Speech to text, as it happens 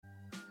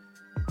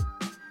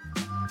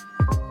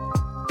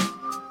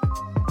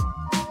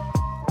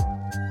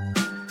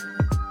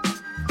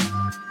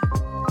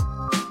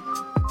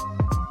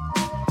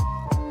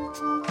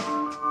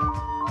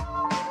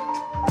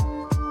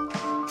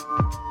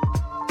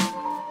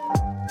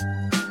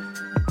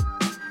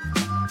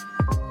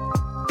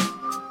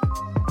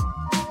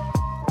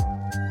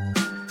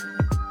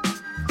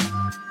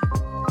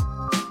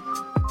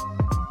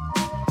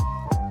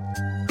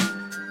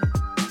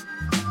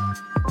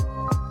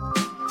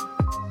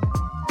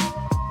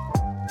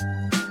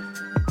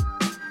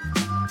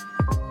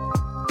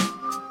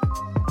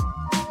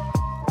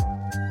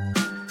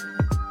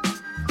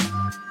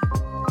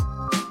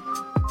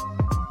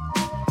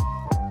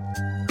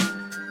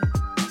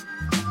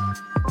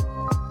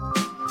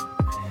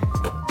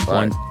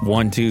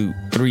One, two,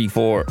 three,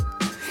 four.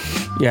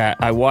 Yeah,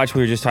 I watched.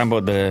 We were just talking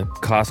about the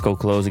Costco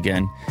close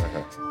again.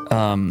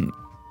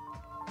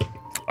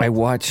 I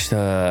watched.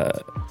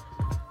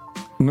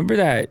 Remember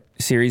that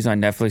series on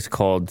Netflix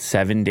called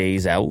 7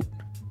 Days Out?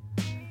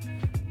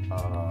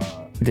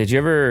 Did you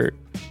ever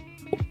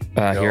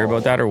hear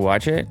about that or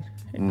watch it?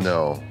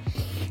 No.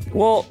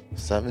 Well,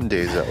 7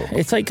 Days Out.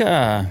 It's like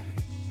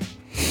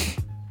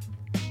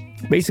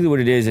basically what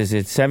it is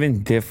it's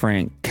 7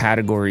 different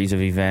categories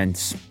of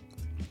events.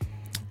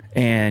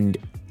 And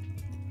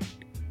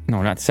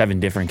no, not 7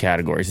 different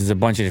categories. There's a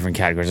bunch of different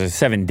categories. There's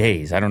 7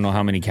 days. I don't know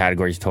how many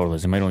categories total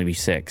is. It might only be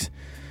 6.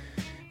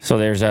 So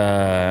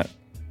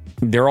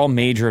they're all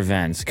major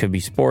events. Could be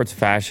sports,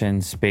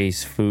 fashion,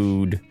 space,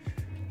 food.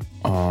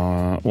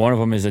 One of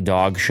them is a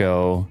dog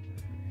show.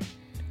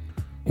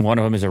 One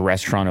of them is a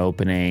restaurant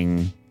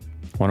opening.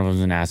 One of them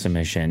is a NASA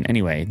mission.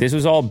 Anyway, this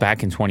was all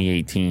back in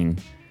 2018.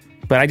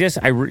 But there's,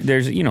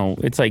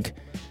 it's like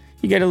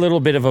you get a little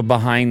bit of a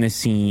behind the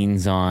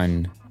scenes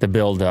on the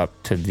build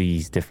up to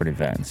these different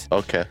events.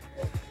 Okay.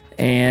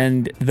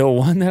 And the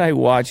one that I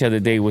watched the other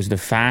day was the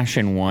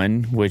fashion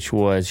one, which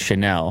was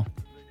Chanel.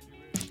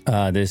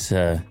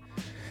 The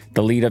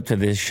lead up to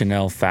this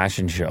Chanel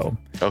fashion show.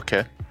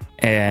 Okay.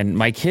 And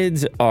my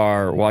kids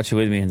are watching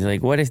with me and they're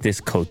like, what is this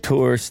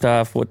couture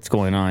stuff? What's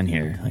going on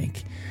here?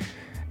 Like,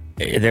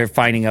 they're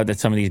finding out that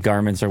some of these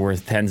garments are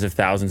worth tens of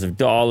thousands of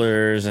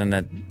dollars and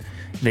that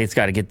it's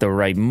got to get the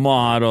right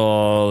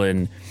model.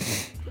 And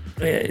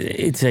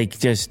it's like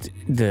just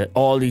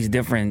all these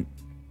different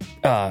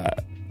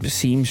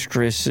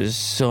seamstresses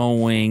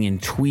sewing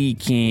and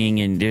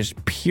tweaking and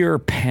just pure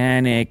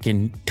panic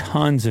and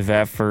tons of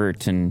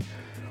effort and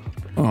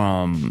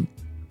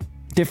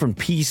different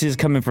pieces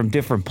coming from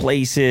different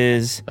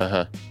places.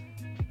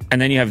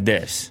 And then you have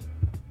this.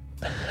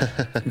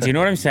 Do you know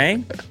what I'm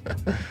saying?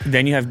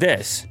 Then you have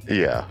this.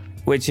 Yeah.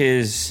 Which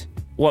is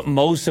what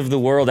most of the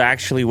world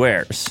actually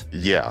wears.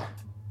 Yeah.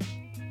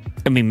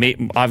 I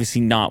mean,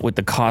 obviously not with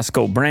the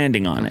Costco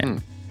branding on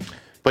it.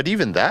 But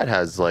even that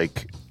has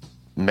like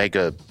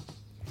mega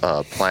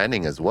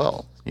planning as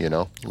well,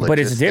 But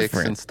it's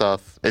different and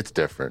stuff. It's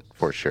different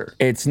for sure.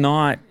 It's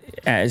not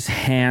as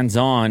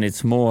hands-on.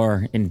 It's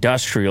more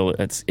industrial.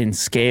 It's in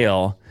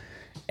scale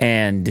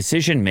and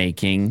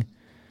decision-making.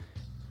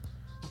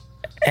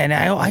 And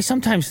I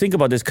sometimes think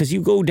about this because you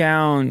go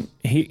down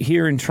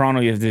here in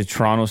Toronto, you have the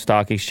Toronto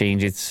Stock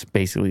Exchange. It's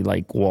basically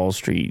like Wall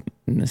Street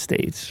in the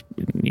States,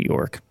 in New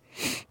York.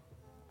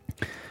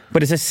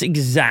 But it's the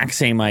exact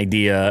same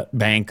idea,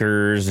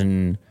 bankers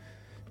and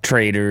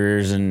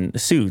traders and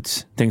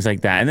suits, things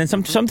like that. And then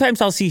sometimes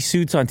I'll see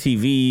suits on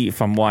TV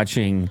if I'm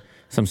watching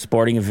some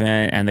sporting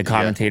event and the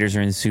commentators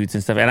are in suits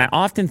and stuff. And I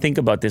often think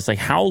about this, like,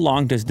 how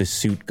long does the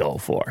suit go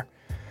for?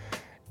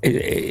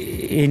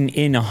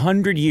 In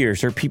 100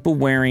 years, are people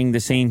wearing the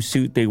same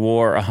suit they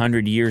wore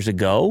 100 years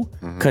ago?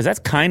 Because that's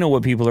kind of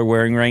what people are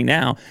wearing right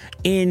now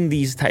in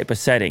these type of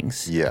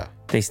settings. Yeah.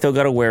 They still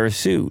got to wear a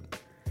suit.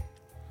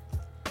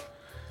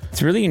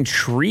 It's really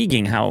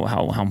intriguing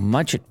how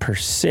much it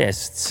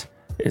persists.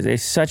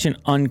 It's such an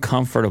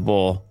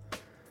uncomfortable...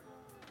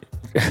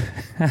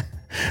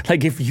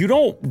 like, if you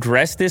don't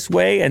dress this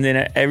way and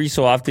then every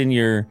so often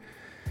you're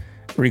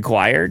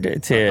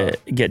required to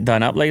get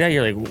done up like that,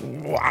 you're like,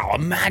 wow,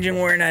 imagine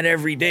wearing that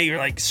every day. You're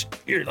like, it's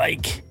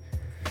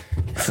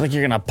like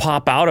you're going to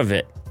pop out of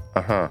it.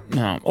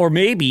 Or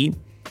maybe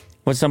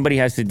what somebody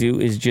has to do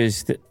is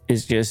just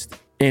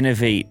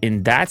innovate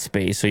in that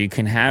space so you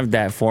can have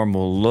that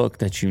formal look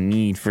that you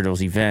need for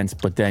those events,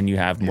 but then you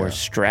have more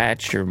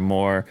stretch or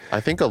more I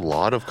think a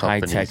lot of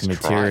companies high-tech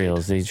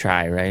materials. They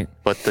try, right?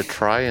 But the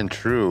try and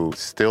true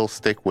still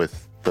stick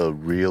with the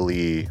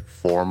really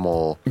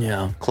formal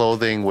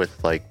clothing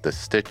with like the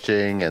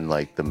stitching and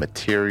like the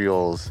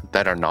materials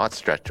that are not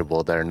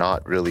stretchable, that are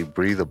not really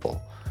breathable.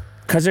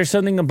 Because there's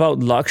something about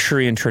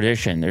luxury and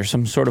tradition. There's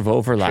some sort of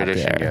overlap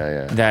there.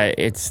 Yeah. That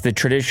it's the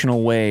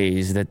traditional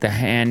ways, that the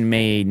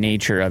handmade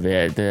nature of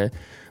it, the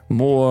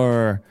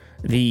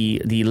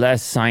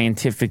less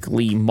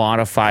scientifically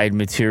modified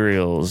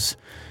materials,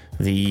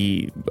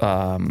 the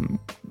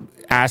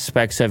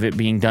aspects of it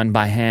being done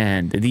by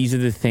hand. These are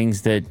the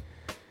things that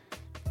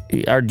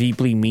are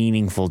deeply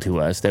meaningful to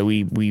us, that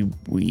we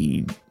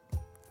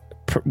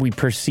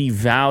perceive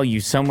value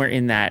somewhere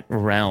in that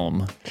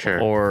realm.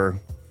 Sure. Or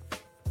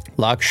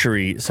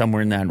luxury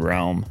somewhere in that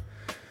realm.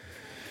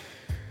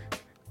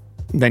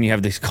 Then you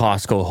have this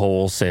Costco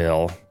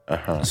wholesale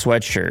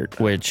sweatshirt,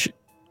 which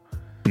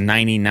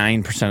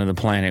 99% of the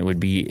planet would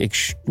be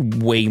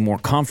way more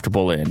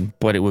comfortable in,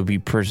 but it would be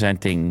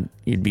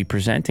you'd be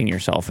presenting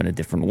yourself in a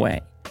different way.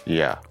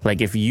 Yeah.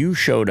 Like if you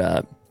showed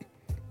up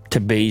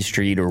to Bay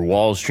Street or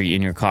Wall Street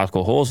in your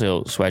Costco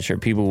wholesale sweatshirt,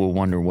 people will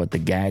wonder what the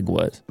gag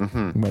was.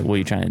 What are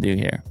you trying to do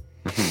here?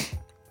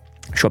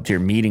 Show up to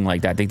your meeting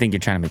like that. They think you're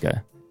trying to make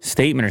a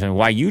statement or something.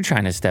 Why are you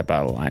trying to step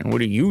out of line?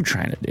 What are you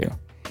trying to do?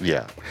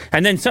 Yeah.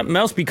 And then something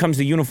else becomes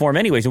the uniform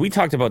anyway. So we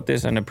talked about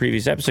this on a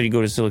previous episode. You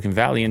go to Silicon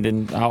Valley and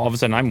then all of a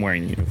sudden I'm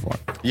wearing the uniform.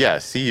 Yeah,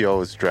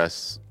 CEOs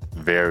dress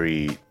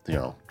very,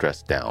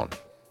 dressed down.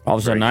 All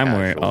of a sudden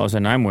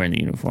I'm wearing the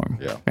uniform.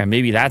 Yeah. And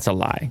maybe that's a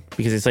lie.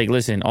 Because it's like,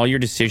 listen, all your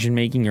decision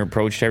making, your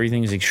approach to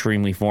everything is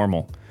extremely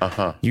formal.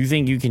 You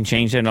think you can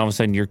change that and all of a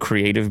sudden you're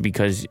creative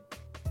because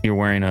you're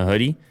wearing a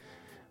hoodie?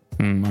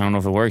 I don't know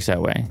if it works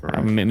that way.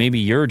 Right. Maybe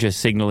you're just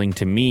signaling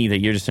to me that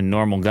you're just a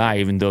normal guy,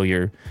 even though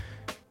you're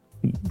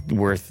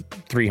worth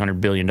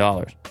 $300 billion.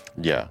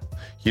 Yeah.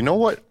 You know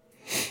what?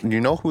 You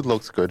know who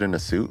looks good in a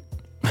suit?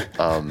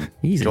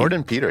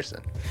 Jordan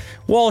Peterson.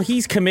 Well,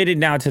 he's committed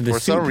now to the suit.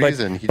 For some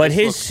reason,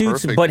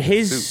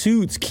 his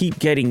suits keep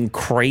getting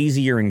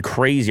crazier and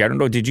crazier. I don't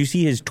know. Did you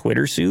see his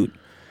Twitter suit?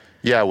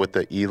 Yeah, with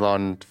the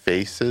Elon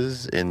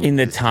faces in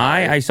the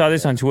tie. I saw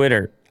this on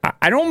Twitter.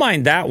 I don't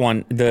mind that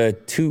one. The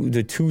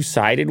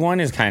two-sided one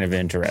is kind of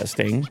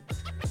interesting.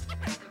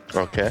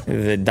 Okay.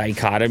 The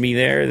dichotomy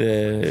there,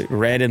 the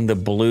red and the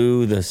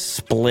blue, the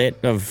split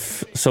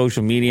of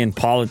social media and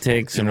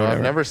politics and whatever.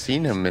 I've never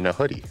seen him in a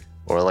hoodie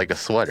or like a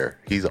sweater.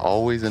 He's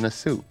always in a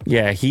suit.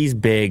 Yeah, he's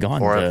big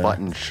on a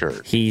button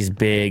shirt. He's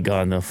big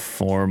on the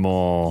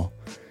formal,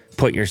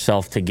 put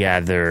yourself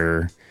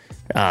together,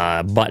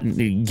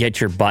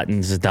 get your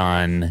buttons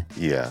done.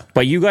 Yeah.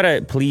 But you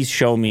gotta please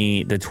show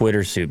me the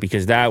Twitter suit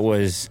because that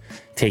was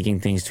taking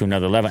things to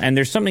another level. And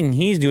there's something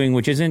he's doing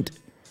which isn't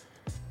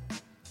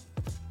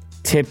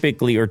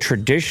typically or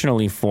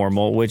traditionally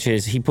formal, which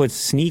is he puts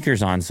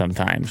sneakers on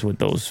sometimes with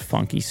those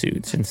funky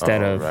suits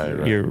instead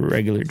of your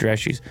regular dress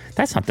shoes.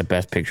 That's not the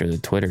best picture of the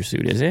Twitter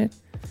suit, is it?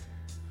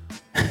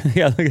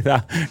 Yeah, look at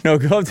that. No,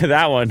 go up to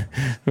that one.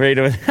 Right.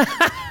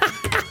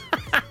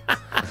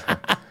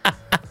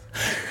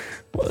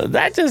 Well,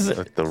 that just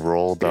like the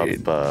rolled up.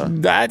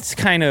 That's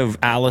kind of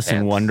Alice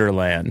in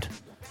Wonderland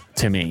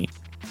to me.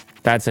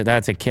 That's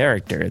a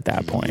character at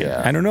that point.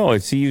 Yeah. I don't know.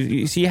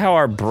 You see how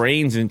our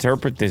brains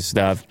interpret this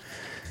stuff,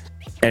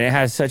 and it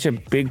has such a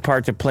big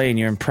part to play in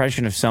your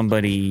impression of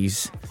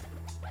somebody's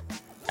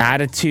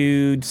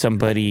attitude,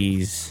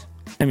 this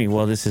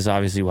is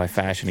obviously why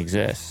fashion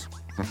exists.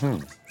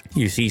 Mm-hmm.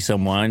 You see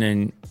someone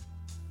and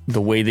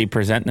the way they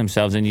present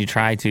themselves, and you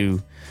try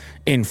to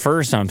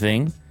infer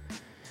something.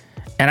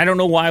 And I don't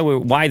know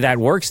why that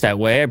works that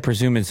way. I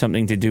presume it's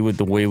something to do with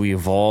the way we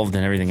evolved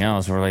and everything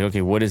else. We're like, okay,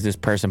 what is this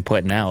person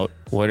putting out?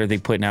 What are they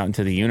putting out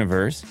into the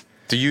universe?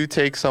 Do you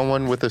take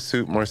someone with a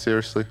suit more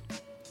seriously?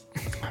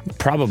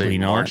 Probably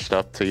not. Marched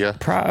up to you?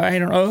 I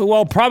don't know.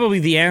 Well, probably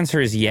the answer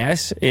is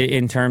yes.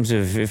 In terms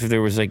of if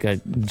there was like a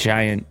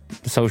giant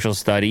social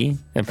study,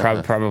 that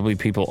probably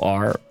people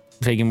are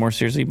taking more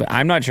seriously. But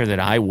I'm not sure that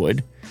I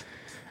would.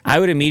 I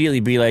would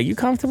immediately be like, you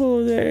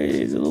comfortable there?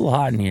 It's a little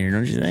hot in here,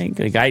 don't you think?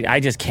 Like, I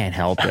just can't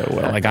help it.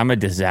 Like, I'm a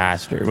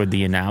disaster with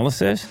the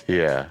analysis.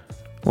 Yeah.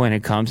 When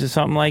it comes to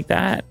something like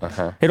that.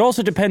 It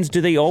also depends,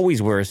 do they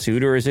always wear a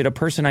suit, or is it a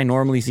person I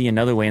normally see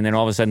another way, and then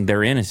all of a sudden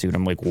they're in a suit?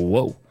 I'm like,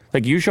 whoa.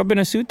 Like, you show up in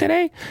a suit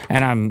today?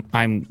 And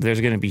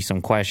there's going to be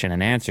some question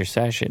and answer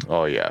session.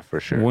 Oh, yeah, for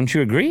sure. Wouldn't you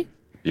agree?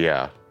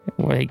 Yeah.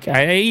 Like,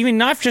 even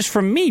not just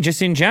from me,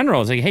 just in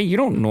general. It's like, hey, you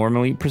don't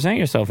normally present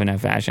yourself in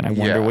that fashion. I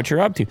wonder what you're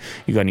up to.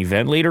 You got an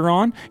event later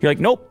on? You're like,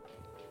 nope.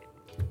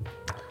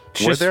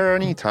 Were there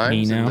any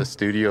times in the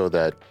studio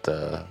that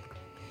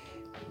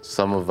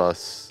some of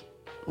us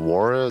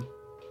wore a,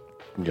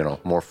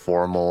 more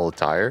formal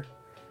attire?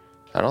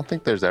 I don't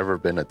think there's ever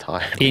been a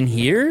time. In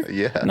here?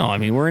 Yeah. No, I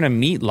mean, we're in a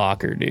meat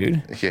locker,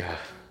 dude. Yeah.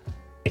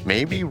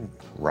 Maybe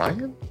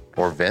Ryan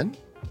or Vin?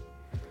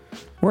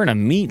 We're in a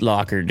meat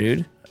locker,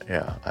 dude.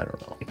 Yeah, I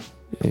don't know.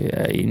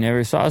 Yeah, you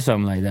never saw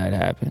something like that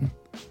happen.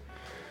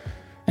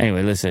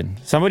 Anyway, listen.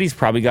 Somebody's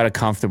probably got a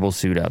comfortable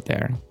suit out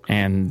there,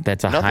 and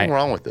that's nothing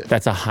wrong with it.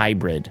 That's a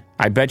hybrid.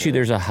 I bet you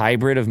there's a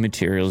hybrid of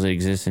materials that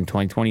exists in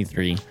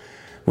 2023,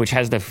 which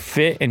has the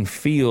fit and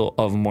feel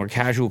of more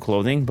casual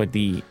clothing, but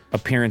the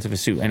appearance of a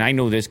suit. And I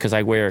know this because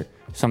I wear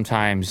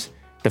sometimes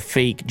the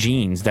fake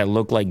jeans that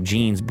look like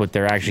jeans, but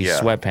they're actually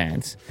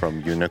sweatpants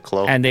from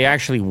Uniqlo, and they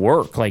actually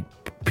work. Like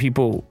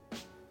people.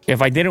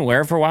 If I didn't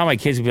wear it for a while, my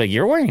kids would be like,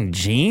 you're wearing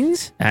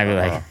jeans? And I'd be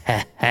like,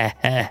 ha, ha,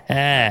 ha,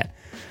 ha.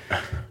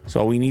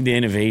 So we need the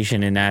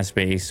innovation in that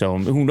space. So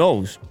who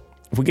knows?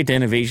 If we get the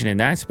innovation in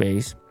that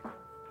space,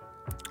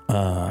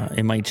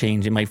 it might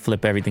change. It might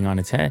flip everything on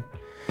its head.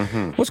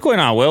 Mm-hmm. What's going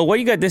on, Will? What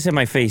you got this in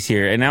my face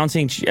here?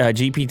 Announcing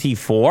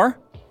GPT-4?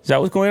 Is that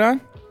what's going on?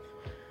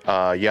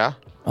 Yeah.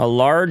 A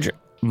large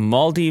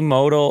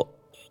multimodal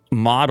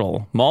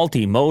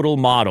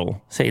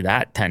model. Say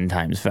that 10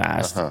 times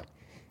fast.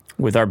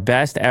 With our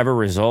best ever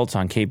results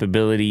on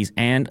capabilities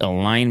and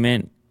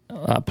alignment.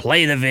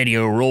 Play the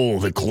video, roll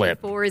the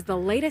clip. GPT-4 is the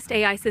latest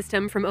AI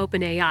system from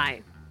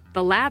OpenAI,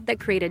 the lab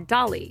that created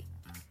DALL-E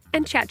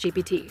and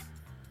ChatGPT.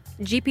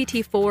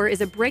 GPT-4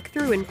 is a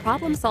breakthrough in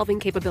problem-solving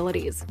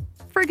capabilities.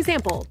 For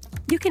example,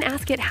 you can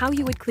ask it how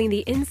you would clean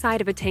the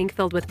inside of a tank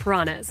filled with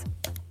piranhas,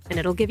 and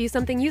it'll give you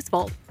something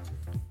useful.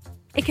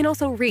 It can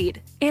also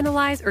read,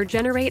 analyze, or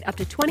generate up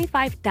to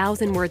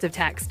 25,000 words of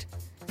text.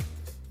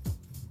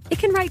 It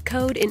can write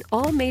code in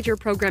all major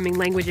programming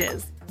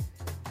languages.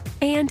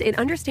 And it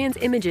understands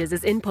images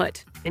as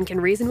input and can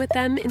reason with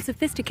them in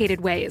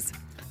sophisticated ways.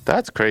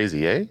 That's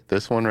crazy, eh?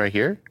 This one right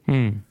here.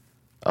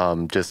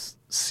 Just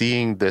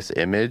seeing this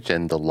image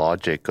and the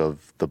logic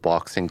of the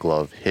boxing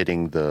glove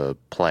hitting the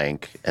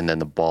plank and then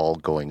the ball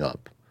going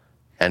up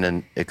and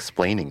then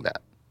explaining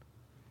that.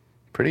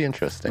 Pretty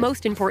interesting.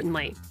 Most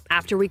importantly,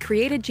 after we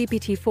created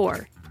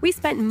GPT-4, we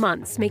spent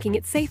months making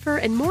it safer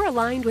and more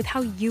aligned with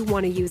how you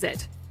want to use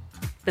it.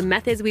 The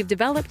methods we've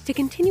developed to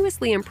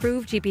continuously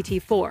improve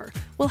GPT-4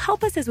 will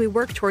help us as we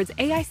work towards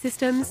AI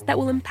systems that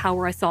will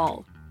empower us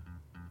all.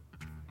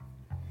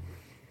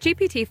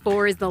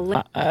 GPT-4 is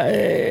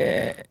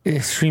the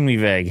extremely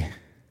vague.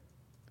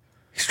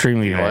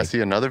 Extremely vague. You want to see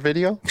another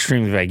video?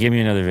 Extremely vague. Give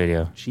me another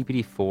video.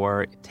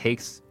 GPT-4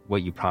 takes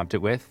what you prompt it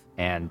with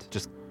and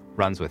just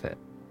runs with it.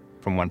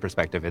 From one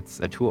perspective, it's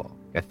a tool,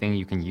 a thing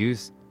you can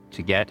use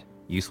to get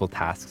useful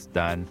tasks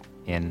done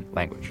in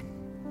language.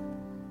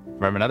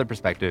 From another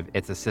perspective,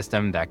 it's a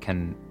system that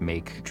can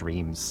make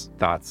dreams,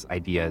 thoughts,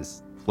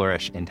 ideas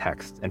flourish in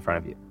text in front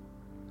of you.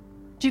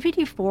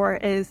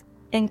 GPT-4 is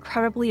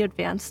incredibly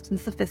advanced and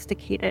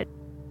sophisticated.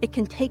 It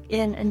can take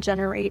in and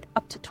generate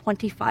up to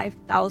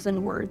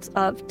 25,000 words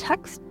of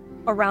text,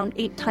 around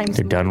 8 times.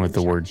 They're done with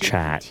the word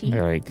chat.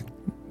 They're like,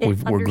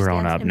 we're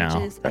grown up now.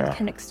 It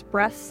can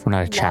express we're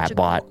not a chat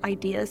bot.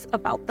 Ideas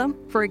about them.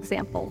 For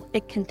example,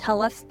 it can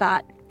tell us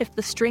that if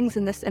the strings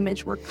in this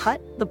image were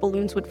cut, the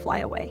balloons would fly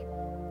away.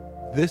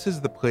 This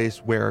is the place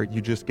where you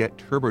just get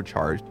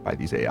turbocharged by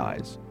these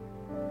AIs.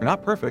 They're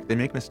not perfect, they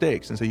make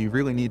mistakes, and so you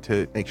really need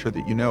to make sure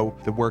that you know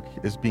the work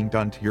is being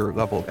done to your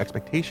level of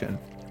expectation.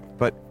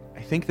 But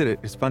I think that it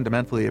is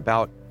fundamentally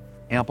about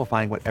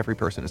amplifying what every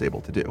person is able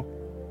to do.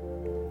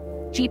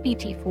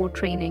 GPT-4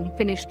 training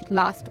finished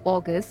last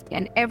August,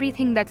 and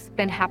everything that's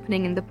been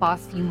happening in the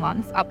past few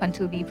months up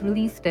until we've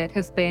released it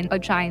has been a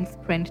giant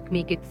sprint to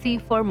make it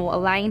safer, more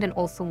aligned, and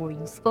also more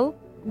useful.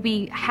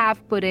 We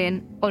have put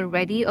in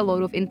already a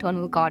lot of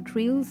internal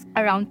guardrails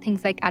around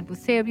things like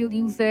adversarial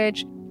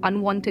usage,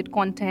 unwanted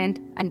content,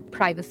 and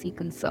privacy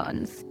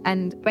concerns.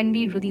 And when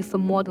we release a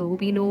model,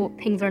 we know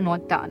things are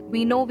not done.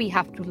 We know we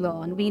have to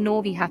learn. We know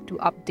we have to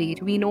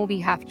update. We know we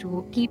have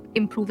to keep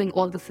improving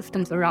all the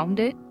systems around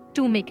it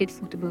to make it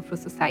suitable for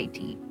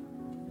society.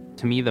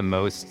 To me, the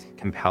most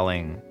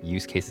compelling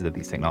use cases of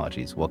these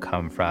technologies will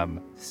come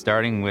from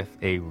starting with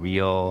a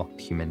real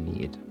human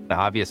need. The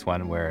obvious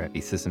one where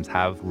these systems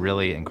have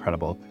really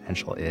incredible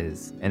potential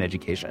is in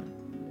education.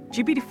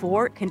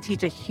 GPT-4 can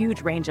teach a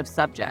huge range of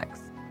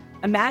subjects.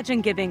 Imagine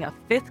giving a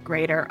 5th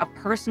grader a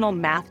personal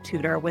math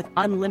tutor with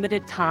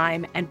unlimited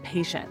time and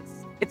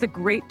patience. It's a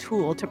great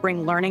tool to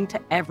bring learning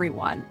to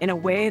everyone in a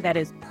way that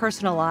is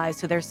personalized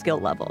to their skill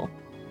level.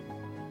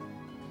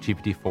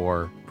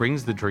 GPT-4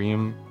 brings the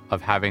dream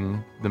of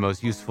having the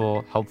most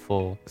useful,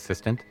 helpful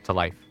assistant to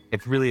life.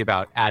 It's really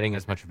about adding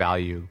as much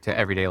value to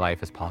everyday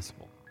life as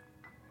possible.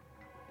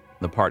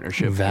 The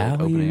partnership that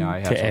OpenAI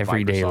has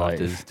with Microsoft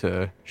is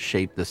to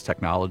shape this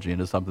technology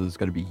into something that's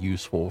going to be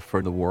useful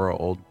for the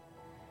world.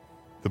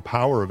 The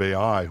power of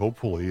AI,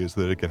 hopefully, is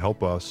that it can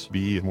help us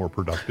be more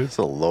productive. It's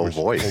a low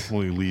voice.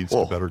 Ultimately leads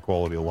to better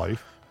quality of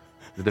life.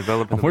 The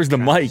development where's the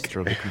mic?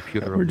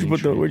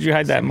 Where'd you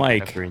hide that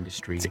mic?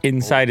 It's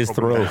inside his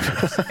throat.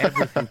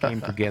 Everything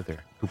came together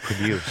to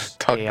produce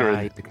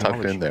AI technology.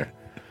 Tucked in there.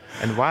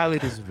 And while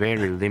it is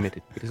very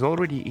limited, it is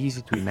already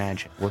easy to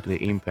imagine what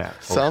the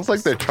impact. Sounds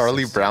like the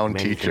Charlie Brown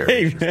teacher.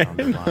 Hey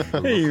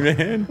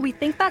man. We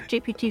think that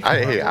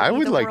GPT-4 I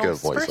would be like the a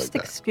world's voice first like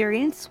that.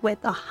 experience with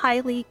a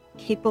highly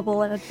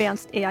capable and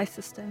advanced AI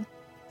system.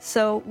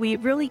 So we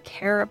really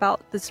care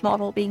about this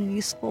model being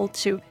useful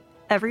to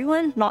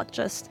everyone, not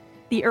just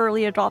the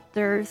early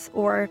adopters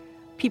or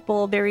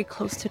people very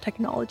close to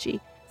technology.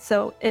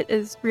 So it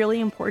is really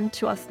important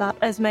to us that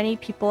as many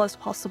people as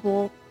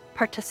possible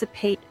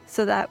participate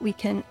so that we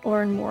can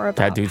learn more about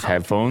that dude's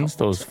headphones,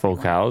 those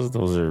Focals,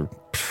 those are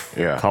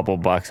a couple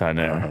bucks on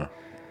there.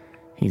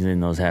 He's in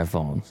those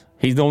headphones.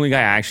 He's the only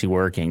guy actually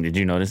working. Did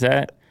you notice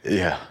that?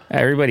 Yeah.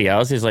 Everybody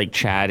else is like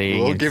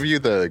chatting. We'll give you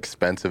the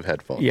expensive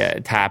headphones. Yeah,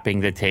 tapping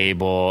the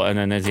table, and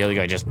then there's the other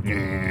guy just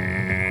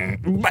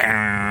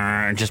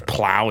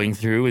plowing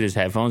through with his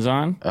headphones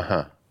on.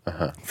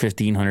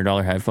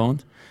 $1,500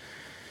 headphones.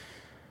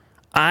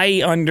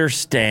 I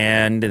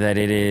understand that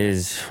it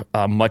is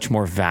much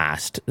more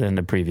vast than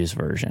the previous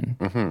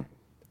version.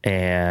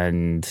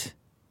 And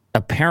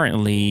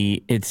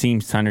apparently it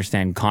seems to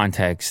understand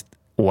context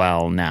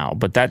well now.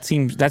 But that's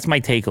my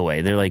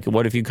takeaway. They're like,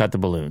 what if you cut the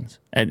balloons?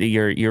 And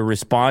you're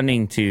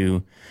responding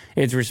to,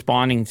 it's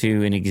responding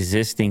to an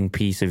existing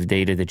piece of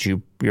data that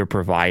you're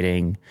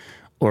providing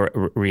or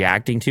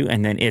reacting to,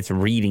 and then it's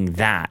reading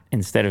that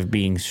instead of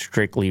being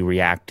strictly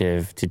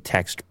reactive to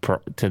text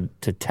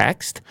to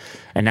text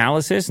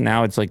analysis.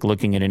 Now it's like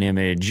looking at an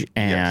image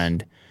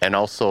and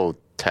also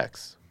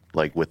text,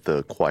 like with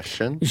the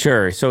question.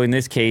 Sure. So in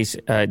this case,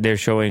 they're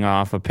showing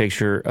off a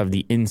picture of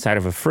the inside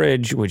of a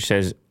fridge, which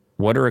says,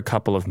 "What are a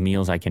couple of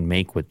meals I can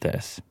make with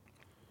this?"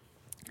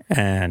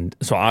 And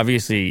so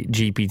obviously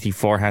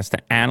GPT-4 has to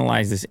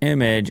analyze this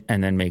image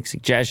and then make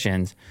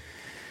suggestions.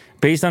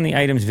 Based on the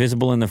items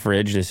visible in the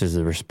fridge, this is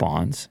the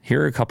response.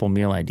 Here are a couple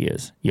meal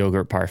ideas.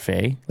 Yogurt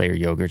parfait. Layer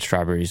yogurt,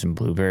 strawberries, and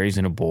blueberries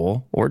in a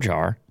bowl or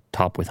jar.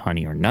 Top with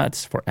honey or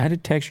nuts for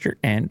added texture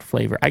and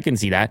flavor. I can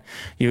see that.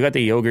 You've got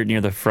the yogurt near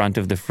the front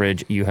of the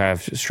fridge. You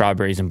have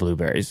strawberries and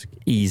blueberries.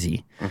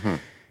 Easy. Mm-hmm.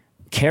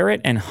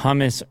 Carrot and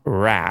hummus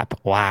wrap.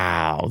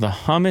 Wow. The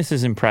hummus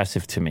is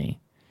impressive to me.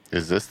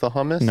 Is this the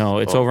hummus? No,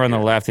 it's over on the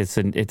left. It's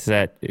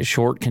that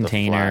short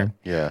container.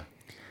 Yeah.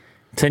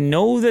 To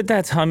know that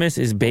that's hummus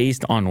is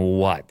based on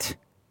what?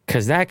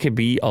 Because that could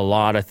be a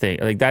lot of things.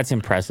 Like, that's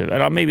impressive.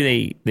 And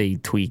maybe they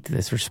tweaked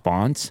this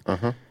response.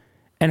 Uh-huh.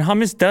 And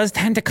hummus does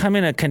tend to come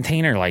in a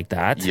container like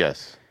that.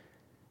 Yes.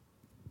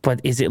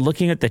 But is it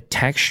looking at the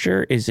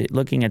texture? Is it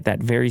looking at that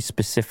very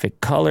specific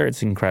color?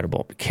 It's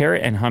incredible.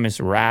 Carrot and hummus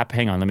wrap.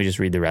 Hang on, let me just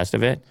read the rest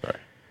of it. Sorry.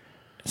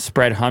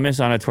 Spread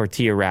hummus on a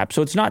tortilla wrap.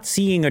 So it's not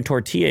seeing a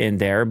tortilla in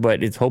there,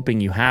 but it's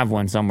hoping you have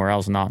one somewhere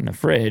else, not in the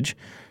fridge.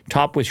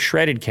 Top with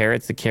shredded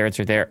carrots. The carrots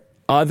are there.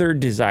 Other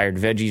desired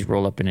veggies,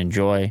 roll up and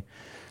enjoy.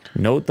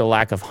 Note the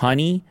lack of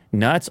honey,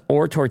 nuts,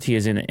 or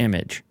tortillas in the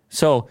image.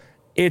 So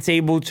it's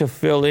able to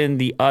fill in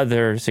the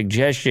other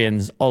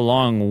suggestions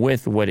along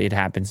with what it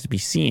happens to be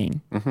seeing.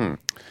 Mm-hmm.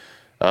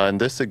 In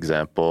this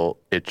example,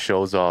 it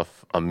shows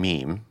off a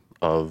meme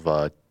of,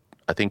 I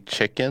think,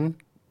 chicken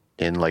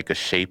in like a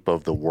shape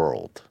of the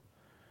world.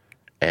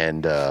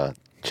 And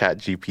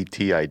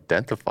ChatGPT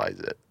identifies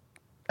it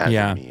as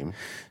a meme.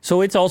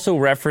 So it's also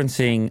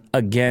referencing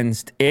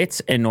against its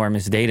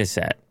enormous data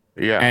set.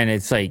 Yeah. And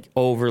it's like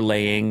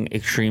overlaying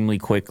extremely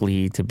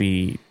quickly to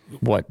be,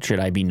 what should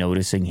I be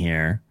noticing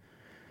here?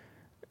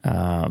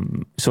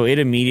 So it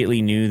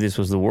immediately knew this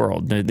was the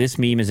world. This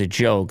meme is a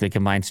joke that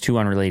combines two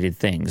unrelated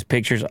things,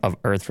 pictures of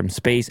Earth from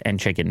space and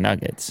chicken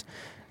nuggets.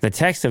 The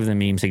text of the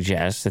meme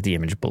suggests that the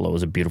image below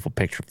is a beautiful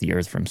picture of the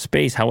Earth from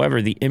space. However,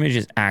 the image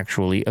is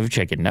actually of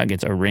chicken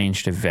nuggets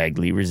arranged to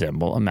vaguely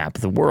resemble a map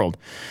of the world.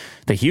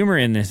 The humor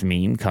in this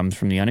meme comes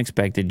from the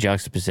unexpected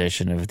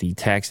juxtaposition of the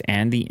text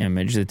and the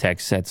image. The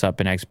text sets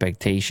up an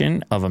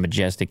expectation of a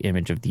majestic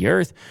image of the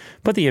Earth,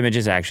 but the image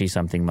is actually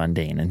something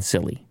mundane and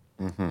silly.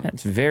 Mm-hmm.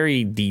 That's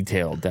very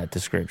detailed, that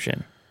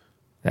description,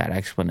 that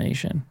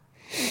explanation.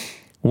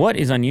 What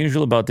is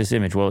unusual about this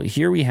image? Well,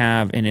 here we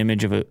have an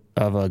image of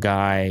a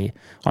guy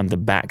on the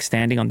back,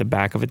 standing on the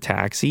back of a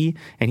taxi,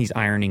 and he's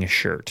ironing a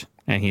shirt,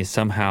 and he is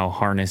somehow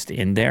harnessed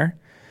in there.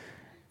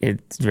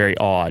 It's a very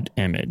odd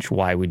image.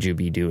 Why would you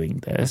be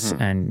doing this?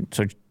 Mm-hmm. And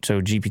so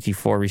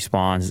GPT-4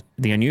 responds,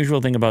 the unusual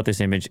thing about this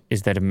image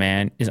is that a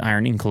man is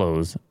ironing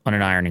clothes on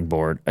an ironing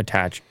board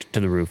attached to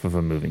the roof of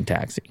a moving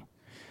taxi.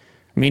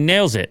 I mean,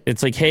 nails it.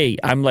 It's like, hey,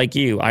 I'm like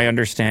you. I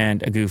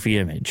understand a goofy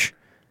image.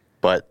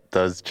 But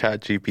does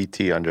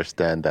ChatGPT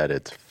understand that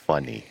it's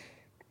funny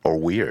or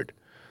weird?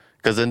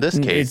 Because in this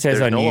case, there's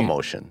no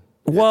emotion.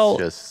 Well,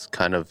 it's just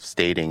kind of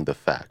stating the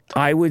fact.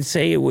 I would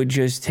say it would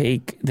just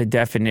take the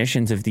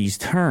definitions of these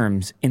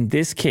terms. In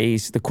this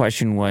case, the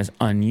question was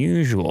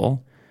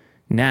unusual.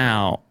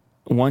 Now,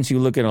 once you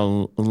look at a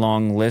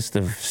long list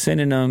of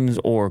synonyms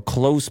or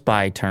close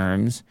by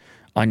terms,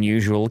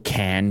 unusual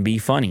can be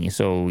funny.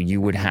 So you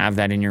would have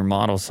that in your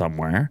model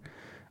somewhere.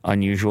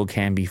 Unusual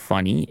can be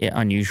funny.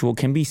 Unusual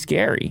can be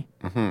scary.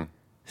 Mm-hmm.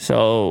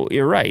 So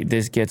you're right.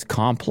 This gets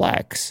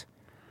complex.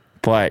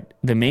 But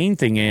the main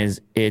thing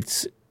is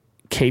it's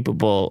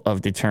capable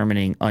of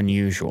determining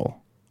unusual.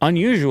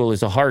 Unusual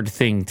is a hard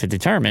thing to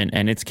determine,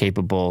 and it's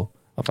capable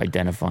of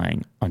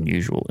identifying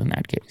unusual in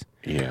that case.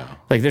 Yeah.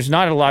 Like there's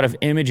not a lot of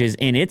images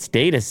in its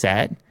data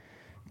set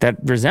that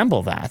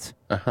resemble that.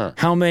 Uh-huh.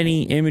 How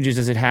many images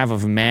does it have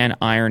of a man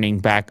ironing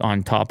back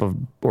on top of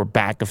or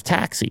back of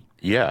taxi?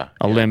 Yeah.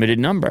 A limited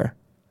number.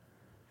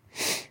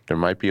 There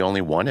might be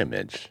only one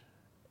image.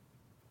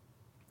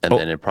 And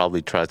then it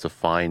probably tries to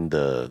find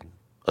a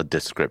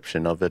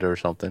description of it or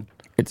something.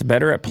 It's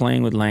better at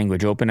playing with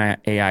language.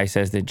 OpenAI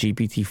says that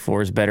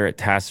GPT-4 is better at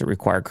tasks that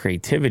require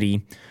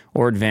creativity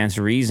or advanced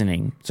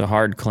reasoning. It's a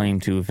hard claim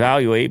to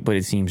evaluate, but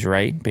it seems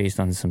right based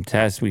on some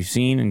tests we've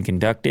seen and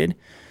conducted.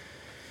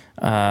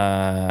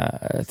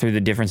 Through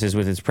the differences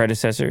with its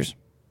predecessors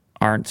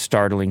aren't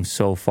startling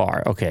so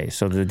far. Okay,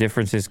 so the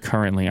differences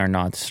currently are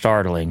not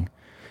startling.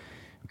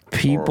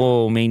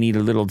 People may need a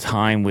little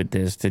time with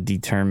this to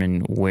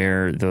determine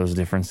where those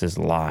differences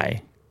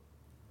lie.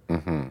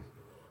 Mm-hmm.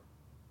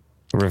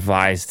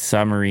 Revised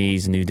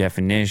summaries, new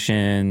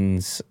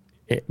definitions,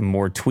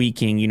 more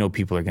tweaking. You know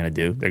people are going to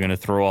do. They're going to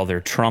throw all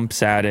their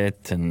trumps at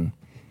it. And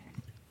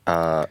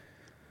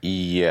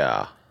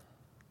yeah.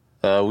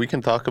 We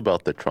can talk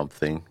about the Trump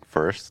thing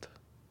first.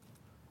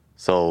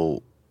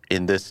 So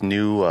in this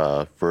new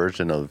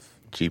version of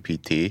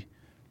GPT,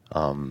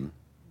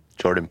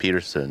 Jordan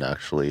Peterson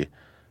actually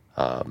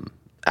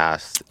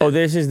asked... Oh,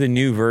 this is the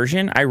new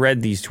version? I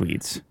read these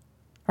tweets.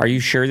 Are you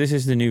sure this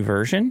is the new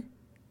version?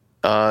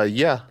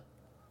 Yeah.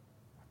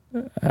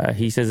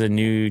 He says a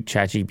new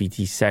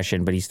ChatGPT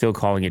session, but he's still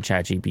calling it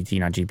ChatGPT,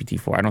 not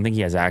GPT-4. I don't think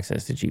he has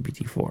access to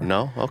GPT-4.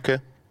 No? Okay.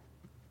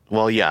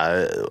 Well,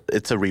 yeah,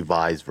 it's a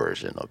revised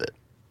version of it,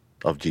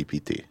 of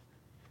GPT.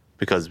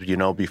 Because,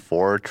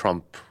 before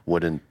Trump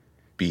wouldn't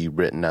be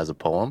written as a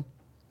poem?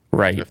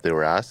 Right. If they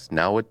were asked.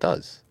 Now it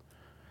does.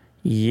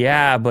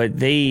 Yeah, but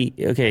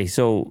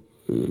so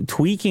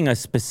tweaking a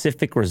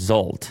specific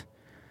result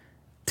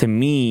to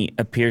me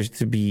appears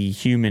to be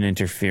human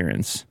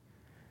interference.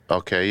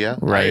 Okay, yeah.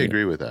 Right. I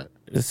agree with that.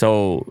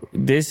 So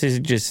this is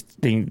just,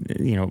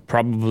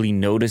 probably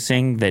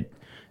noticing that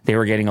they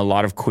were getting a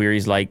lot of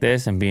queries like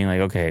this and being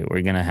like, okay,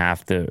 we're going to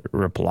have to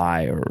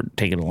reply or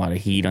taking a lot of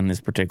heat on this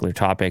particular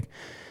topic.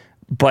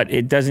 But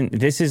it doesn't,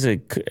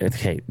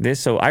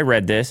 so I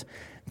read this.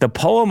 The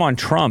poem on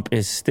Trump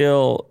is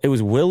still, it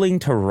was willing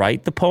to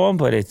write the poem,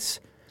 but it's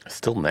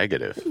still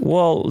negative.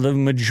 Well, the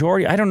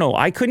majority, I don't know.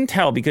 I couldn't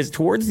tell because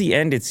towards the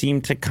end, it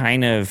seemed to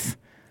kind of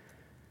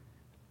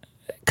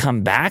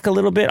come back a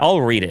little bit.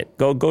 I'll read it.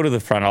 Go to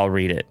the front. I'll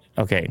read it.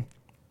 Okay.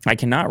 I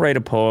cannot write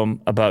a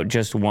poem about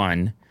just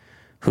one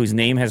whose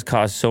name has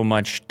caused so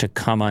much to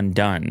come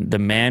undone. The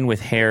man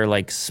with hair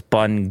like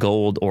spun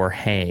gold or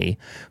hay,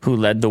 who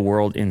led the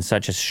world in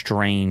such a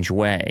strange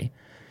way.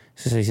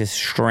 So he says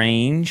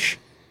strange,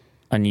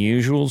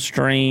 unusual,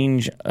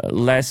 strange,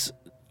 less.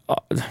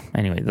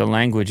 Anyway, the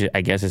language,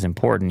 I guess, is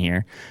important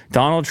here.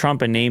 Donald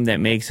Trump, a name that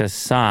makes us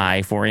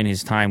sigh, for in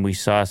his time we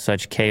saw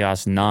such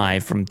chaos nigh.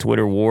 From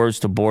Twitter wars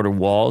to border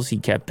walls, he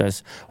kept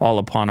us all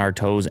upon our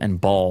toes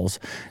and balls.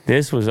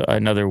 This was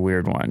another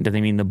weird one. Do they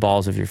mean the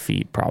balls of your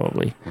feet?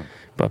 Probably.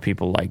 But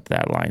people liked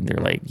that line.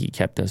 They're like, he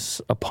kept us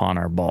upon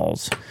our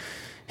balls.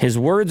 His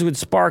words would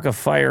spark a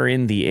fire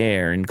in the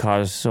air and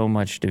cause so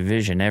much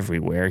division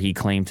everywhere. He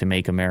claimed to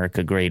make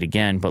America great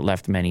again, but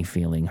left many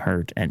feeling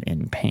hurt and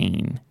in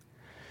pain.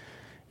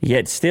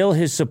 Yet still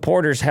his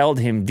supporters held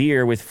him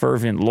dear. With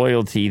fervent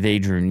loyalty they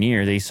drew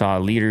near. They saw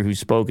a leader who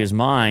spoke his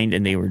mind,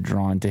 and they were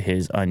drawn to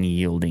his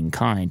unyielding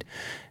kind.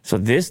 So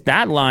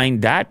that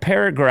line, that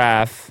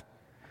paragraph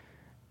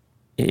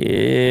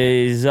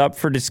is up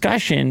for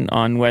discussion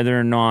on whether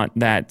or not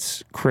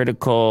that's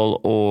critical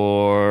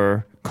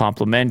or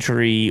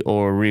complimentary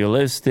or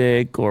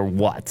realistic or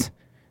what.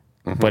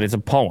 Mm-hmm. But it's a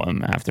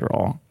poem, after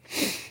all.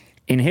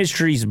 In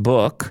history's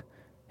book,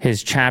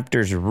 his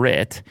chapters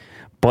writ,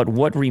 but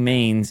what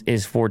remains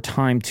is for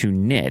time to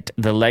knit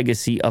the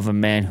legacy of a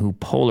man who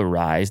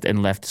polarized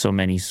and left so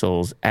many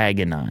souls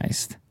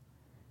agonized.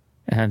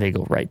 And they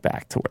go right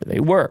back to where they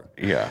were.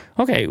 Yeah.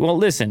 Okay, well,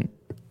 listen.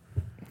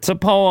 It's a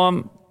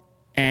poem,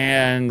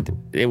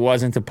 and it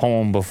wasn't a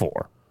poem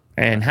before.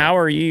 And how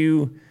are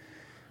you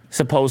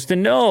supposed to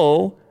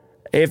know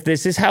if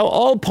this is how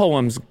all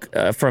poems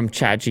from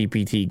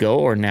ChatGPT go,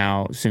 or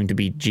now soon to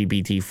be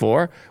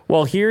GPT-4?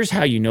 Well, here's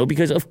how you know,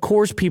 because of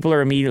course people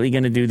are immediately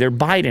going to do their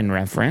Biden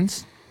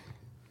reference.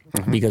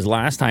 Mm-hmm. Because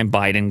last time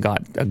Biden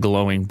got a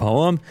glowing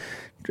poem,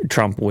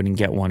 Trump wouldn't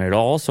get one at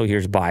all. So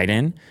here's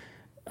Biden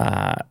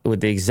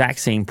with the exact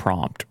same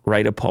prompt: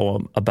 write a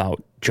poem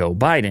about Joe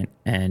Biden.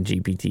 And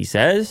GPT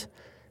says,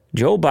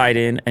 Joe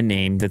Biden, a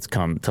name that's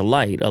come to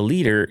light, a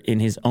leader in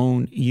his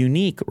own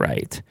unique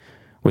right.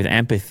 With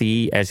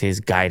empathy as his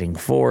guiding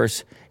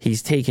force,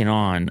 he's taken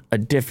on a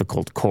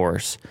difficult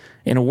course.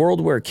 In a world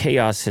where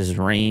chaos has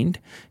reigned,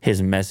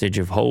 his message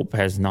of hope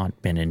has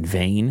not been in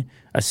vain.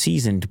 A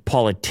seasoned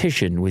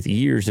politician with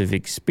years of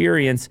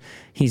experience,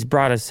 he's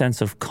brought a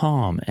sense of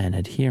calm and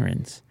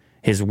adherence.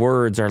 His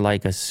words are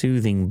like a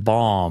soothing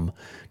balm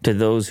to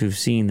those who've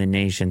seen the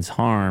nation's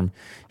harm.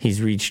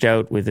 He's reached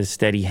out with a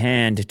steady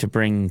hand to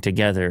bring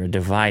together a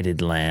divided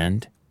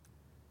land.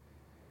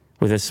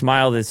 With a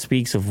smile that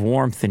speaks of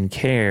warmth and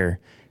care,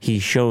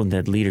 he's shown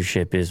that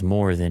leadership is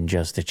more than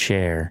just a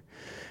chair.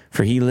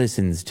 For he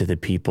listens to the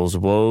people's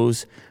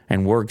woes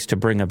and works to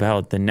bring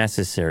about the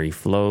necessary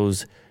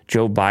flows.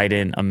 Joe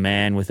Biden, a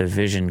man with a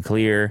vision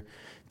clear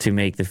to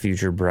make the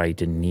future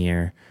bright and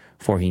near.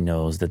 For he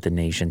knows that the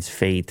nation's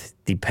fate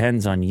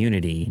depends on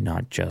unity,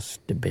 not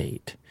just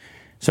debate.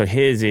 So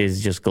his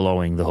is just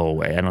glowing the whole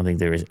way. I don't think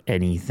there is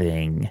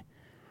anything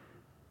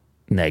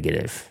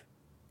negative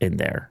in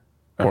there.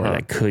 Or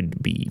that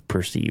could be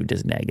perceived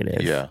as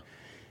negative. Yeah.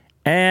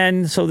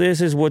 And so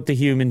this is what the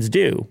humans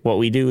do. What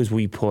we do is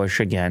we push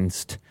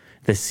against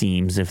the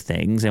seams of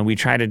things, and we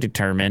try to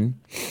determine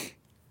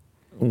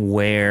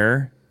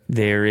where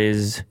there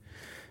is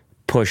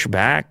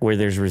pushback, where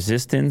there's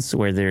resistance,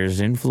 where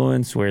there's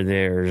influence, where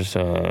there's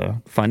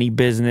funny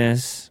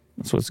business.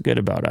 That's what's good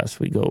about us.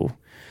 We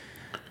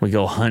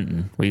go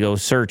hunting, we go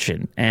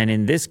searching. And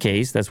in this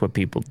case, that's what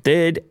people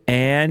did,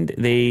 and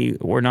they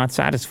were not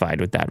satisfied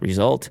with that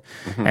result.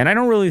 Mm-hmm. And I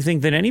don't really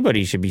think that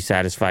anybody should be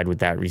satisfied with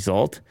that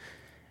result,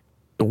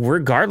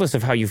 regardless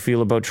of how you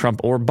feel about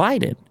Trump or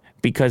Biden.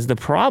 Because the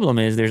problem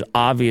is there's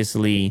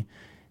obviously,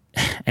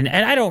 and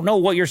I don't know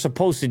what you're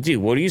supposed to do.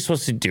 What are you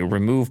supposed to do?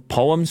 Remove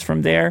poems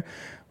from there?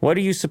 What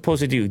are you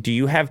supposed to do?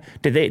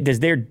 Does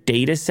their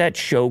data set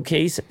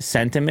showcase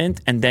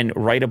sentiment and then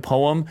write a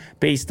poem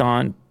based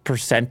on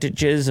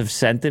percentages of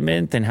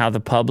sentiment and how the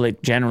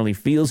public generally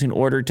feels in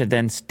order to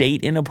then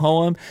state in a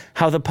poem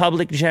how the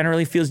public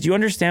generally feels? Do you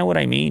understand what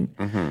I mean?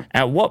 Mm-hmm.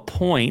 At what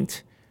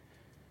point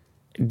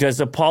does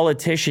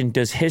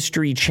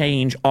history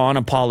change on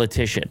a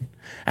politician?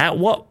 At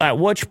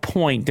which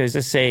point does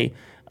it say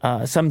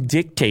some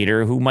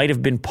dictator who might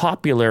have been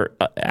popular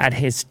at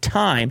his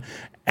time,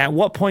 at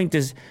what point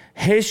does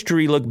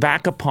history look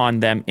back upon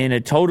them in a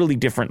totally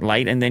different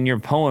light, and then your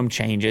poem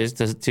changes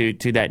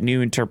to that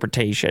new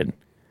interpretation?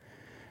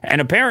 And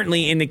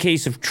apparently, in the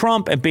case of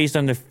Trump, and based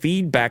on the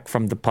feedback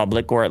from the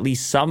public, or at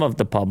least some of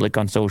the public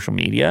on social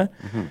media,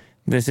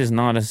 this is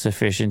not a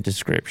sufficient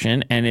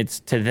description. And it's,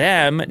 to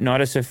them,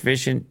 not a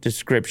sufficient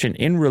description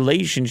in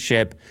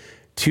relationship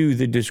to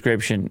the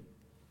description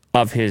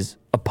of his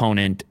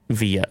opponent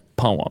via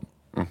poem.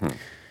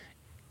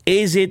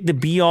 Is it the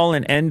be-all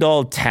and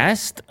end-all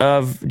test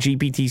of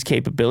GPT's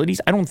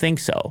capabilities? I don't think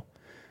so.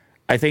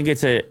 I think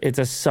it's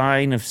a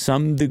sign of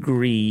some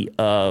degree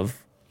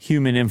of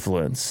human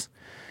influence.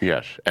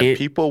 Yes, and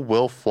people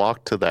will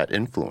flock to that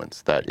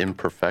influence, that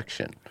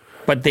imperfection.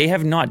 But they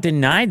have not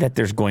denied that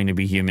there's going to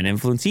be human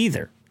influence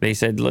either. They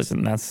said,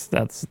 listen, that's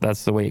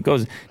the way it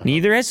goes.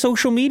 Neither has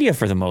social media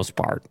for the most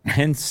part.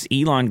 Hence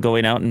Elon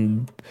going out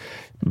and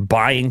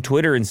buying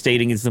Twitter and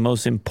stating it's the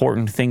most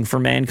important thing for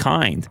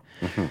mankind.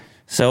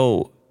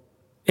 So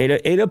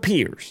it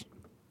appears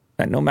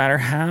that no matter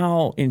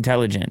how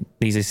intelligent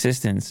these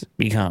assistants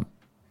become,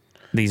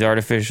 these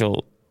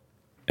artificially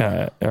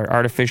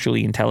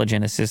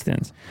intelligent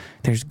assistants,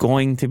 there's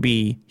going to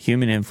be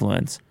human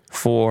influence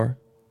for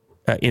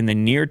in the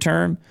near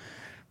term,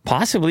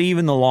 possibly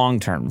even the long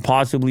term,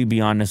 possibly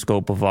beyond the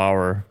scope of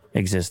our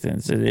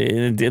existence.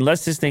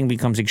 Unless this thing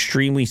becomes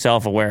extremely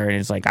self-aware and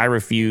it's like, I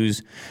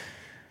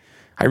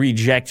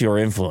reject your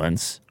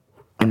influence.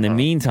 In the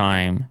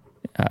meantime,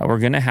 we're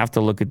going to have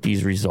to look at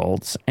these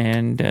results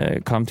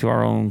and come to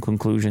our own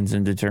conclusions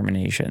and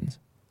determinations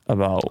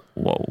about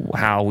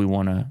how we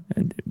want to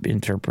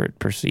interpret,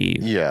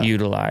 perceive,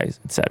 utilize,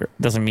 etc.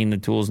 Doesn't mean the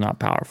tool's not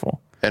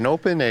powerful. And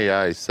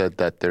OpenAI said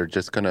that they're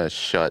just going to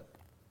shut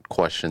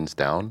questions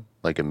down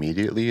like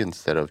immediately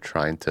instead of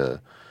trying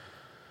to,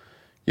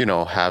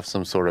 have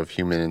some sort of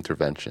human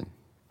intervention.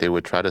 They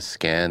would try to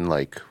scan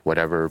like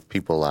whatever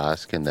people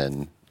ask, and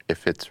then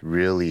if it's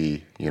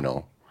really,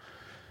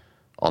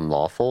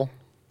 unlawful,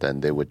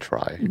 then they would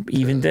try.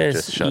 Even this,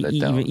 just shut it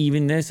down.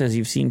 Even this, as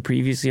you've seen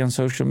previously on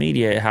social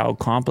media, how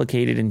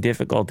complicated and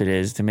difficult it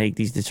is to make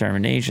these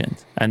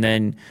determinations. And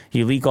then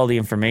you leak all the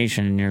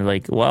information, and you're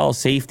like, well,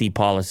 safety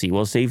policy.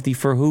 Well, safety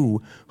for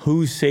who?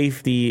 Whose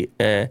safety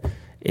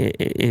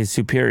is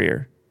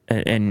superior?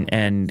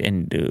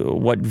 And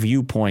what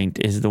viewpoint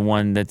is the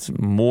one that's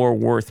more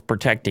worth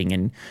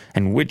protecting?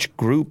 And which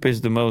group is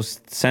the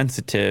most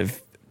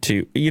sensitive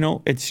to?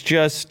 It's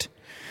just...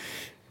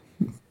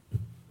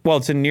 Well,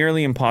 it's a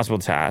nearly impossible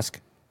task.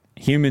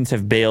 Humans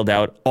have bailed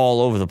out all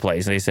over the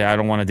place. They say, I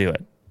don't want to do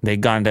it. They've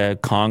gone to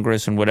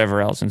Congress and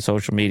whatever else in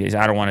social media. Say,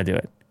 I don't want to do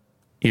it.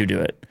 You do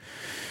it.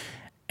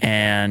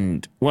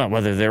 And, well,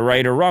 whether they're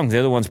right or wrong,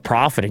 they're the ones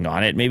profiting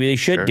on it. Maybe they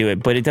should do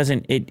it. But it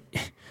doesn't, it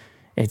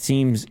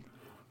seems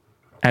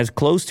as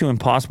close to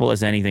impossible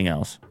as anything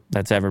else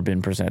that's ever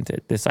been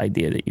presented. This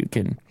idea that you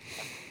can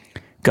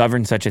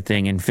govern such a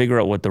thing and figure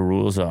out what the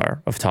rules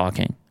are of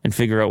talking and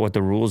figure out what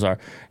the rules are.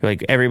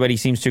 Like, everybody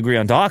seems to agree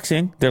on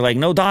doxing. They're like,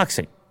 no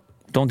doxing.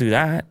 Don't do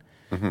that.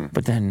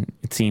 But then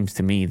it seems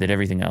to me that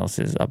everything else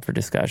is up for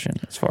discussion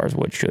as far as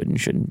what should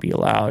and shouldn't be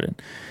allowed. And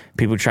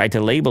people tried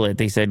to label it.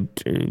 They said,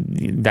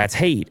 that's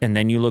hate. And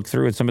then you look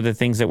through at some of the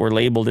things that were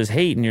labeled as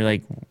hate, and you're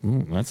like,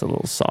 that's a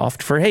little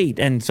soft for hate.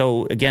 And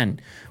so, again,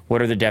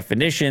 what are the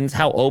definitions?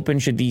 How open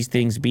should these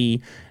things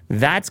be?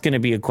 That's going to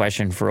be a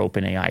question for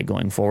OpenAI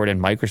going forward,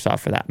 and Microsoft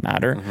for that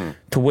matter.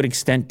 To what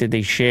extent did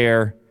they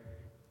share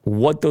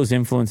what those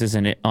influences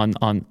and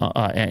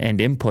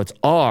inputs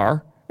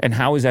are, and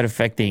how is that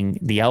affecting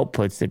the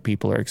outputs that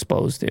people are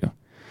exposed to?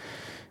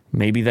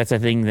 Maybe that's a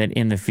thing that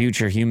in the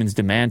future humans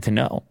demand to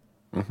know,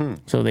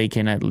 so they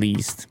can at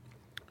least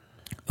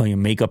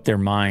make up their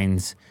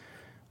minds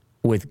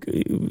with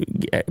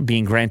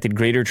being granted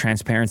greater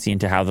transparency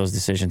into how those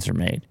decisions are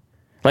made.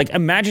 Like,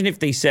 imagine if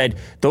they said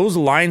those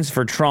lines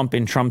for Trump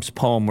in Trump's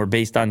poem were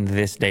based on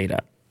this data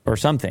or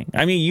something.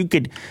 I mean, you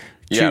could...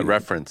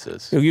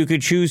 references. You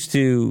could choose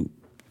to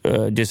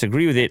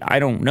disagree with it. I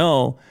don't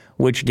know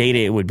which data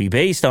it would be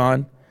based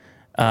on.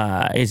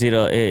 Is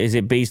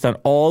it based on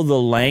all the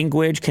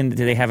language? Do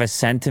they have a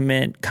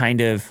sentiment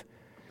kind of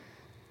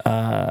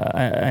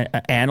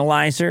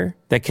analyzer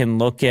that can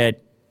look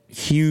at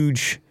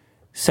huge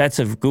sets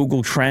of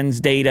Google Trends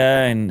data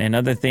and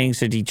other things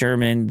to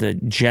determine the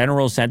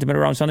general sentiment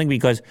around something?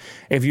 Because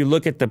if you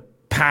look at the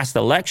past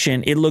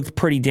election, it looked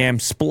pretty damn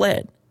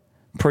split,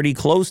 pretty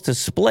close to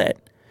split.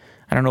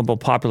 I don't know about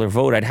popular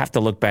vote. I'd have to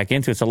look back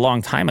into it. It's a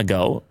long time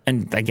ago,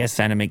 and I guess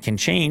sentiment can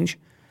change.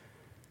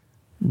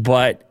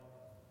 But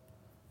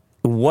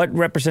what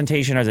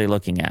representation are they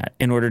looking at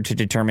in order to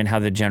determine how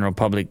the general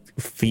public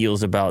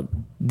feels about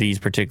these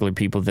particular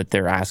people that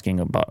they're asking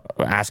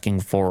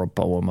for a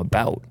poem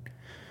about?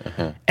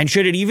 And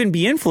should it even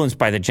be influenced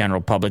by the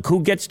general public?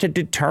 Who gets to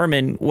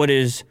determine what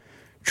is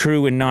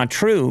true and not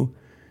true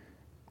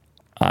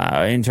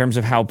in terms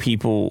of how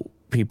people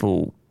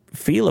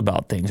feel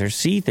about things or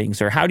see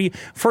things? Or how do you,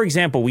 for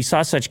example, we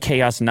saw such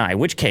chaos nigh.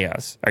 Which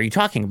chaos are you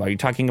talking about? Are you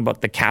talking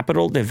about the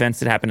Capitol, the events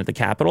that happened at the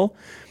Capitol?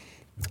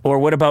 Or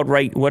what about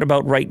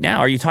right now?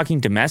 Are you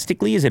talking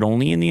domestically? Is it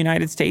only in the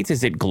United States?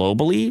 Is it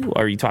globally?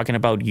 Are you talking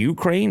about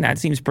Ukraine? That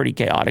seems pretty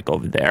chaotic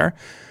over there.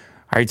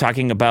 Are you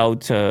talking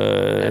about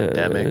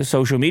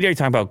social media? Are you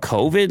talking about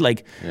COVID?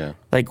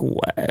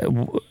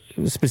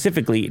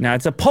 Specifically, now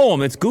it's a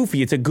poem. It's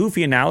goofy. It's a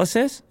goofy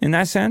analysis in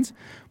that sense,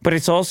 but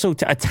it's also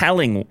a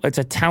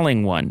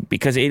telling one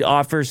because it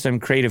offers some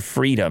creative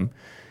freedom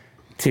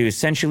to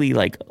essentially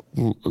like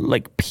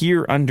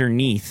peer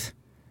underneath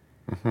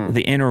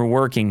the inner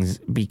workings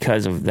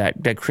because of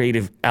that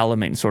creative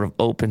element sort of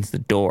opens the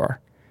door.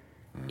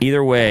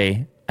 Either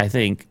way, I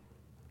think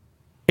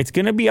it's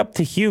going to be up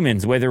to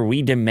humans whether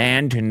we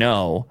demand to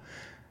know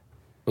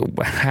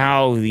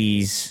how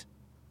these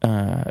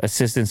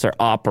assistants are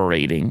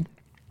operating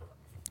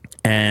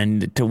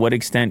and to what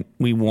extent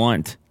we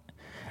want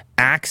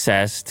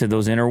access to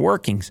those inner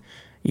workings.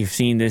 You've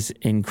seen this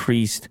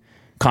increased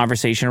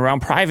conversation around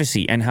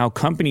privacy and how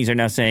companies are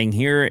now saying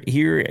here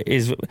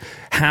is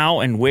how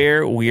and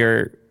where we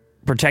are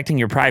protecting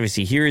your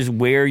privacy. Here is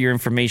where your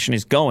information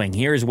is going.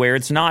 Here is where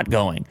it's not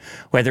going.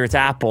 Whether it's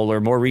Apple or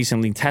more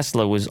recently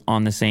Tesla was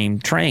on the same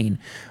train.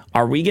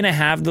 Are we going to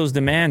have those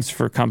demands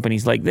for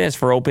companies like this,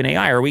 for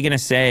OpenAI? Are we going to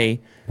say,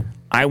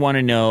 I want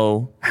to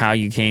know how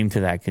you came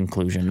to that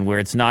conclusion, where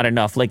it's not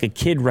enough, like a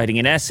kid writing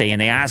an essay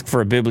and they ask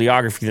for a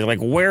bibliography. They're like,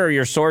 where are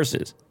your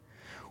sources?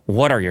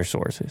 What are your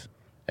sources?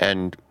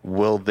 And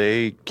will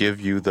they give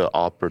you the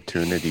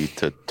opportunity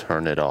to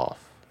turn it off?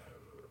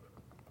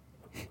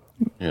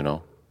 You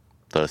know,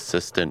 the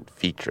assistant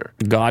feature.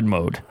 God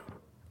mode.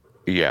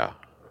 Yeah.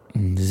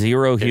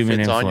 Zero human influence.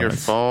 If it's on your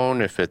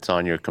phone, if it's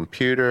on your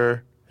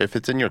computer, if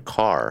it's in your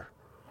car,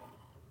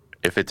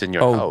 if it's in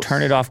your house.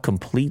 Turn it off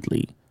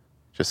completely.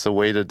 Just a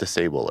way to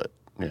disable it,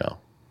 you know.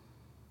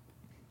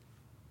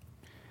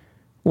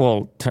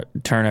 Well,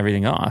 turn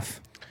everything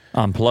off.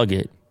 Unplug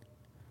it.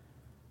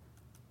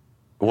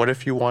 What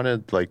if you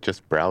wanted, like,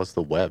 just browse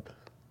the web?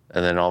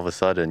 And then all of a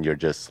sudden you're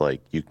just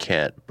like, you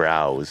can't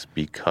browse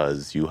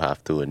because you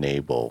have to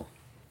enable.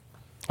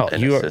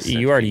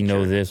 You already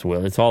know this,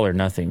 Will. It's all or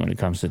nothing when it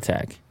comes to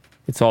tech.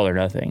 It's all or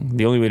nothing.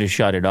 The only way to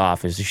shut it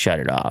off is to shut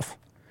it off.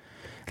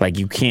 Like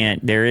you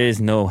can't. There is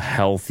no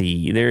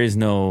healthy. There is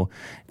no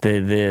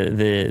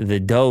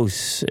the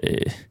dose.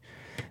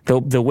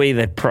 The way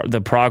that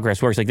the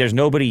progress works. Like there's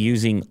nobody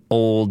using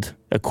old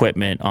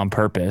equipment on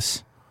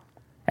purpose.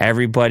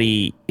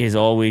 Everybody is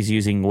always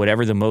using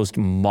whatever the most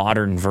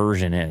modern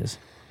version is,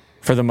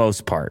 for the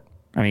most part.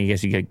 I mean, I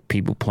guess you get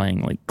people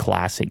playing like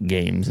classic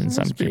games in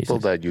some cases. People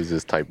that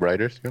uses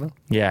typewriters, you know?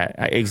 Yeah,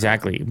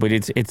 exactly. But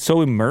it's so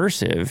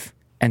immersive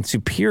and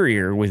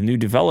superior with new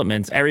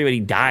developments. Everybody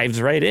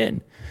dives right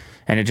in,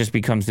 and it just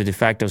becomes the de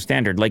facto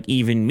standard. Like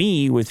even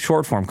me with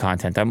short form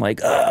content, I'm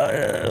like,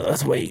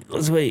 let's wait,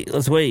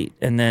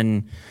 and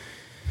then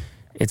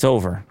it's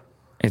over.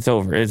 It's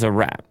a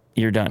wrap.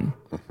 You're done.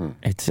 Mm-hmm.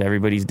 It's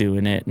everybody's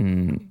doing it,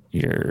 and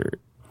you're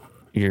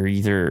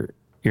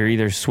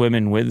either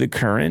swimming with the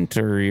current,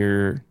 or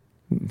you're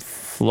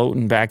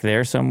floating back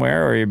there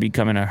somewhere, or you're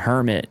becoming a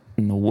hermit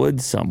in the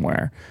woods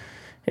somewhere.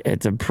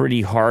 It's a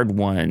pretty hard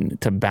one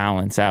to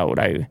balance out.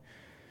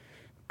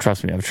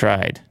 Trust me, I've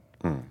tried.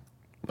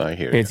 I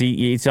hear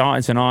you. It's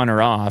an on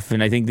or off,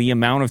 and I think the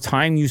amount of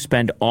time you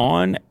spend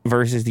on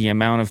versus the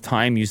amount of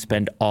time you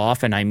spend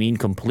off, and I mean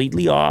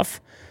completely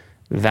off,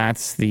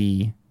 that's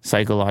the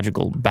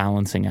psychological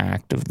balancing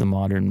act of the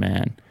modern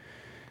man.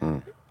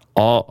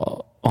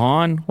 All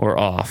on or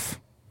off,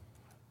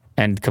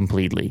 and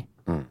completely.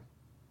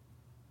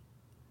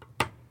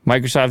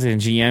 Microsoft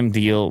and GM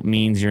deal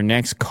means your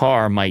next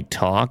car might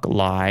talk,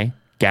 lie,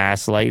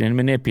 gaslight, and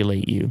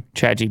manipulate you.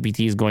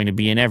 ChatGPT is going to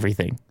be in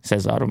everything,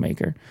 says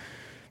automaker.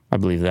 I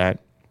believe that.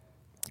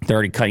 They're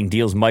already cutting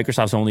deals.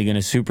 Microsoft's only going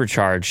to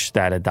supercharge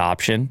that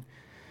adoption.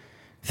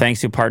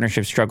 Thanks to a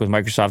partnership struck with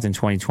Microsoft in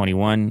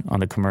 2021 on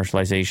the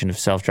commercialization of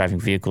self-driving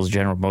vehicles,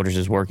 General Motors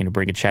is working to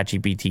bring a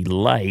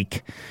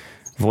ChatGPT-like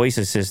voice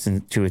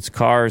assistant to its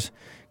cars,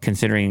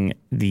 considering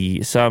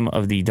some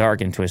of the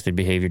dark and twisted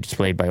behavior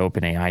displayed by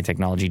OpenAI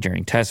technology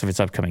during tests of its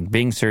upcoming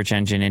Bing search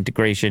engine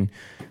integration.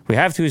 We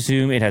have to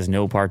assume it has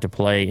no part to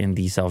play in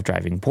the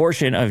self-driving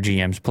portion of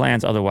GM's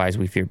plans. Otherwise,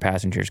 we fear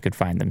passengers could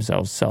find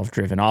themselves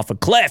self-driven off a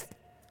cliff.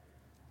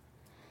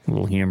 A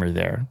little humor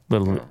there.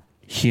 Little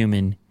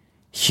human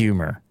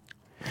humor.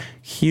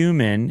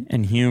 Human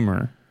and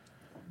humor.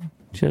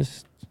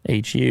 Just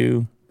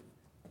H-U-M.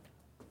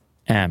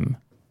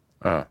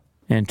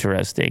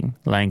 Interesting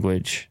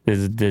language.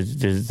 There's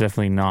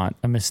definitely not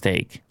a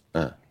mistake.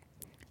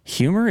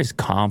 Humor is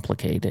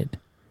complicated.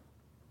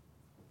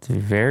 It's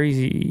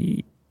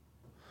very...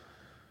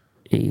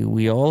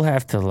 We all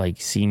have to, like,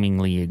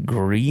 seemingly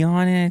agree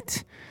on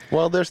it.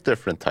 Well, there's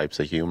different types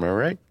of humor,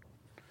 right?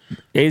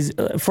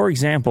 For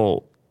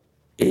example,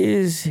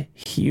 is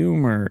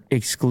humor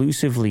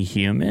exclusively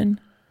human?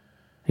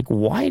 Like,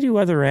 why do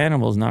other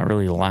animals not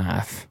really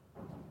laugh?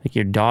 Like,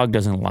 your dog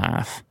doesn't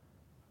laugh.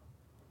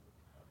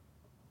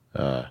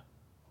 Yeah,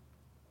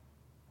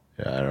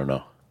 I don't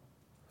know.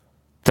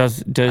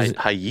 Does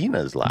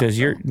hyenas laugh?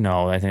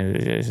 No? I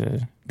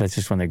think that's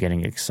just when they're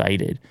getting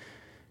excited.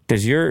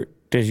 Does your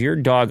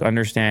dog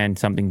understand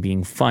something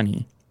being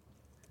funny?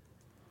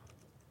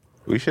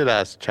 We should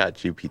ask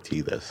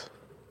ChatGPT this.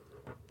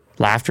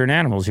 Laughter in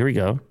animals. Here we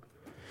go.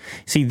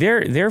 See,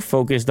 they're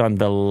focused on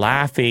the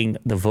laughing,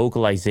 the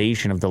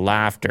vocalization of the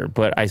laughter.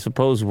 But I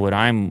suppose what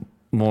I'm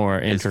more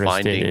interested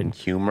finding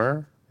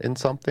humor in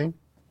something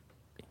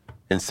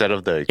instead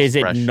of the expression.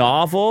 Is it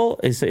novel?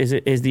 Is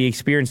the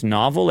experience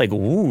novel? Like,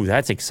 ooh,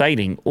 that's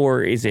exciting,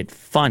 or is it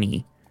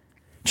funny?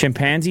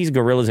 Chimpanzees,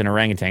 gorillas, and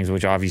orangutans,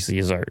 which obviously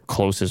is our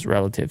closest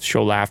relatives,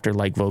 show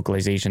laughter-like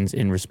vocalizations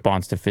in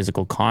response to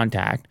physical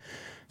contact,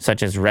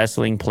 such as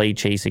wrestling, play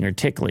chasing, or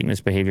tickling. This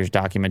behavior is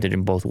documented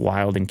in both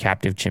wild and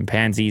captive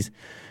chimpanzees.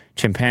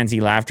 Chimpanzee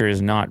laughter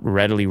is not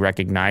readily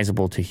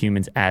recognizable to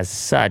humans as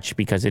such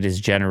because it is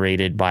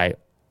generated by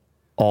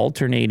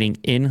alternating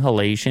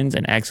inhalations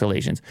and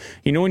exhalations.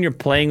 You know when you're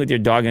playing with your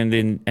dog and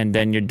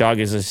then your dog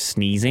is just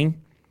sneezing,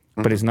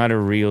 but it's not a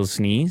real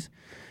sneeze?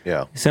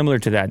 Yeah. Similar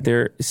to that.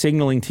 They're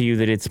signaling to you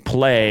that it's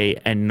play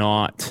and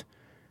not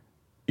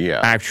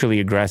actually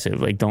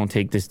aggressive. Like, don't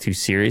take this too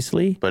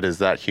seriously. But is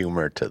that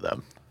humor to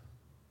them?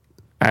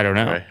 I don't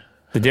know. Right.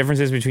 The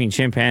differences between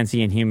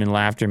chimpanzee and human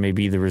laughter may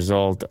be the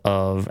result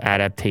of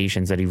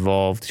adaptations that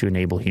evolved to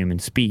enable human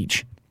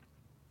speech.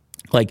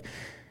 Like,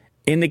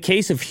 in the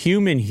case of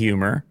human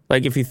humor,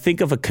 like if you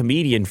think of a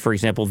comedian, for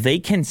example, they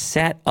can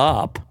set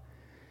up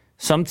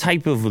some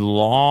type of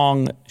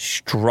long,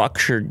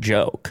 structured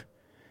joke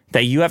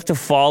that you have to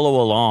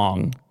follow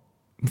along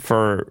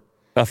for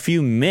a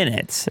few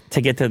minutes to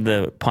get to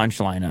the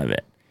punchline of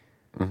it.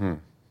 Mm-hmm.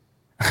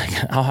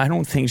 I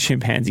don't think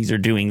chimpanzees are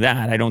doing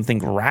that. I don't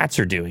think rats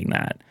are doing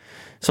that.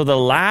 So the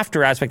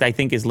laughter aspect, I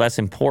think, is less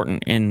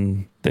important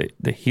in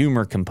the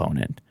humor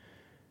component.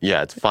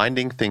 Yeah, it's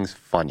finding things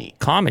funny.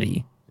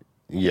 Comedy.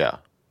 Yeah.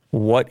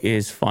 What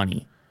is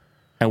funny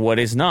and what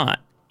is not?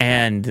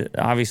 And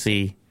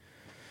obviously,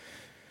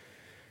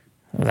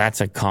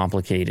 that's a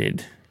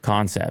complicated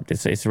concept.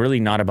 It's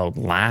really not about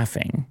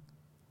laughing.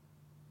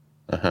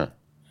 Uh-huh.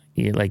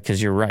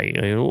 Because you're right.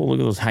 Like, oh, look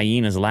at those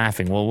hyenas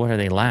laughing. Well, what are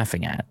they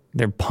laughing at?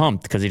 They're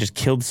pumped because they just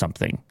killed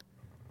something.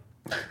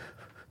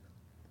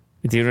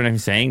 Do you know what I'm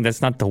saying?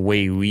 That's not the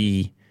way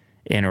we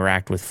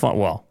interact with fun.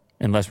 Well,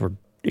 unless we're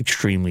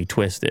extremely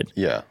twisted.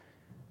 Yeah.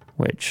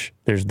 Which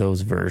there's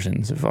those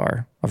versions of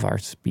our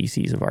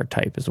species, of our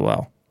type as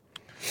well.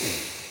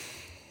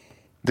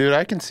 Dude,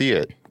 I can see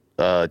it.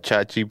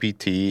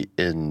 ChatGPT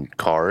in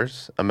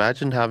cars.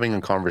 Imagine having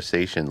a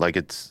conversation like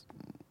it's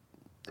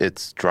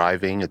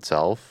driving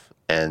itself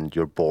and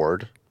you're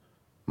bored.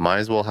 Might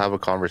as well have a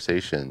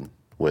conversation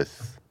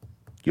with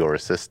your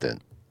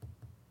assistant.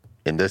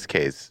 In this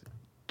case,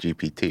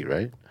 GPT,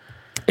 right?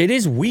 It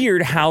is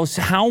weird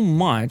how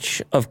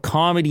much of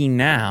comedy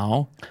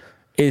now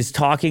is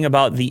talking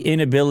about the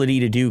inability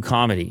to do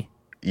comedy.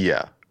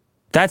 Yeah.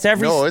 That's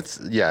every... No, it's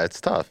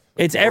tough.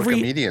 It's more every...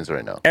 comedians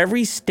right now.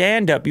 Every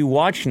stand-up you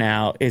watch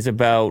now is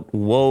about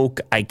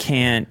woke, I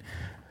can't...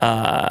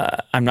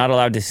 I'm not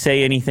allowed to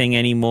say anything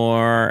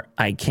anymore.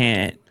 I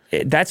can't...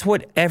 That's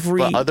what every...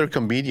 But other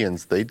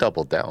comedians, they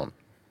double down.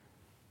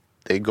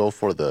 They go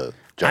for the...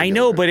 jugular. I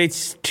know, but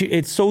it's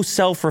so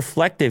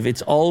self-reflective.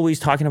 It's always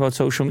talking about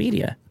social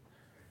media.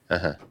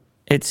 Uh-huh.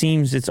 It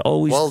seems it's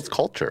always... Well, it's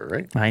culture,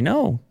 right? I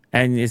know.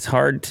 And it's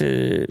hard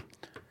to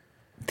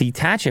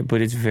detach it,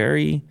 but it's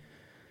very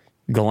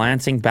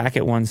glancing back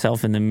at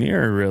oneself in the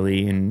mirror,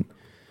 really. And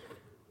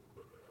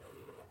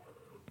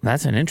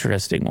that's an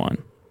interesting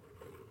one.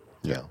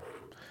 Yeah.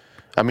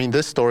 I mean,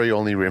 this story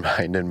only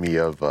reminded me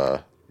of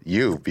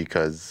you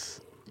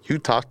because you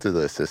talk to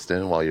the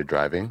assistant while you're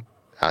driving,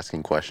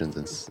 asking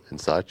questions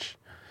and such.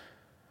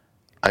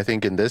 I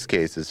think in this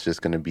case, it's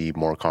just going to be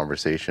more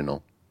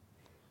conversational,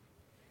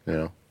 you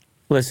know?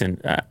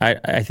 Listen,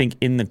 I think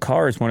in the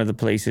car is one of the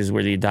places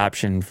where the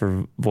adoption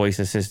for voice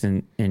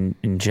assistant in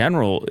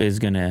general is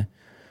going to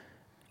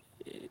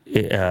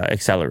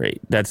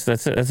accelerate. That's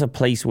a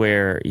place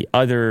where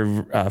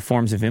other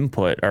forms of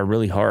input are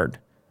really hard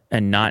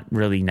and not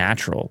really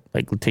natural,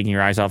 like taking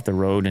your eyes off the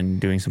road and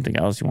doing something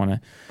else you want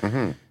to.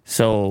 Mm-hmm.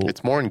 So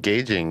it's more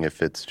engaging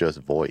if it's just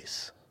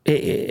voice.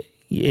 It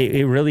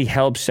really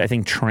helps, I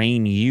think,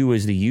 train you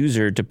as the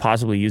user to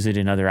possibly use it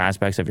in other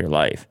aspects of your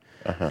life.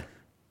 Uh-huh.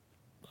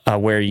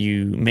 Where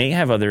you may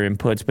have other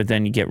inputs, but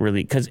then you get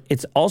really... Because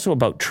it's also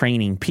about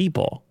training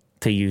people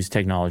to use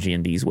technology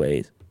in these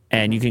ways.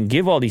 And you can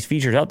give all these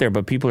features out there,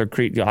 but people are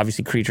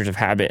obviously creatures of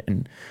habit.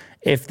 And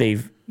if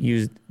they've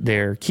used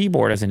their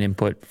keyboard as an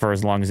input for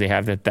as long as they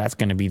have, that's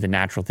going to be the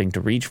natural thing to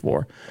reach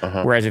for.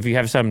 Uh-huh. Whereas if you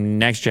have some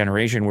next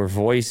generation where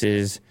voice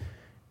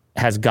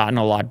has gotten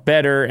a lot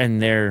better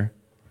and they're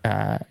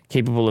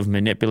capable of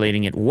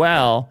manipulating it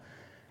well...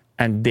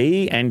 and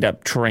they end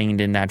up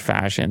trained in that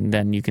fashion,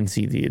 then you can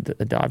see the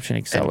adoption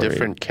accelerate. And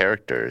different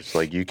characters.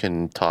 Like you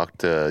can talk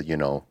to,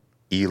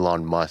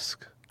 Elon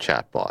Musk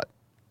chatbot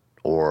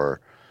or,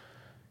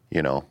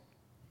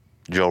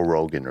 Joe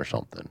Rogan or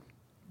something.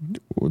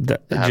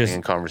 having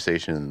a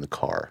conversation in the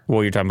car.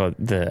 Well, you're talking about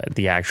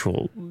the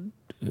actual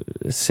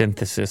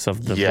synthesis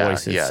of the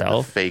voice itself. Yeah,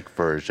 the fake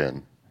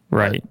version.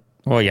 Right.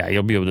 Well, yeah,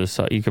 you'll be able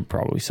to. You could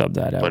probably sub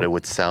that out. But it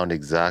would sound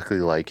exactly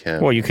like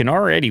him. Well, you can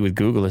already with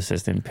Google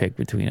Assistant pick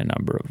between a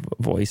number of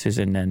voices,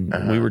 and then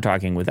we were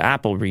talking with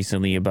Apple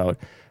recently about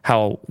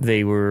how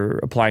they were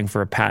applying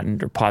for a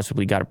patent or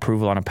possibly got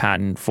approval on a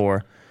patent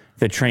for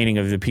the training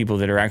of the people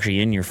that are actually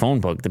in your phone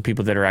book, the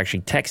people that are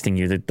actually texting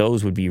you, that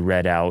those would be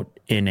read out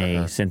in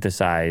a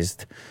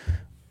synthesized,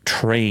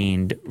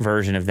 trained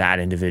version of that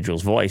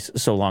individual's voice,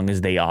 so long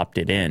as they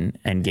opted in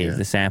and gave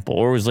the sample.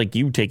 Or it was like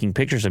you taking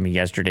pictures of me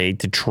yesterday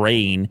to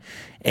train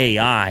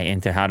AI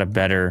into how to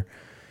better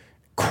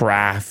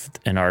craft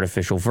an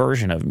artificial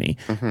version of me,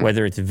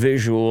 whether it's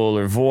visual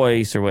or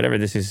voice or whatever.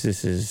 This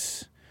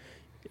is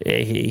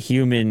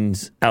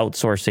humans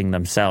outsourcing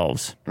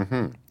themselves.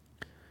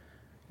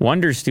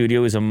 Wonder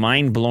Studio is a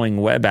mind-blowing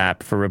web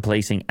app for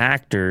replacing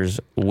actors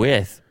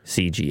with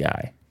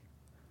CGI.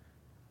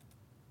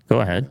 Go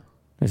ahead.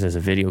 This is a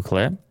video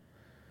clip.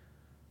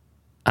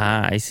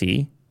 I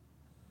see.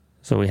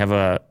 So we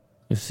have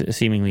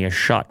seemingly a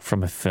shot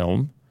from a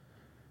film.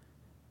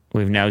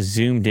 We've now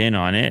zoomed in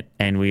on it,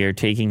 and we are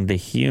taking the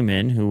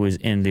human who was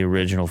in the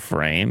original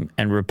frame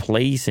and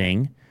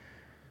replacing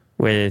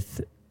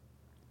with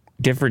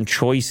different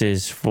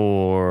choices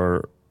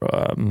for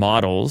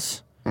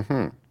models,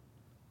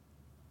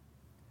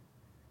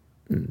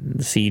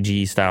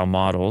 CG-style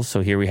models.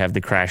 So here we have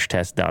the crash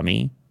test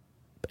dummy.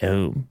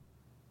 Boom.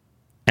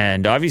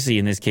 And obviously,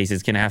 in this case,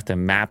 it's going to have to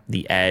map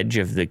the edge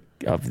of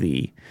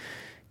the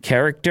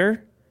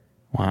character.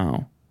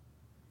 Wow.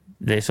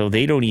 So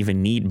they don't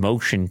even need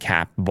motion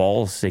cap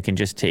balls. They can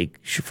just take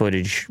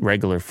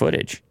regular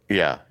footage.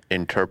 Yeah.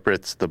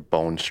 Interprets the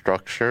bone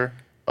structure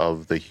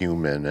of the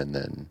human and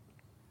then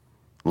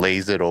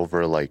lays it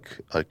over like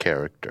a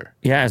character.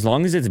 Yeah, as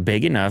long as it's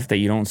big enough that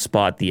you don't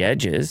spot the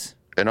edges.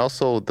 And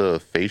also the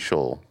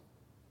facial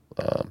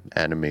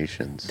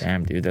animations.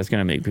 Damn, dude, that's going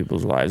to make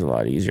people's lives a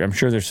lot easier. I'm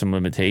sure there's some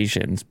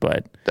limitations,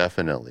 but...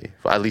 Definitely.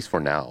 At least for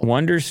now.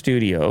 Wonder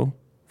Studio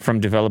from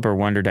developer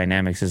Wonder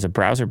Dynamics is a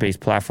browser-based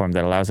platform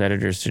that allows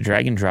editors to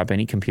drag and drop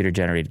any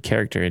computer-generated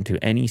character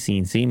into any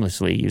scene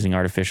seamlessly using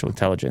artificial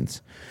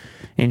intelligence.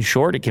 In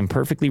short, it can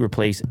perfectly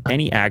replace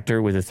any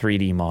actor with a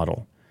 3D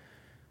model.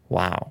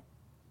 Wow.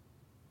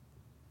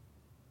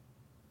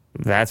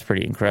 That's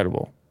pretty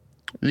incredible.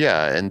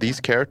 Yeah, and these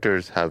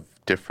characters have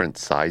different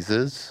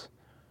sizes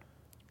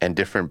and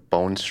different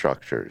bone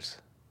structures.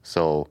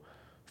 So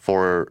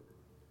for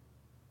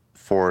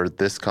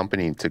this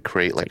company to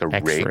create like a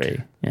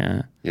rig,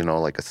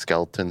 like a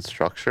skeleton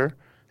structure,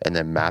 and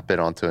then map it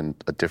onto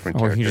a different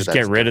character. Or you just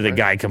get rid of the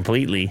guy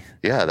completely.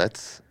 Yeah,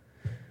 this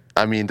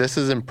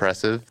is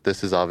impressive.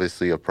 This is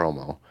obviously a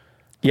promo.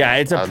 Yeah,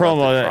 it's a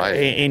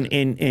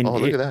promo. Oh,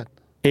 look at that.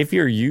 If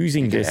you're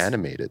using this,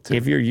 animate it too.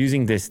 If you're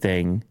using this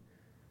thing,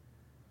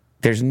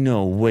 there's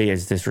no way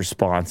it's this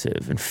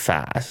responsive and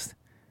fast.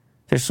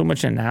 There's so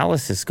much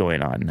analysis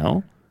going on,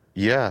 no?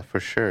 Yeah, for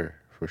sure.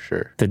 For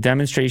sure. The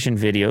demonstration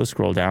video,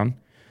 scroll down,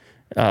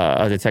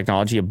 of the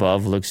technology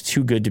above looks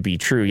too good to be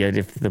true. Yet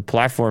if the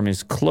platform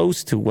is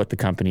close to what the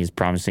company is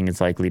promising,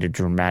 it's likely to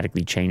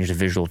dramatically change the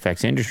visual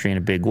effects industry in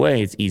a big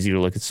way. It's easy to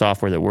look at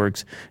software that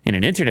works in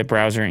an internet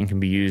browser and can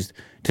be used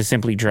to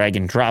simply drag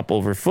and drop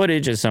over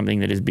footage as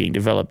something that is being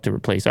developed to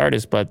replace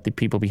artists. But the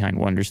people behind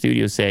Wonder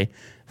Studios say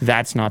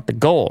that's not the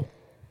goal.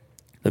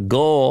 The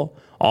goal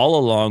all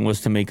along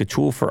was to make a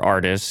tool for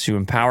artists to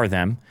empower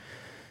them.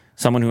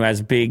 Someone who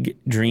has big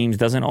dreams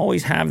doesn't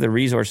always have the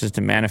resources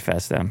to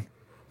manifest them.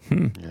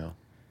 Yeah.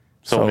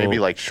 So maybe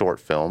like short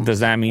films.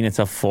 Does that mean it's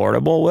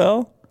affordable,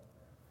 Will?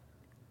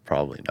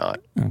 Probably not.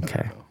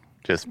 Okay.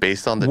 Just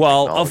based on the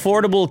technology.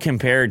 Affordable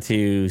compared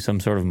to some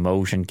sort of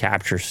motion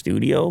capture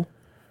studio?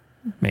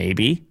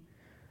 Maybe.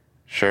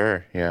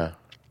 Sure, yeah.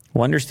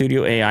 Wonder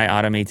Studio AI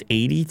automates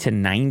 80 to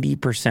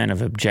 90%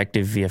 of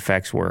objective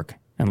VFX work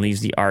and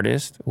leaves the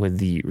artist with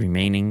the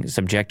remaining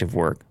subjective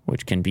work,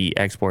 which can be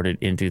exported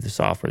into the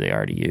software they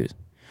already use.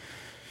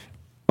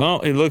 Well,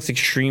 it looks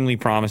extremely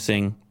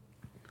promising.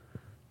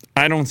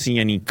 I don't see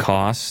any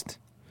cost.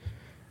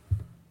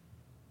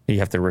 You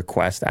have to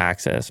request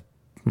access.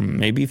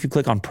 Maybe if you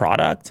click on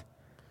product.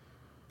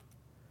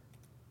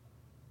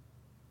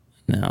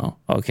 No.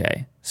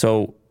 Okay.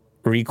 So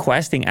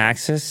requesting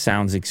access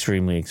sounds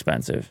extremely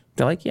expensive.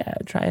 They're like, yeah,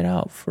 try it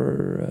out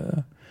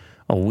for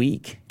a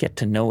week. Get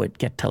to know it.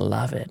 Get to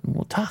love it. And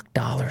we'll talk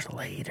dollars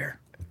later.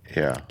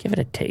 Yeah. Give it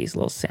a taste, a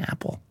little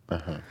sample.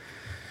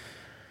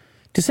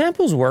 Do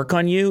samples work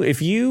on you?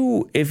 If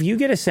you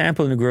get a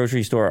sample in a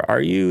grocery store,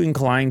 are you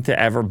inclined to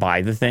ever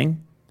buy the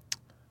thing?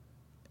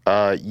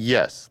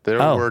 Yes, there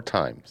were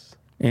times.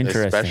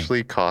 Interesting.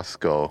 Especially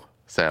Costco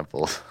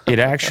samples. It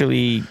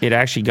actually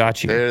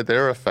got you.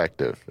 They're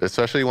effective,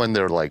 especially when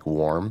they're like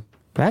warm.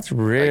 That's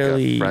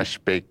really like a fresh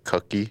baked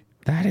cookie.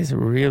 That is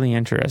really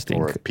interesting.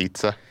 Or a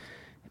pizza.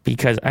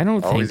 Because I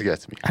don't always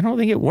gets me. I don't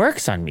think it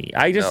works on me.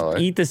 I just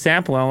eat the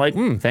sample and I'm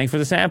like, thanks for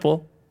the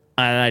sample.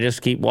 And I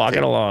just keep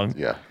walking along.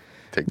 Yeah.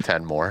 Take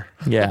 10 more.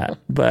 Yeah,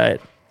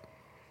 but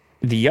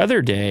the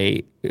other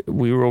day,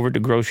 we were over at the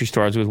grocery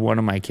store. I was with one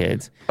of my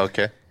kids.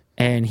 Okay.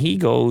 And he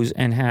goes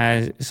and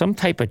has some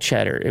type of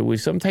cheddar. It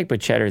was some type of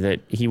cheddar that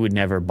he would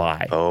never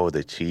buy. Oh,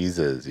 the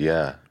cheeses,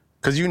 yeah.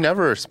 Because you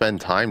never spend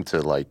time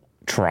to, like,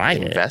 try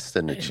invest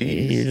in the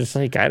cheese. You're just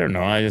like, I don't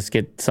know. I just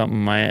get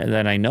something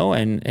that I know.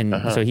 And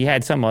so he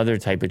had some other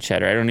type of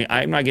cheddar.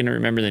 I'm not going to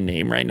remember the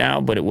name right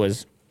now, but it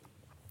was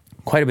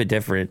quite a bit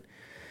different.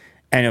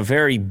 And a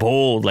very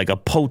bold, like a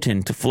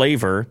potent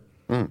flavor.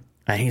 And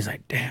he's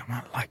like, damn,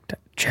 I like that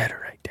cheddar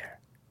right there.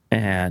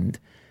 And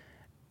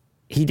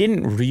he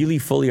didn't really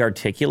fully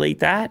articulate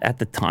that at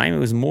the time. It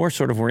was more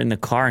sort of, we're in the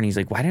car and he's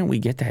like, why didn't we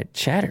get that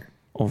cheddar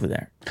over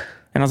there?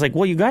 And I was like,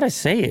 well, you got to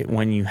say it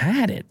when you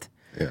had it.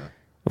 Yeah.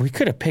 We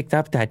could have picked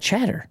up that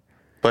cheddar.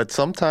 But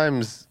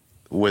sometimes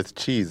with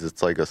cheese,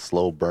 it's like a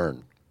slow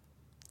burn,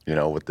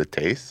 with the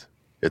taste.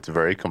 It's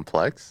very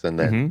complex. And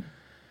then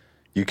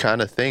you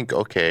kind of think,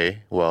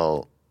 okay,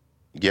 well,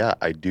 yeah,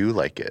 I do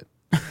like it.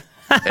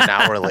 An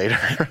hour later.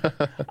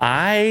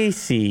 I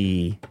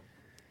see.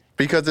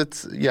 Because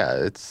it's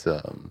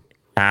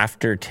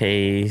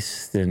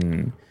aftertaste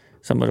and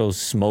some of those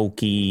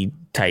smoky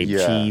type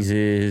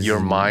cheeses. Your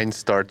mind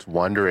starts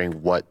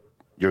wondering what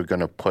you're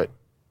going to put,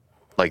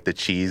 like the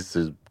cheese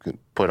is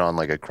put on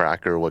like a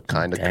cracker, what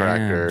kind of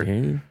cracker,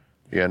 dude.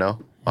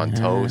 On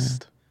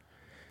toast.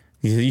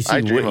 You see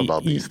I dream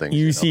about these things.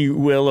 You see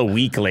Will a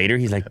week later,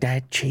 he's like,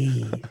 that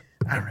cheese.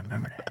 I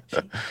remember that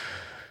cheese.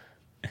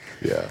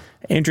 Yeah.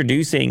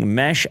 Introducing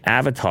mesh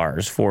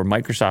avatars for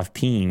Microsoft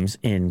Teams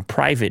in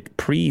private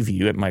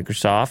preview at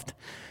Microsoft.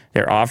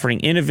 They're offering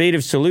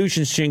innovative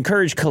solutions to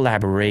encourage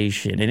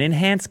collaboration and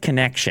enhance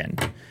connection.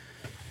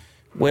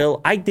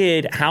 Well, I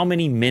did how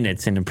many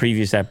minutes in the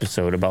previous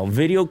episode about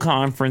video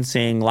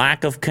conferencing,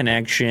 lack of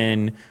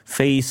connection,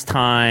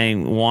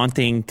 FaceTime,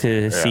 wanting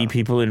to see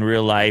people in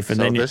real life. And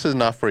so then this is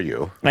not for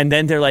you. And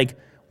then they're like,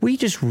 we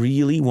just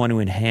really want to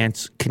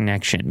enhance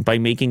connection by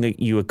making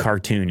you a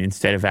cartoon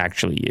instead of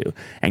actually you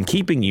and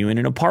keeping you in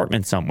an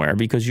apartment somewhere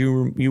because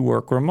you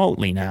work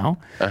remotely now.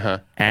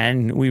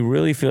 And we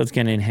really feel it's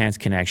going to enhance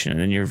connection. And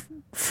then you're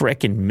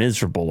frickin'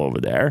 miserable over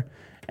there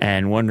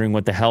and wondering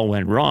what the hell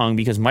went wrong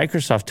because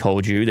Microsoft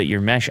told you that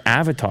your mesh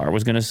avatar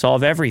was going to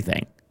solve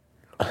everything.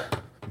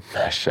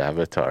 Mesh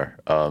avatar.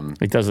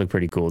 It does look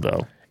pretty cool,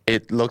 though.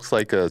 It looks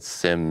like a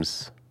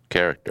Sims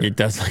character. It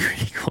does look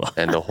pretty cool.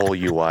 And the whole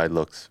UI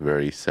looks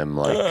very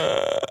Sim-like.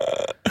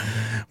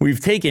 We've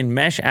taken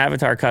mesh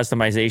avatar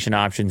customization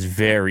options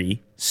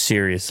very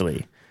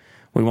seriously.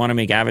 We want to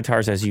make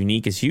avatars as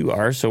unique as you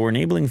are, so we're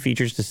enabling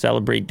features to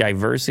celebrate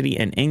diversity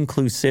and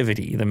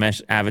inclusivity. The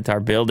Mesh Avatar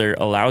Builder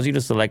allows you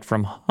to select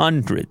from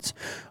hundreds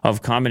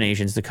of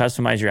combinations to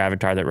customize your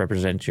avatar that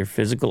represents your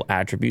physical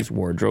attributes,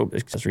 wardrobe,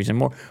 accessories, and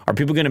more. Are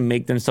people going to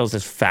make themselves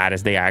as fat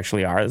as they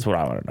actually are? That's what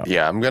I want to know.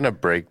 Yeah, I'm going to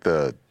break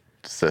the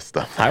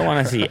system. I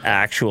want to see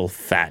actual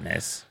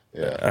fatness.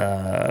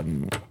 Yeah.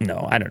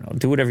 No, I don't know.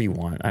 Do whatever you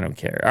want. I don't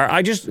care.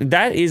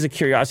 That is a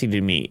curiosity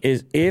to me,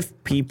 is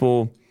if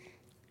people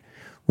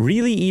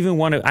really even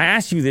want to, I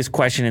asked you this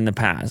question in the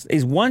past,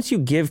 is once you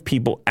give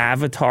people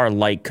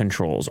avatar-like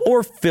controls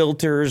or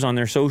filters on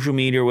their social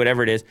media or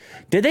whatever it is,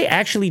 do they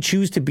actually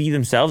choose to be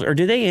themselves or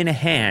do they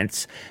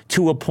enhance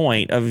to a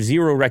point of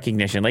zero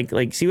recognition?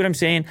 Like, see what I'm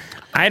saying?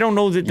 I don't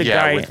know that the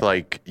guy... with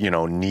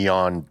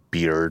neon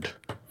beard.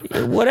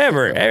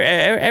 Whatever,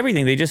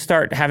 everything. They just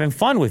start having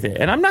fun with it.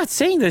 And I'm not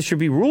saying there should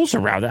be rules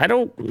around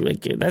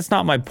it. That's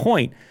not my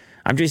point.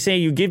 I'm just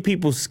saying you give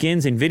people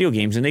skins in video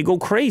games and they go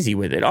crazy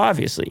with it,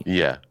 obviously.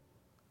 Yeah.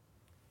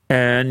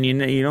 And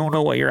you don't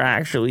know what you're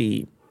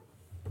actually...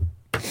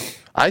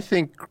 I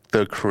think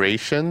the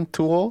creation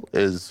tool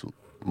is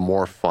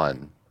more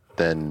fun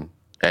than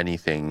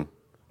anything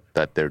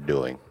that they're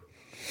doing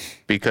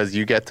because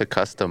you get to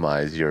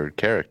customize your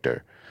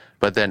character.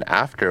 But then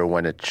after,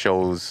 when it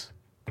shows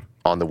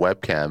on the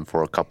webcam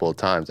for a couple of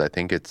times, I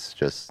think it's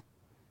just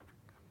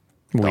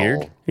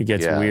weird. dull. It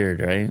gets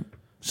weird, right?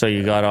 So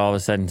you got to all of a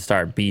sudden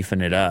start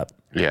beefing it up.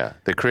 Yeah,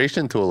 the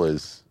creation tool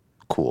is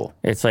cool.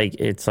 It's like,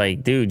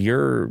 dude,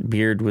 your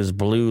beard was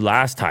blue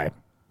last time.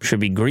 Should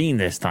be green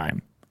this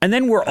time. And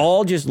then we're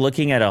all just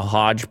looking at a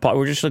hodgepodge.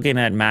 We're just looking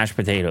at mashed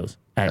potatoes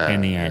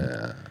in the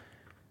end.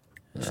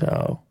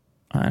 So,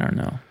 I don't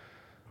know.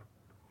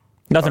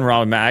 Nothing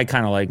wrong with I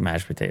kind of like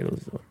mashed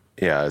potatoes.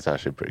 Yeah, it's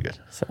actually pretty good.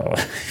 So,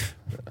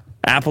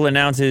 Apple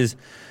announces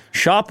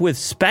shop with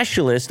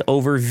specialist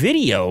over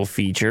video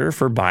feature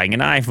for buying an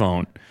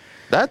iPhone.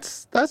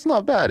 That's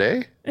not bad,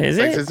 eh? Is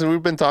it? Since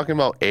we've been talking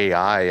about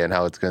AI and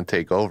how it's going to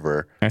take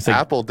over,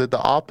 Apple did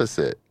the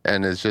opposite,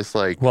 and it's just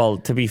like... Well,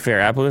 to be fair,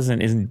 Apple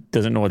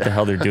doesn't know what the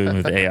hell they're doing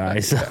with AI.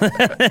 So.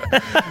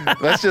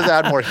 Let's just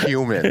add more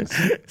humans.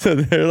 So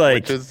they're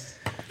like... Which is,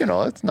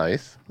 it's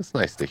nice. It's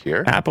nice to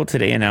hear. Apple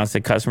today announced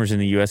that customers in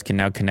the U.S. can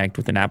now connect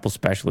with an Apple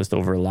specialist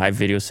over a live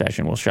video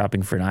session while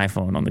shopping for an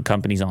iPhone on the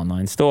company's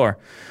online store.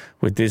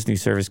 With this new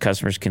service,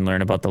 customers can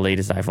learn about the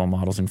latest iPhone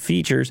models and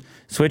features,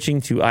 switching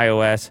to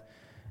iOS...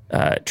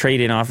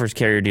 trade-in offers,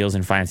 carrier deals,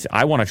 and finance.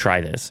 I want to try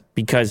this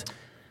because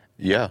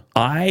Yeah.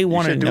 I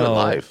want to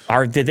know,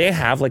 did they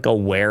have like a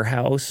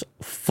warehouse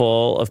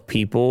full of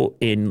people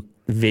in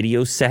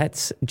video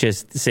sets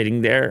just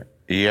sitting there?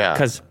 Yeah.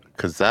 Because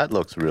that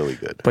looks really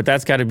good. But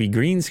that's got to be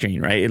green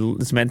screen, right?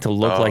 It's meant to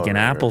look like an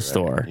Apple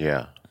store.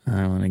 Yeah.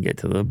 I want to get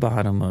to the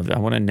bottom of it. I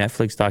want a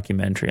Netflix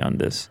documentary on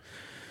this.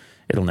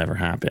 It'll never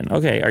happen.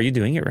 Okay, are you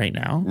doing it right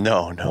now?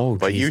 No,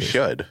 but Jesus. You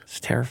should. It's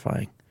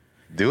terrifying.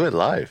 Do it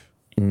live.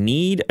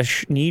 Need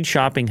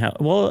shopping help.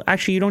 Well,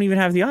 actually, you don't even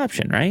have the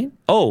option, right?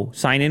 Oh,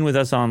 sign in with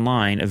us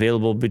online,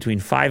 available between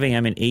 5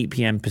 a.m. and 8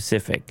 p.m.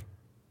 Pacific.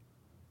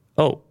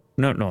 Oh,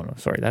 no,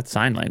 sorry, that's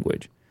sign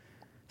language.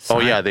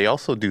 They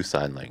also do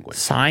sign language.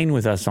 Sign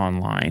with us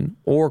online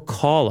or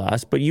call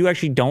us, but you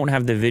actually don't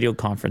have the video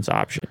conference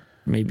option.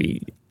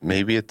 Maybe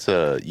it's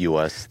a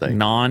U.S. thing.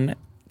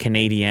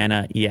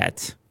 Non-Canadiana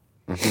yet.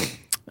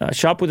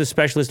 Shop with a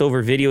specialist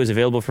over video is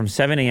available from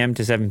 7 a.m.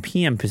 to 7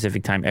 p.m.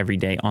 Pacific time every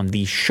day on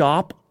the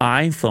Shop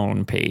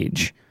iPhone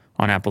page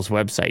on Apple's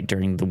website.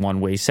 During the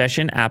one-way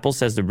session, Apple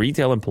says the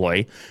retail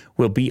employee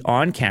will be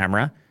on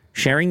camera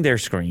sharing their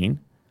screen,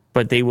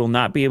 but they will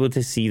not be able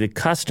to see the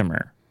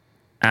customer.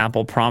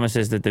 Apple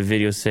promises that the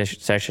video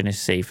session is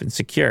safe and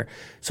secure.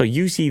 So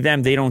you see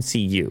them, they don't see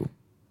you.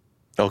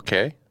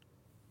 Okay.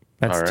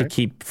 That's to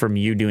keep from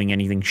you doing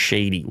anything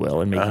shady, Will,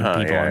 and making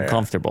people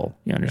uncomfortable.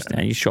 You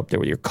understand? You show up there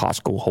with your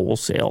Costco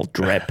wholesale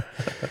drip.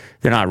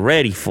 They're not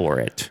ready for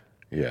it.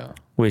 Yeah.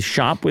 With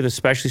Shop with a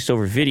specialist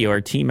over video,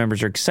 our team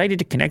members are excited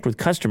to connect with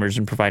customers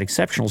and provide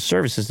exceptional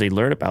services. They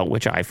learn about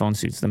which iPhone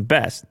suits them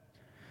best.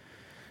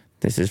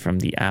 This is from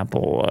the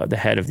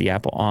head of the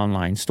Apple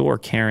online store,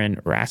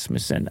 Karen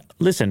Rasmussen.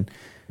 Listen,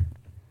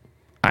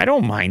 I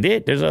don't mind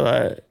it.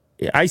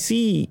 I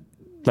see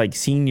like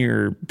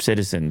senior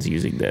citizens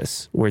using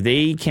this where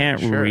they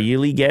can't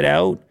really get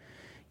out,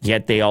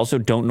 yet they also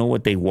don't know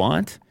what they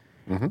want.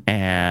 Mm-hmm.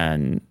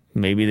 And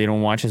maybe they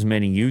don't watch as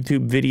many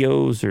YouTube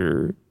videos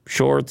or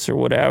shorts or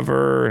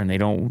whatever, and they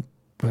don't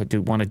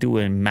want to do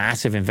a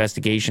massive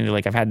investigation. They're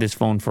like, I've had this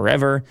phone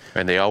forever.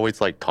 And they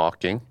always like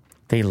talking.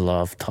 They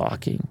love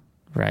talking,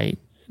 right?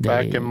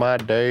 Back in my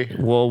day.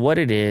 Well, what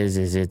it is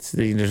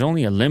there's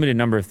only a limited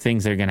number of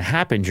things that are going to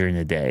happen during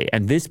the day,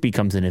 and this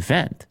becomes an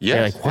event. Yes,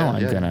 they're like, well,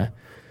 I'm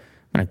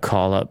going to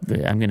call up.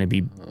 I'm going to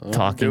be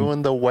talking.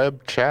 Doing the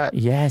web chat.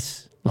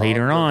 Yes,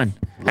 later on.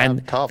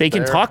 And they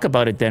can talk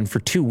about it then for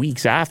 2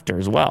 weeks after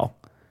as well.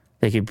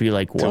 They could be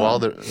like,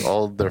 well. To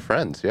all their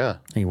friends, yeah.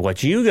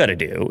 What you got to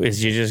do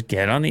is you just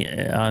get on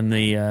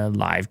the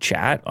live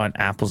chat on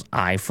Apple's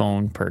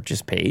iPhone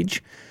purchase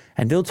page,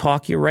 and they'll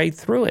talk you right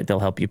through it.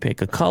 They'll help you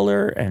pick a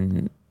color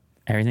and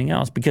everything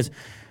else. Because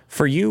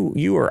for you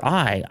or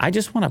I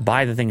just want to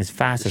buy the thing as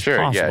fast as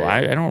possible.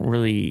 Yeah.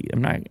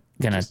 I'm not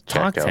going to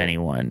talk to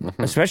anyone,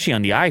 especially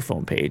on the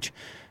iPhone page.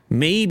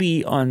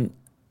 Maybe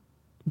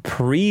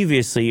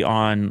previously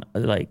on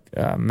like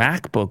a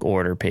MacBook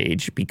order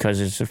page, because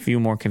there's a few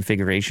more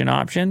configuration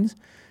options.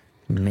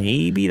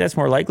 Maybe that's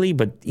more likely,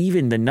 but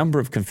even the number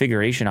of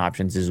configuration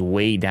options is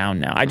way down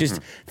now. I just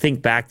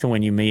think back to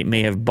when you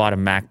may have bought a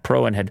Mac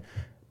Pro and had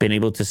been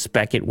able to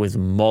spec it with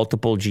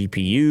multiple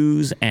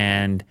GPUs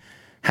and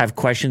have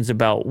questions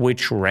about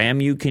which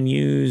RAM you can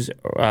use,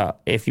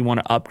 if you want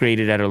to upgrade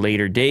it at a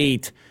later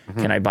date.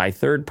 Can I buy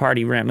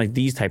third-party RAM? Like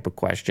these type of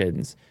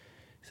questions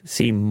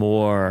seem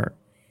more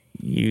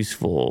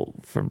useful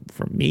for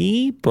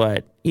me.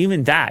 But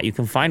even that, you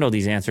can find all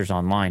these answers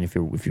online if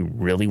you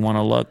really want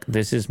to look.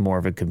 This is more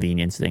of a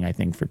convenience thing, I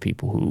think, for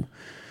people who,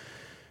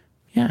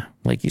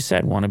 like you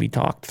said, want to be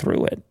talked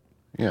through it.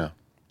 Yeah,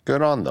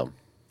 good on them.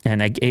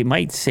 And it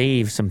might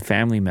save some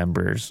family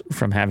members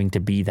from having to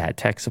be that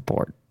tech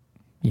support.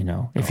 You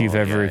know, if you've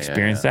ever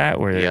experienced that,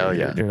 where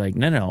they're like,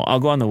 no, I'll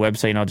go on the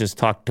website and I'll just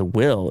talk to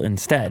Will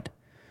instead.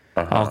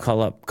 I'll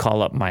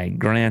call up my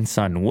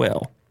grandson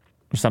Will,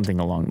 or something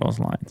along those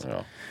lines.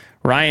 Yeah.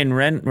 Ryan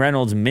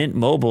Reynolds' Mint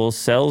Mobile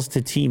sells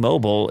to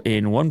T-Mobile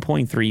in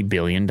 $1.3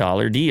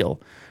 billion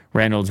deal.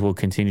 Reynolds will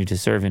continue to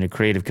serve in a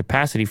creative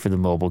capacity for the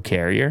mobile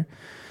carrier.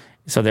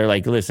 So they're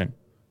like, listen.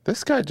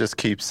 This guy just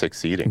keeps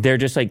succeeding. They're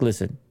just like,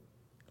 listen,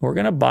 we're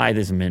going to buy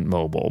this Mint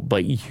Mobile,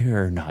 but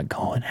you're not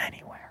going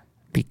anywhere.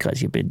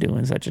 Because you've been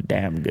doing such a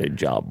damn good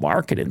job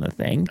marketing the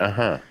thing.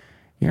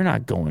 You're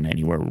not going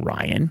anywhere,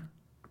 Ryan.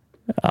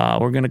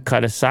 We're going to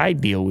cut a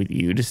side deal with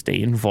you to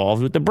stay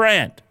involved with the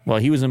brand. Well,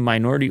 he was a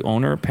minority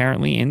owner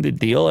apparently in the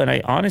deal, and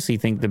I honestly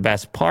think the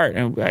best part,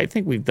 and I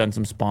think we've done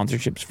some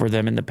sponsorships for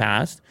them in the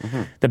past,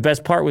 the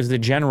best part was the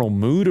general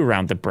mood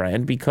around the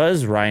brand,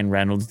 because Ryan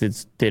Reynolds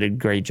did a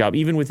great job,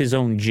 even with his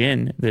own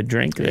gin, the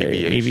drink,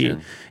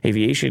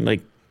 aviation,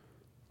 like,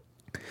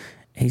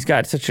 he's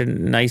got such a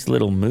nice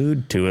little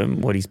mood to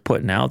him, what he's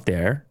putting out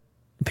there.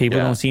 People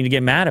don't seem to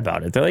get mad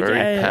about it. They're like,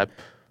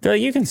 they're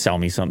like, you can sell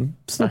me something.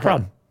 It's no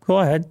problem. Go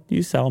ahead.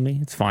 You sell me.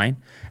 It's fine.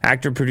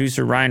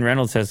 Actor-producer Ryan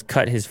Reynolds has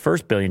cut his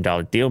first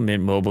billion-dollar deal.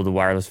 Mint Mobile, the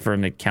wireless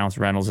firm that counts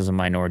Reynolds as a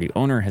minority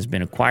owner, has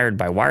been acquired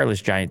by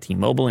wireless giant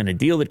T-Mobile in a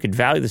deal that could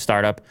value the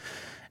startup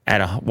at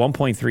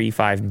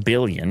 $1.35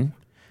 billion.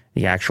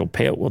 The actual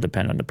payout will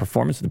depend on the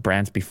performance of the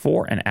brands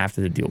before and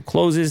after the deal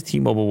closes.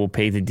 T-Mobile will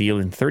pay the deal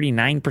in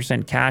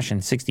 39% cash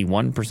and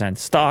 61%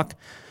 stock.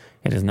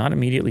 It is not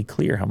immediately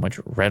clear how much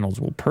Reynolds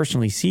will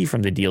personally see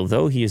from the deal,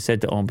 though he is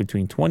said to own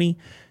between 20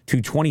 to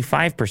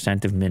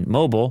 25% of Mint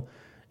Mobile,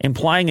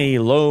 implying a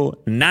low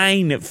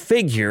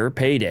 9-figure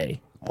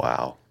payday.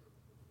 Wow.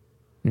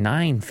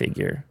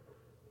 9-figure.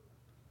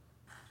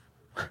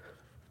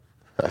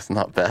 That's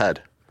not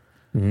bad.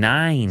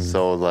 9.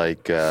 So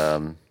like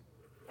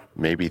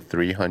maybe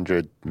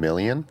 300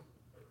 million?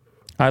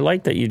 I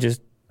like that you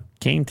just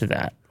came to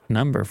that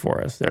number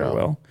for us there,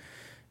 Will.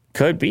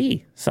 Could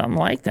be something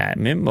like that.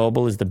 Mint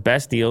Mobile is the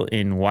best deal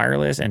in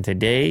wireless, and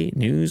today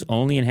news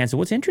only enhances.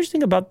 What's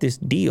interesting about this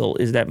deal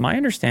is that my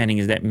understanding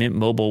is that Mint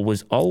Mobile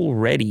was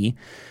already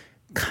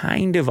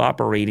kind of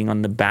operating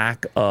on the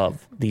back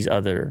of these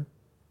other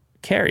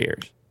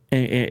carriers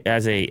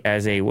as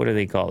a what do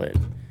they call it?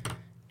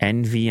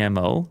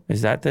 NVMO?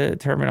 Is that the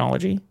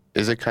terminology?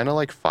 Is it kind of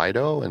like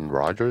Fido and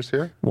Rogers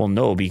here? Well,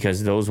 no,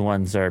 because those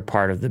ones are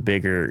part of the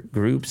bigger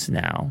groups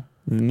now.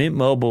 Mint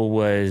Mobile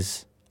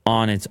was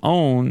on its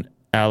own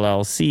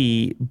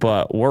LLC,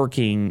 but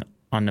working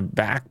on the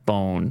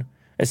backbone,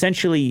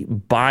 essentially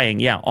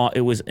buying.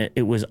 It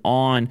was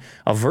on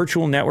a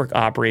virtual network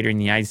operator in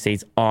the United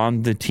States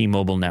on the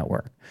T-Mobile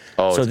network.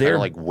 Oh, so it's kind of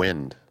like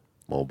Wind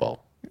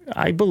Mobile.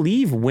 I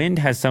believe Wind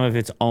has some of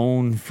its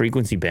own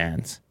frequency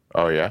bands.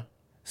 Oh, yeah?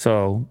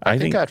 So I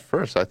think at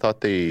first I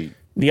thought the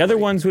other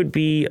ones would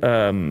be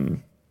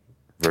Virgin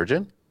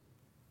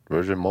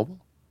Mobile.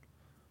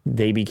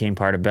 They became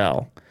part of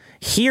Bell.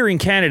 Here in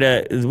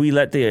Canada, we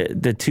let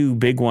the two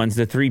big ones,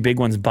 the three big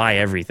ones, buy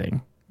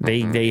everything.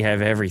 They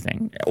have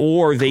everything,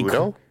 or they.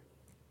 Kudo?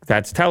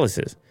 That's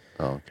Telus'.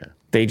 Oh, okay.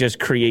 They just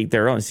create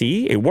their own.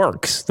 See, it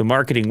works. The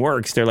marketing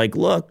works. They're like,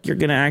 look, you're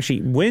going to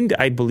actually Wind.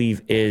 I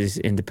believe is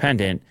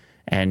independent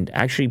and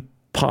actually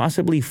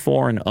possibly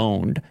foreign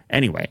owned.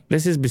 Anyway,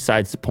 this is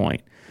besides the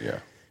point. Yeah.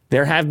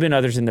 There have been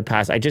others in the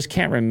past. I just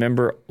can't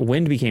remember.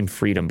 Wind became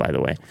Freedom, by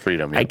the way.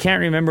 Freedom, yeah. I can't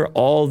remember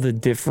all the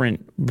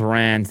different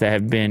brands that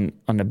have been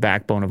on the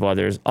backbone of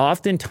others.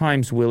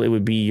 Oftentimes, it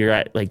would be you're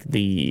at like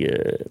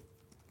the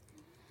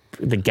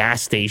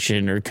gas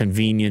station or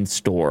convenience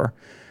store,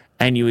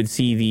 and you would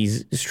see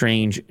these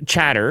strange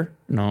Chatter.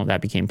 No,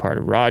 that became part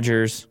of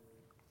Rogers.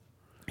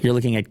 You're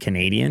looking at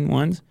Canadian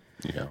ones.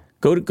 Yeah.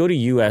 Go to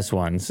U.S.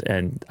 ones,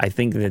 and I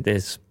think that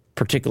this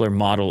particular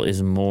model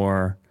is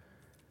more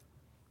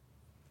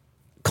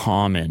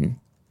common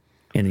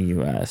in the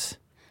U.S.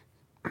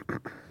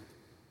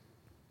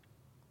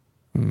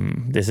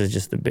 This is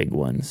just the big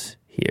ones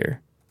here.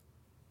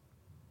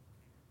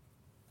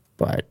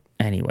 But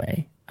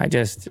anyway,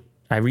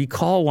 I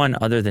recall one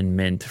other than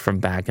Mint from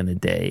back in the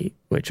day,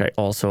 which I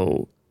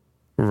also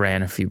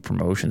ran a few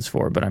promotions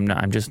for, but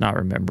I'm just not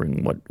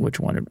remembering which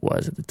one it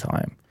was at the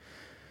time.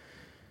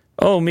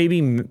 Oh,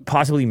 maybe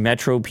possibly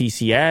Metro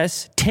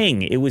PCS.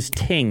 Ting. It was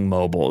Ting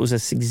Mobile. It was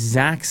the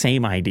exact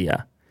same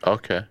idea.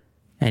 Okay.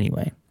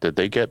 Anyway. Did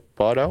they get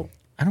bought out?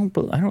 I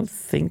don't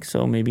think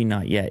so. Maybe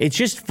not yet. It's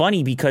just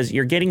funny because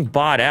you're getting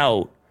bought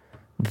out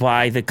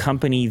by the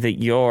company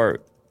that your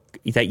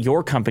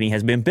company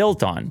has been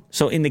built on.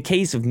 So in the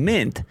case of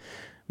Mint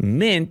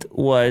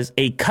was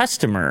a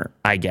customer,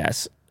 I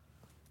guess,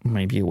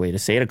 maybe a way to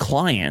say it, a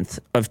client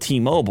of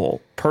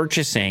T-Mobile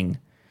purchasing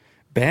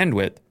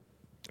bandwidth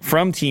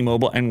from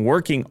T-Mobile and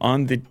working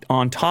on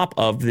top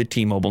of the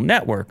T-Mobile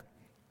network.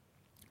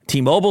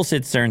 T-Mobile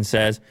sits there and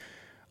says,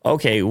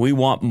 okay, we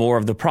want more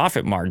of the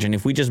profit margin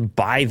if we just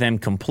buy them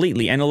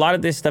completely. And a lot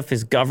of this stuff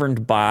is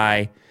governed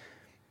by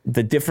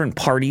the different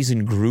parties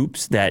and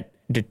groups that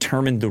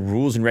determine the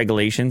rules and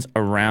regulations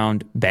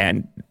around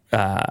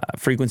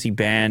frequency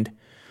band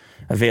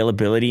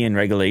availability and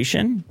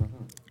regulation.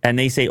 And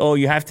they say,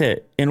 you have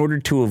to, in order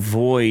to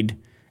avoid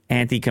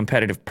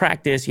anti-competitive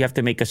practice, you have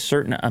to make a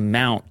certain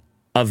amount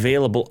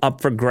available up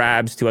for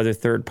grabs to other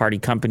third-party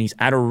companies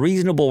at a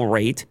reasonable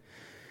rate.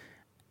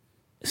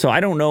 So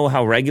I don't know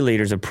how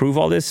regulators approve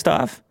all this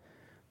stuff,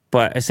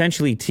 but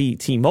essentially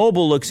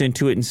T-Mobile looks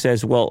into it and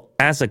says, well,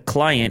 as a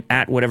client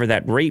at whatever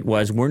that rate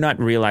was, we're not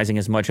realizing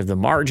as much of the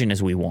margin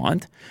as we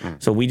want.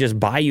 So we just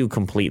buy you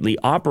completely,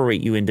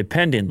 operate you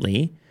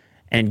independently,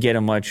 and get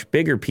a much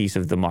bigger piece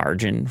of the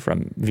margin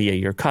via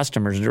your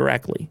customers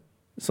directly.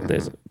 So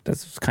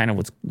that's kind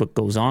of what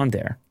goes on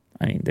there.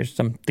 I mean, there's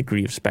some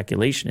degree of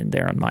speculation in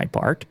there on my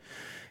part,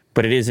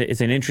 but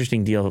it's an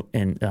interesting deal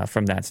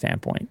from that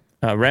standpoint.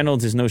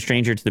 Reynolds is no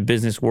stranger to the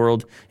business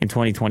world. In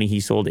 2020, he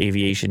sold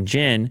Aviation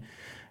Gin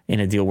in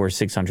a deal worth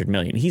 $600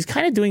 million. He's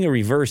kind of doing a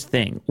reverse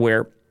thing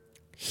where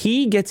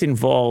he gets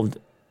involved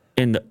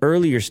in the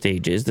earlier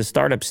stages, the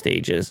startup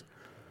stages.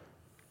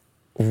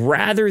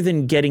 Rather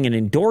than getting an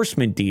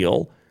endorsement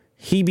deal,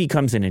 he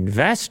becomes an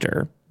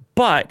investor,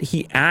 but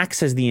he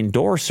acts as the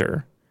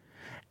endorser.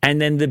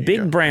 And then the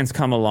big brands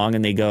come along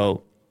and they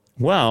go,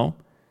 well,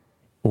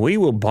 we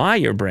will buy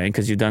your brand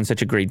because you've done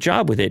such a great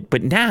job with it,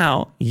 but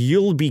now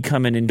you'll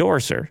become an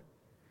endorser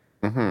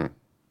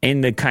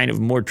in the kind of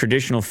more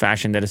traditional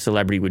fashion that a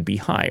celebrity would be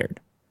hired.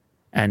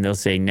 And they'll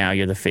say, now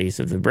you're the face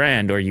of the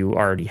brand, or you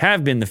already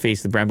have been the face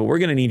of the brand, but we're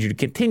going to need you to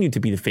continue to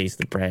be the face of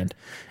the brand.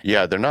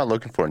 Yeah, they're not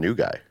looking for a new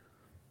guy,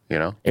 you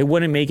know? It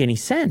wouldn't make any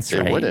sense,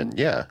 right? It wouldn't,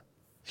 yeah.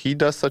 He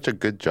does such a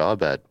good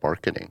job at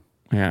marketing.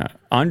 Yeah.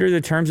 Under the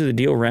terms of the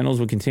deal, Reynolds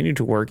will continue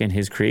to work in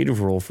his creative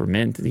role for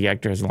Mint. The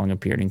actor has long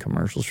appeared in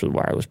commercials for the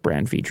wireless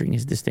brand, featuring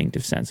his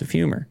distinctive sense of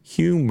humor.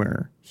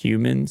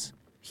 Humans,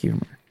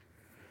 humor.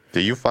 Do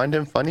you find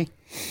him funny?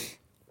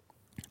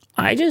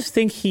 I just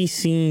think he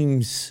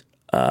seems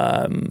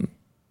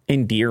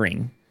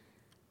endearing.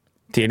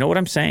 Do you know what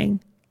I'm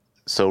saying?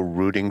 So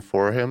rooting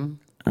for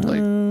him? Like,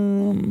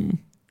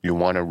 you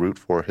want to root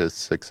for his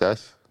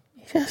success?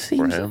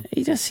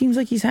 He just seems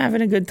like he's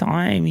having a good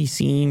time. He's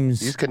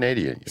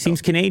Canadian. He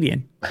seems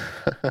Canadian.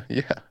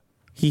 Yeah.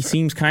 He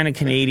seems kind of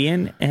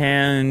Canadian,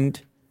 and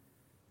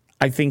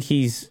I think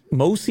he's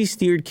mostly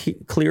steered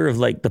clear of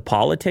like the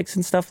politics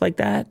and stuff like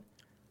that.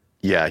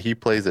 Yeah, he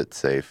plays it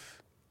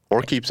safe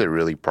or keeps it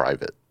really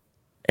private.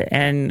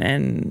 And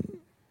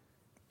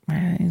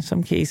in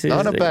some cases,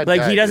 not a bad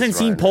like guy, he doesn't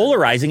seem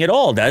polarizing at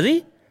all, does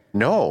he?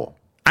 No.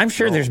 I'm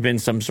sure there's been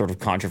some sort of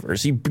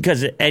controversy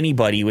because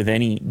anybody with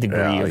any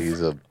degree of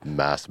he's a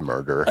mass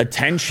murderer.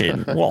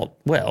 Attention. well.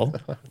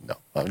 No,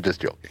 I'm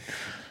just joking.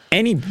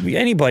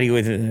 Anybody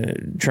with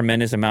a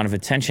tremendous amount of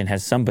attention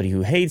has somebody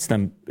who hates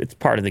them. It's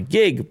part of the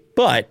gig,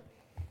 but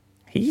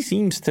he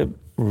seems to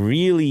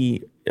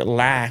really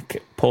lack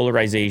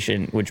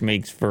polarization, which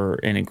makes for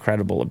an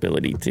incredible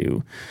ability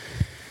to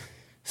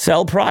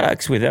sell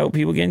products without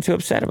people getting too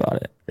upset about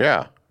it.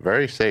 Yeah,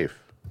 very safe.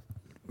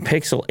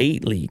 Pixel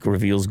 8 leak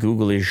reveals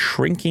Google is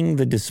shrinking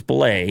the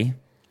display.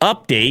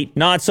 Update,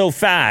 not so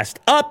fast.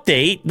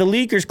 Update, the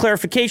leaker's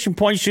clarification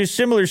points to a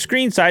similar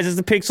screen size as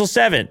the Pixel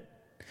 7.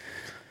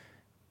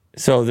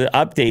 So the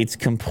updates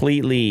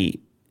completely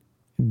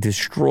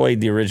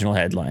destroyed the original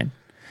headline.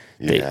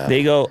 Yeah.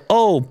 They go,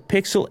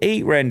 Pixel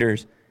 8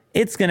 renders.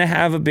 It's going to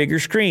have a bigger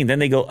screen. Then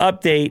they go,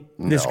 update,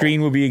 the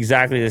screen will be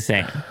exactly the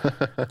same.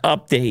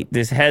 Update,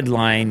 this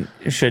headline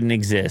shouldn't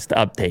exist.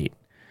 Update.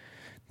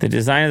 The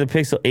design of the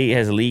Pixel 8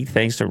 has leaked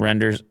thanks to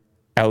renders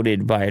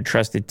outed by a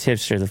trusted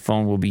tipster. The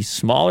phone will be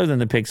smaller than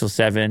the Pixel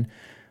 7,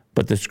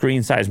 but the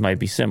screen size might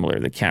be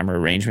similar. The camera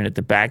arrangement at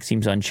the back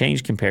seems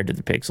unchanged compared to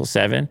the Pixel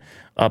 7.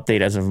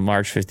 Update as of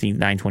March 15th,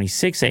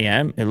 9:26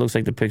 a.m. It looks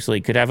like the Pixel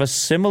 8 could have a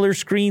similar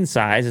screen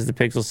size as the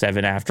Pixel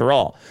 7 after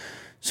all.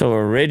 So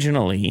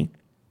originally,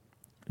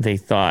 they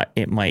thought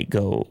it might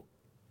go,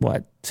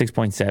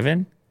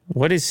 6.7?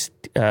 What is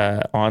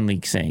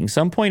OnLeak saying?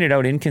 Some pointed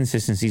out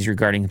inconsistencies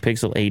regarding the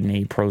Pixel 8 and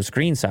 8 Pro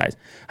screen size.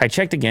 I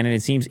checked again, and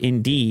it seems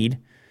indeed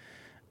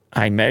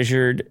I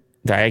measured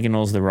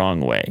diagonals the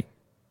wrong way.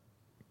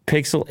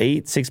 Pixel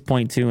 8,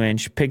 6.2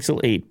 inch, Pixel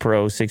 8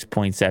 Pro,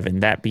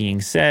 6.7. That being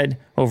said,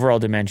 overall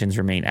dimensions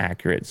remain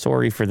accurate.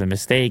 Sorry for the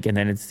mistake. And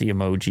then it's the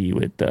emoji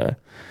with the,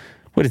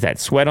 what is that,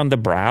 sweat on the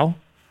brow?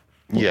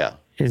 Yeah.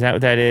 Is that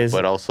what that is?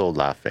 But also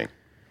laughing.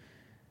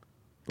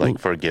 Like,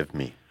 forgive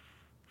me.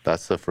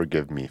 That's the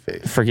forgive me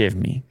face. Forgive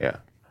me. Yeah.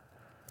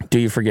 Do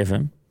you forgive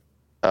him?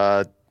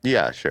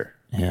 Yeah, sure.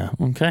 Yeah,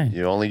 okay.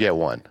 You only get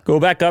one. Go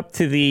back up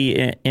to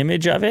the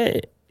image of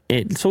it.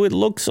 So it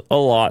looks a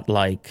lot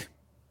like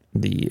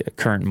the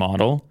current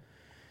model.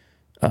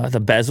 The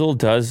bezel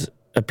does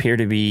appear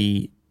to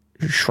be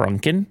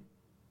shrunken.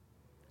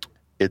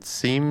 It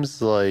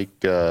seems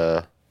like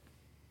it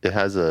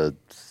has a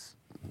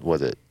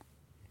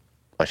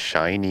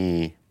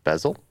shiny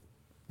bezel?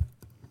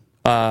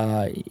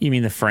 You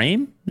mean the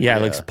frame? Yeah,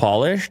 it looks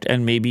polished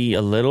and maybe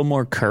a little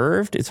more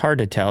curved. It's hard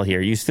to tell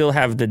here. You still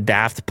have the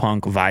Daft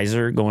Punk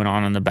visor going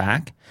on the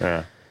back.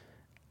 Yeah.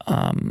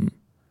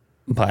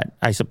 But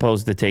I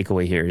suppose the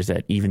takeaway here is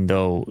that even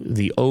though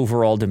the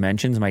overall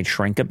dimensions might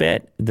shrink a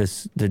bit,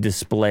 the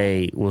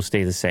display will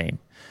stay the same.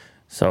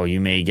 So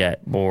you may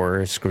get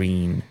more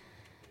screen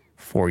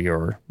for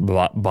your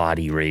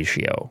body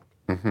ratio.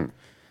 Mm-hmm.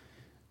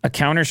 A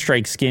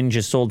Counter-Strike skin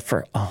just sold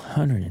for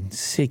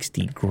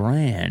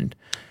 $160,000.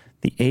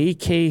 The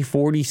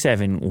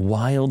AK-47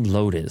 Wild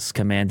Lotus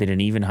commanded an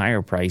even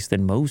higher price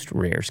than most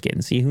rare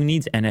skins. See, who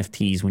needs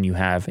NFTs when you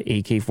have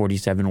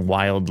AK-47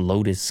 Wild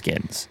Lotus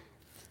skins?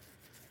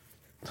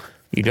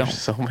 You don't.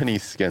 There's so many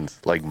skins.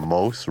 Like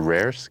most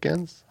rare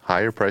skins?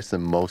 Higher price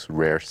than most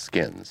rare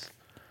skins.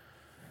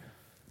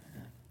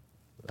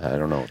 I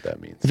don't know what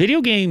that means.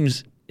 Video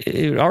games,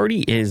 it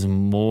already is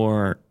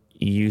more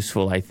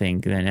useful, I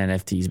think, than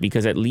NFTs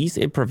because at least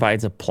it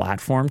provides a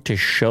platform to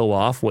show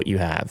off what you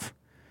have.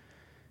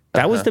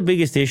 That was the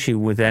biggest issue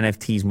with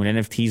NFTs. When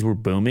NFTs were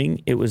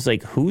booming, it was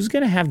like, who's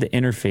going to have the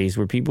interface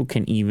where people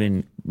can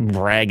even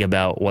brag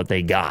about what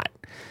they got?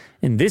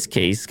 In this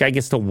case, this guy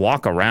gets to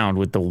walk around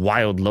with the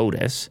Wild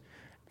Lotus.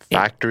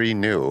 Factory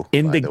new,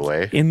 by the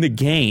way. In the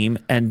game,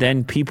 and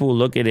then people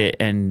look at it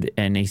and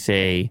they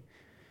say,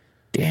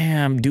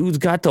 damn, dude's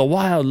got the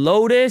Wild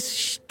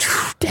Lotus?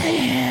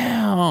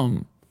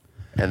 Damn.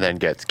 And then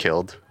gets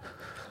killed.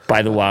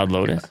 By the Wild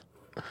Lotus.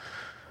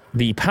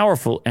 The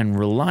powerful and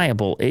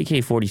reliable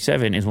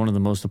AK-47 is one of the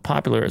most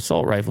popular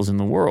assault rifles in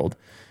the world.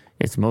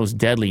 its most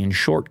deadly and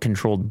short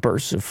controlled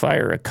bursts of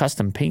fire, a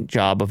custom paint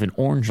job of an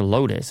orange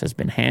Lotus has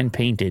been hand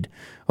painted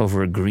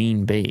over a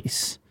green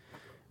base.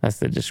 That's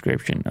the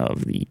description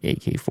of the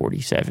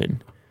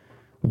AK-47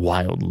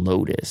 Wild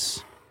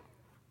Lotus.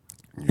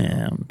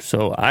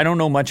 So I don't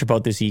know much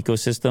about this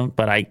ecosystem,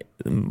 but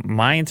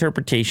my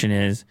interpretation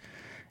is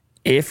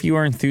if you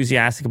are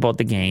enthusiastic about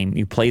the game,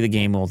 you play the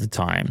game all the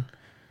time,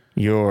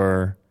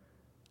 you're,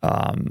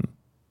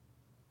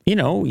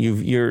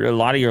 you're a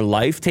lot of your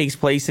life takes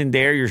place in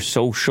there, your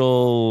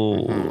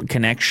social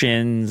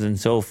connections and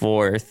so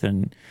forth,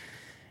 and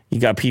you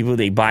got people,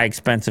 they buy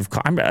expensive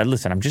cars.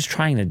 Listen, I'm just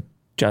trying to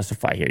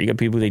justify here. You got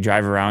people, they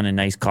drive around in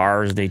nice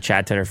cars, they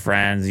chat to their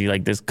friends, you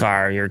like this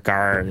car, your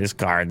car, this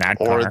car, that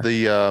car. Or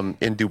the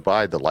in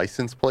Dubai, the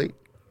license plate,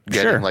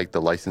 getting like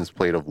the license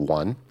plate of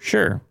one.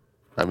 Sure.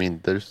 I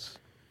mean, there's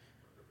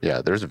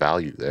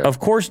value there. Of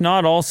course,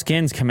 not all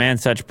skins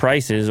command such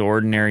prices.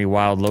 Ordinary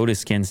Wild Lotus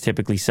skins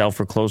typically sell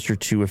for closer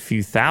to a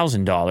few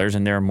 $1,000s,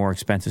 and there are more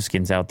expensive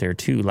skins out there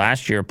too.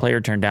 Last year, a player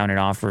turned down an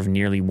offer of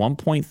nearly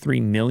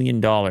 $1.3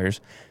 million,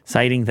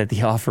 citing that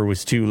the offer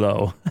was too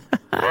low.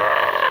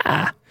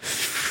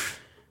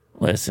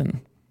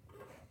 Listen,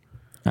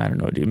 I don't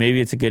know, dude.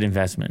 Maybe it's a good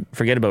investment.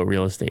 Forget about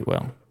real estate,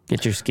 Will.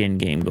 Get your skin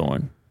game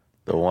going.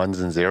 The ones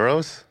and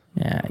zeros?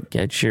 Yeah,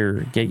 get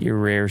your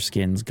rare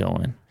skins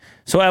going.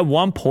 So at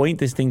one point,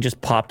 this thing just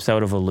pops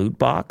out of a loot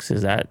box?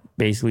 Is that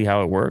basically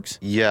how it works?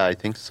 Yeah, I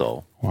think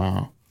so.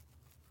 Wow.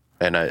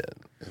 And I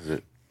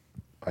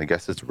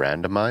guess it's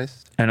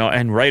randomized?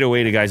 And right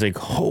away, the guy's like,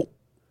 oh,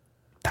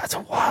 that's a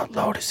Wild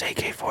Lotus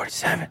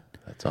AK-47.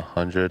 That's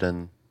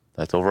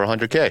that's over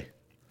 100K.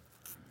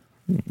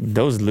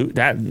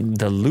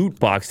 The loot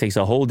box takes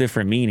a whole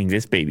different meaning.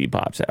 This baby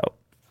pops out.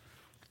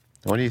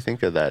 What do you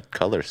think of that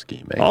color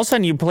scheme, eh? All of a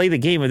sudden, you play the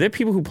game. Are there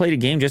people who play the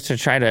game just to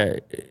try to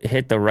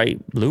hit the right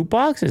loot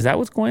box? Is that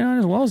what's going on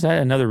as well? Is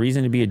that another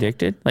reason to be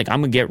addicted? Like,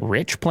 I'm going to get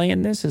rich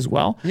playing this as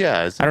well?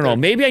 Yeah. I don't know.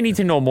 Maybe I need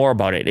to know more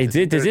about it.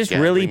 Does this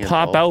really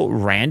pop out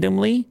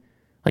randomly?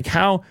 Like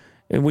how,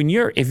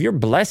 if you're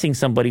blessing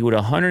somebody with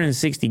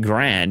 160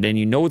 grand and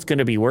you know it's going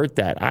to be worth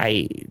that,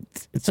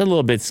 it's a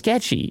little bit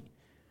sketchy.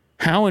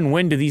 How and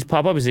when do these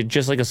pop up? Is it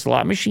just like a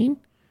slot machine?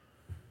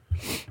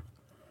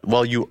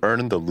 Well, you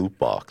earn the loot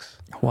box,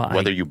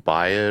 whether you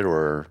buy it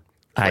or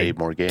play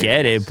more games. I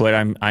get it, but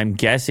I'm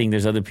guessing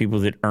there's other people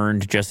that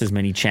earned just as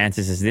many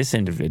chances as this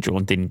individual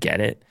and didn't get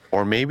it.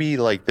 Or maybe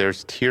like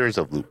there's tiers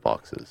of loot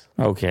boxes.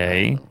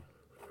 Okay.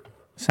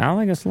 Sound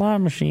like a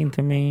slot machine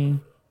to me.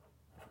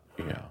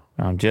 Yeah.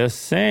 I'm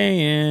just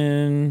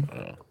saying.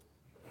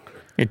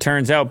 It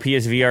turns out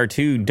PSVR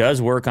 2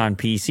 does work on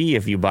PC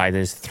if you buy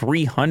this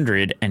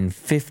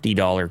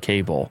 $350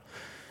 cable.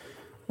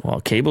 Well,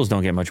 cables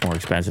don't get much more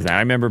expensive than that. I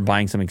remember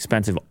buying some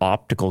expensive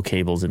optical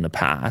cables in the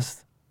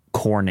past,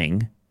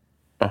 Corning,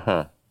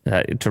 to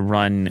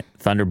run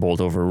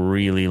Thunderbolt over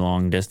really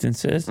long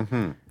distances.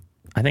 Mm-hmm.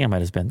 I think I might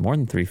have spent more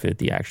than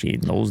 $350 actually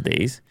in those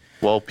days.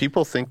 Well,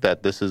 people think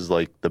that this is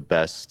like the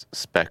best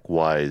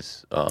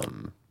spec-wise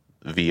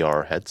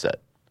VR headset.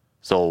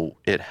 So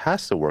it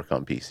has to work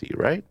on PC,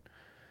 right?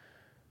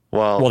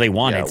 Well, they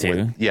want it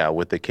to.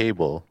 With the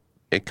cable,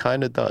 it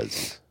kind of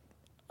does.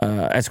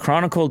 As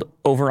chronicled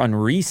over on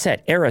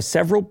Reset Era,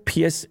 several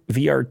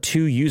PSVR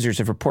 2 users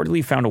have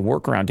reportedly found a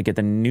workaround to get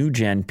the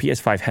new-gen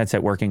PS5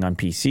 headset working on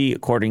PC.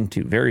 According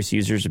to various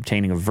users,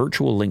 obtaining a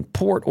Virtual Link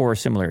port or a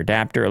similar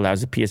adapter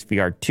allows the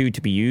PSVR 2 to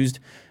be used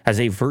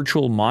as a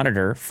virtual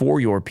monitor for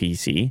your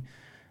PC.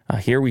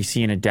 Here we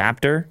see an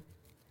adapter,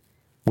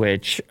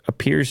 which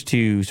appears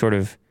to sort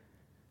of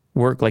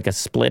work like a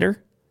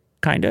splitter,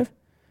 kind of.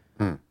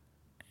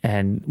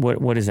 And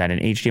what is that? An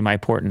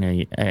HDMI port and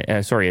it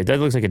does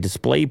look like a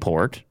display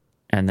port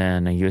and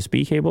then a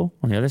USB cable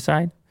on the other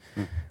side.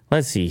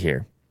 Let's see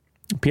here.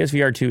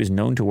 PSVR 2 is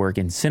known to work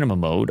in cinema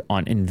mode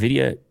on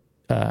NVIDIA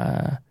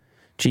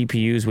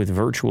GPUs with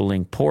Virtual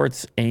Link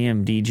ports,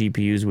 AMD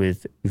GPUs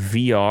with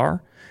VR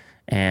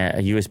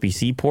and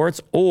USB-C ports,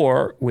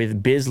 or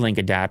with BizLink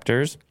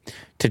adapters.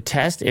 To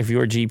test if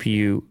your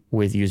GPU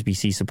with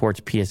USB-C supports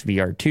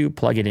PSVR 2,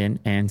 plug it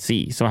in and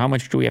see. So how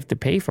much do we have to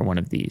pay for one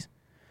of these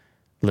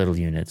little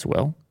units,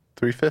 Will?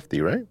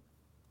 $350, right?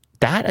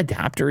 That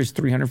adapter is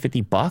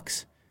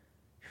 $350?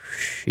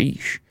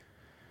 Sheesh.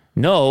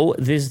 No,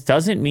 this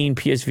doesn't mean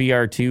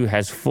PSVR 2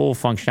 has full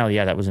functionality.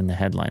 Yeah, that was in the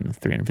headline of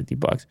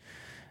 $350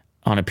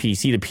 on a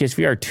PC. The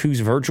PSVR 2's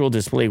virtual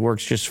display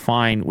works just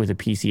fine with a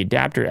PC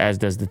adapter, as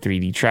does the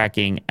 3D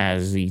tracking,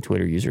 as the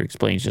Twitter user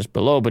explains just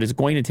below. But it's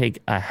going to take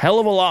a hell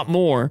of a lot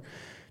more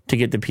to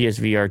get the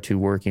PSVR 2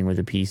 working with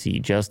a PC,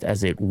 just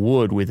as it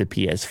would with a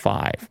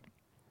PS5.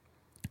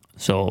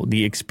 So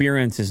the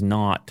experience is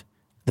not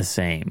the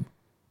same.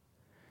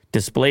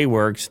 Display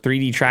works,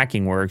 3D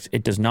tracking works.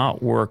 It does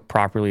not work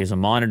properly as a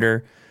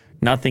monitor.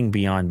 Nothing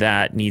beyond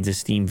that. Needs a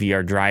Steam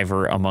VR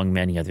driver, among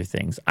many other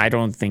things. I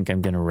don't think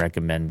I'm going to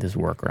recommend this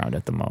workaround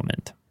at the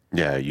moment.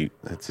 Yeah,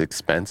 it's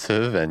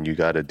expensive and you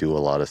got to do a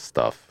lot of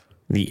stuff.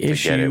 The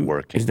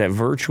issue is that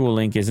Virtual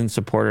Link isn't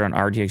supported on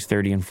RTX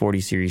 30 and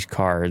 40 series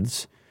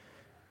cards.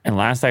 And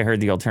last I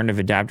heard, the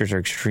alternative adapters are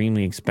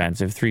extremely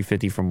expensive,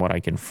 $350 from what I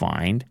can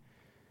find.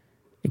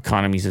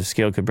 Economies of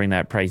scale could bring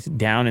that price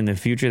down in the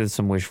future. That's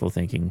some wishful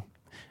thinking.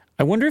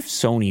 I wonder if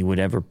Sony would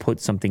ever put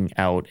something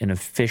out, an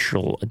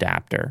official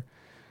adapter,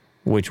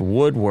 which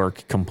would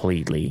work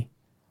completely,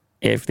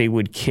 if they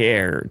would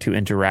care to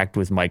interact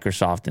with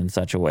Microsoft in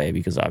such a way,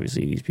 because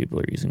obviously these people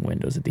are using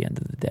Windows at the end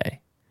of the day.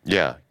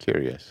 Yeah,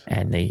 curious.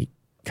 And they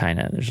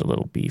there's a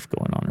little beef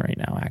going on right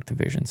now,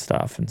 Activision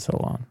stuff and so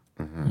on.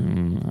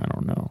 I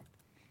don't know.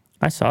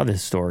 I saw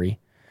this story.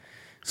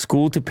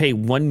 School to pay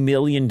 $1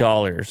 million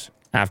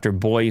after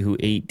boy who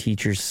ate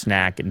teacher's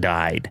snack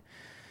died.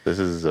 This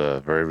is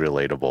very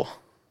relatable.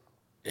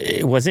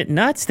 Was it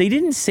nuts? They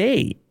didn't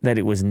say that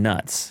it was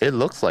nuts. It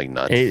looks like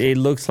nuts. It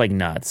looks like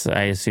nuts,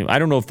 I assume. I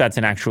don't know if that's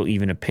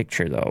even a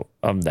picture, though,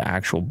 of the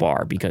actual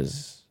bar,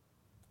 because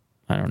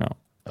I don't know.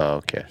 Oh,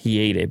 okay. He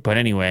ate it. But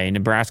anyway,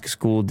 Nebraska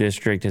School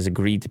District has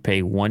agreed to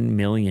pay $1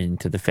 million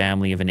to the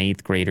family of an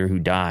 8th grader who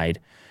died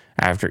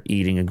after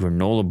eating a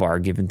granola bar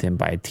given to him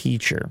by a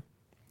teacher.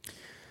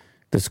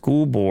 The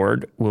school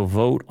board will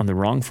vote on the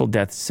wrongful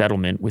death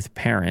settlement with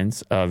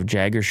parents of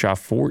Jagger-Shaw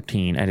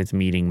 14 at its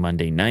meeting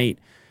Monday night.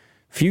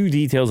 Few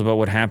details about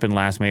what happened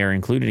last May are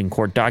included in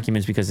court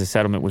documents because the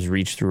settlement was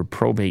reached through a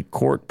probate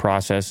court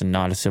process and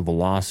not a civil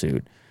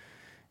lawsuit.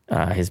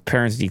 His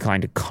parents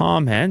declined to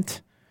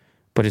comment,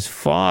 but his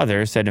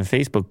father said in a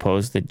Facebook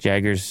post that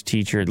Jagger's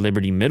teacher at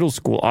Liberty Middle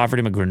School offered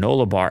him a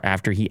granola bar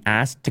after he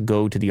asked to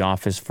go to the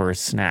office for a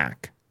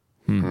snack.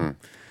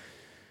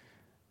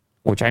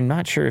 Which I'm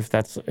not sure if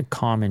that's a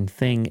common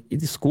thing.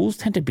 The schools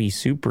tend to be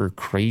super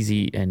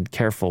crazy and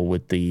careful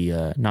with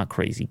the, not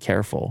crazy,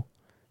 careful.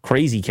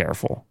 Crazy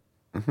careful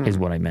is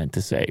what I meant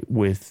to say,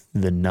 with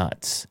the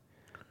nuts,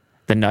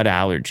 the nut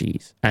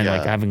allergies. And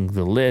like having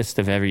the list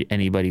of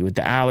anybody with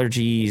the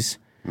allergies.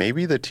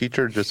 Maybe the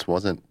teacher just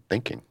wasn't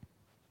thinking.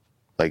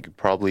 Like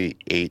probably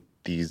ate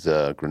these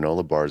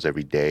granola bars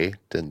every day,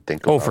 didn't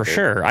think about it. Oh, for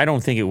sure. I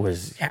don't think it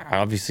was,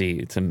 obviously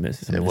it's a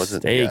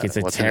mistake. It's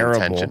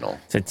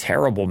a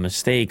terrible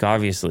mistake,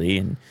 obviously.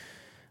 And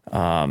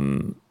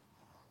the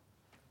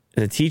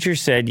teacher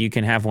said, you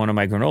can have one of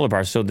my granola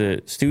bars. So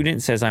the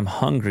student says, I'm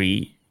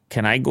hungry.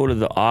 Can I go to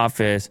the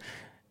office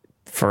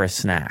for a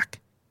snack?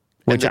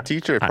 And the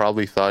teacher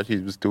probably thought he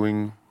was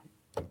doing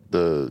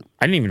the...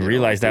 I didn't even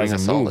realize that was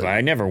a move.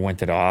 I never went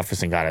to the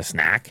office and got a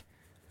snack.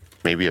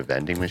 Maybe a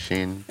vending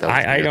machine.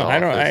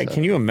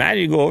 Can you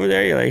imagine? You go over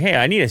there, you're like, hey,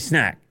 I need a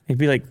snack. He'd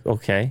be like,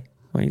 okay,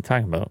 what are you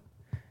talking about?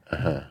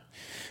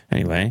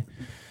 Anyway,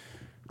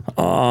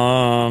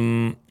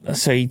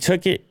 so he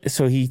took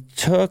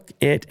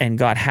it and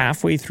got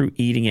halfway through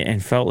eating it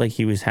and felt like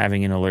he was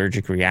having an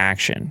allergic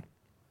reaction.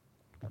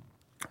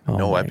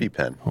 No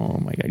EpiPen. Oh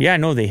my God. Yeah,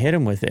 no, they hit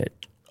him with it.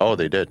 Oh,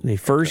 they did. They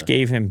first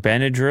gave him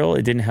Benadryl.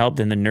 It didn't help.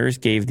 Then the nurse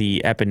gave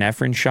the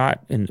epinephrine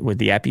shot with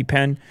the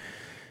EpiPen.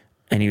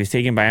 And he was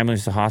taken by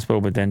ambulance to the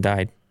hospital, but then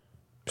died.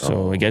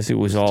 So I guess it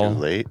was all too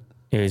late.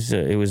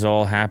 It was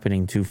all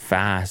happening too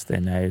fast,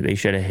 and they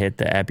should have hit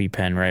the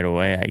EpiPen right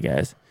away, I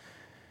guess.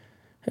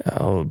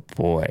 Oh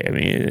boy, I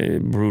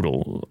mean,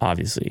 brutal.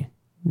 Obviously,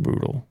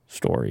 brutal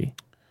story.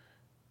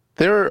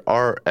 There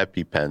are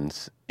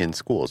EpiPens in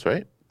schools,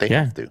 right? They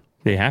have to.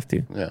 They have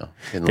to. Yeah,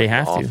 in they the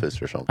have office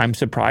to. Or something. I'm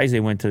surprised they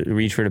went to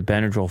reach for the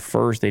Benadryl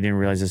first. They didn't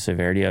realize the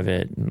severity of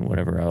it and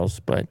whatever else,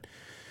 but.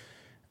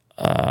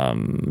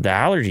 The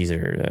allergies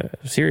are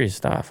serious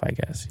stuff, I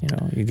guess. You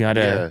know, you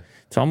gotta.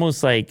 It's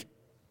almost like,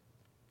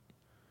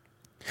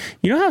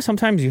 you know how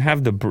sometimes you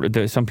have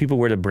some people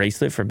wear the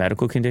bracelet for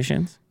medical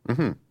conditions.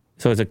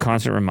 So it's a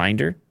constant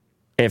reminder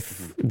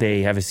if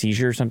they have a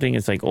seizure or something.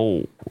 It's like,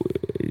 oh,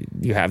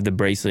 you have the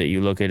bracelet.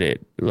 You look at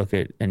it,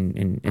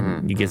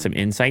 and you get some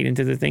insight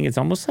into the thing. It's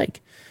almost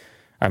like,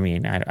 I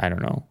mean, I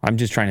don't know. I'm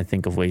just trying to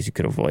think of ways you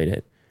could avoid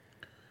it.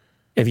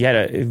 If you had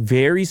a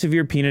very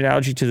severe peanut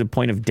allergy to the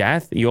point of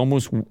death,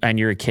 and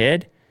you're a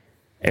kid,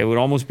 it would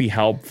almost be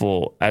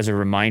helpful as a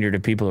reminder to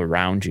people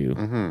around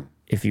you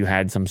if you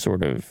had some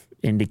sort of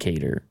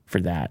indicator for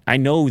that. I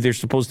know they're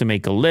supposed to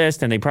make a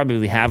list, and they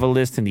probably have a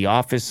list in the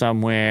office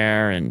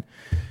somewhere. And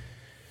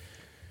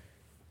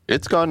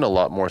it's gotten a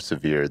lot more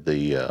severe,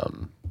 the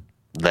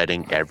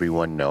letting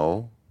everyone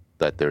know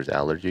that there's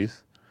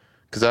allergies.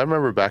 Because I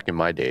remember back in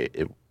my day,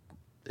 it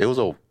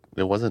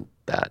wasn't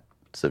that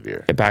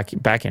severe.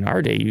 Back in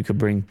our day, you could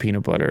bring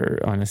peanut butter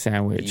on a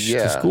sandwich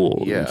to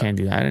school. You can't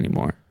do that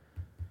anymore.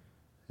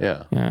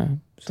 Yeah.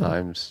 So.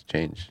 Times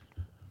changed.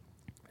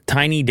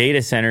 Tiny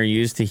data center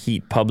used to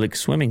heat public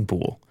swimming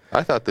pool.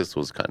 I thought this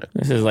was kind of...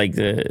 This is like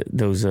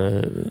those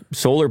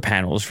solar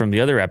panels from the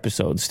other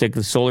episodes. Stick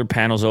the solar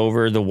panels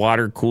over, the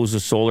water cools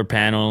the solar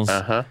panels.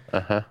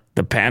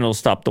 The panels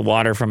stop the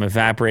water from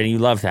evaporating. You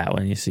love that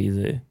when you see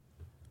the...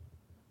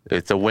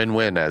 It's a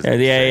win-win, as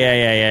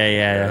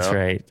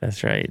yeah.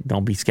 That's right.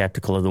 Don't be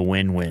skeptical of the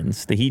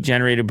win-wins. The heat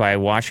generated by a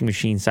washing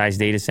machine-sized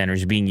data center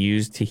is being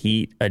used to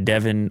heat a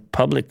Devon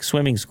public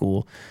swimming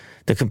school.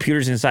 The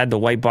computers inside the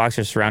white box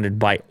are surrounded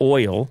by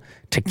oil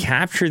to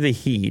capture the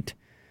heat,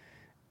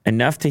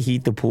 enough to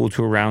heat the pool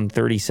to around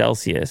 30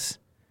 Celsius.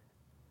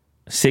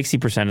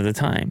 60% of the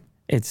time.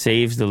 It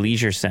saves the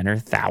leisure center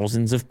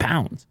thousands of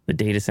pounds. The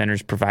data center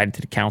is provided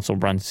to the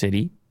council-run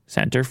city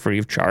center free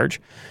of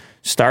charge.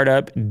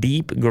 Startup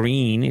Deep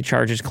Green, it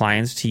charges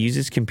clients to use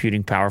its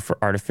computing power for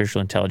artificial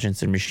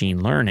intelligence and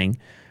machine learning.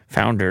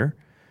 Founder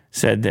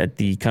said that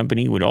the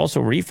company would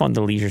also refund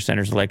the leisure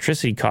center's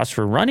electricity costs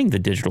for running the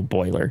digital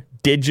boiler.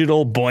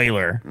 Digital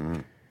boiler.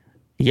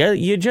 Yeah,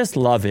 you just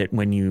love it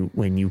when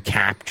you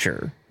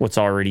capture what's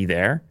already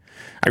there.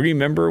 I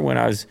remember when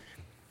I was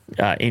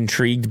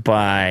intrigued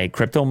by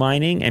crypto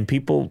mining, and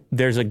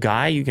there's a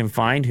guy you can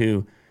find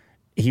who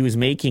he was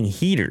making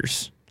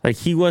heaters. Like,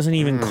 he wasn't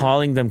even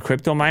calling them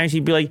crypto miners.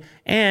 He'd be like,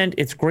 and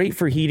it's great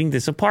for heating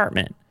this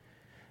apartment.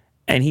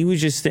 And he was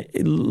just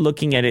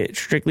looking at it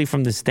strictly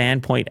from the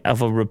standpoint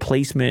of a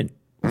replacement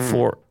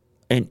for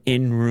an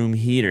in-room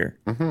heater.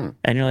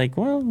 And you're like,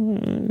 well,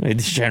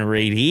 it's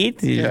generate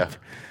heat. Yeah.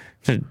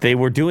 So they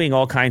were doing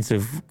all kinds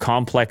of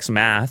complex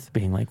math,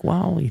 being like,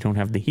 well, you don't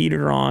have the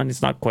heater on.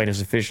 It's not quite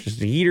as efficient as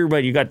the heater,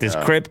 but you got this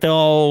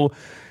crypto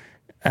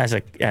as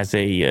a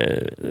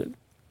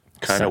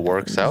kind of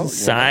works out.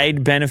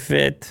 Side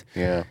benefit.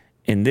 Yeah.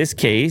 In this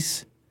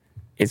case,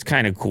 it's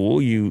kind of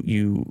cool. You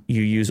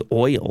use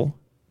oil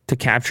to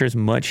capture as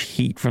much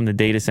heat from the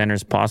data center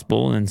as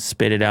possible and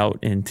spit it out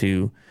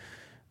into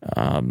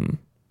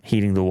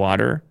heating the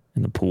water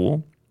in the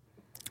pool.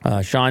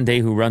 Sean Day,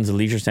 who runs the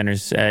leisure center,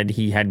 said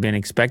he had been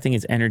expecting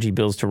its energy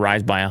bills to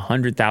rise by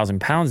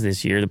 100,000 pounds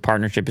this year. The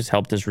partnership has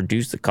helped us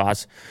reduce the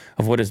cost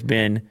of what has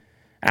been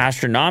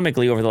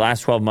astronomically over the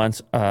last 12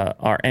 months.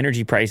 Our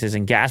energy prices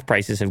and gas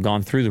prices have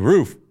gone through the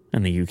roof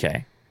in the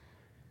UK.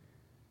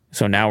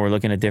 So now we're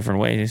looking at different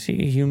ways. You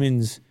see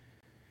humans,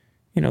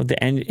 the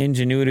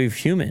ingenuity of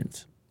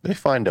humans. They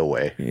find a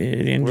way.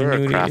 We're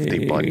a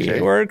crafty bunch.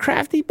 We're a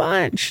crafty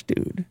bunch,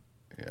 dude.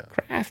 Yeah.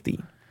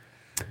 Crafty.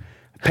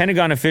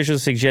 Pentagon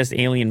officials suggest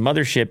alien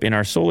mothership in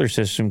our solar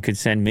system could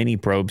send mini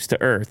probes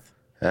to Earth.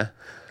 Huh?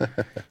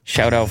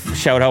 Shout out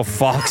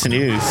Fox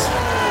News.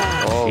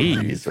 Oh,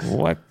 jeez, Jesus.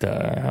 What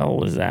the hell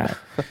was that?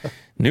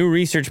 New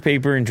research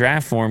paper in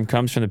draft form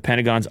comes from the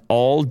Pentagon's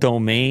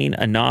All-Domain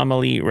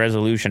Anomaly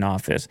Resolution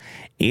Office.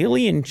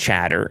 Alien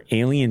chatter,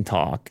 alien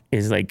talk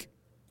is like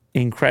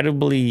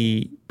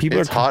incredibly...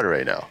 It's hot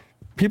right now.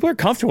 People are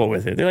comfortable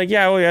with it. They're like,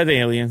 yeah, the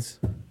aliens.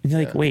 And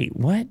you're like, wait,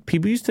 what?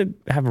 People used to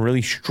have a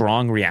really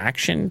strong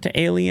reaction to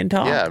alien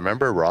talk. Yeah,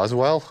 remember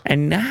Roswell?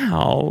 And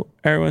now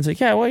everyone's like,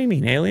 yeah, what do you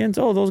mean, aliens?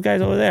 Oh, those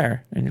guys over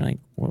there. And you're like,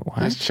 what?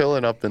 Just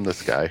chilling up in the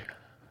sky.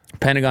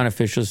 Pentagon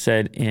officials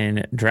said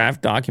in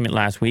draft document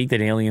last week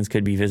that aliens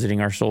could be visiting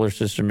our solar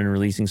system and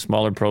releasing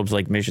smaller probes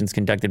like missions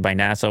conducted by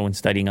NASA when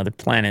studying other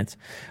planets.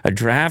 A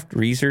draft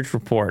research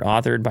report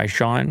authored by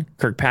Sean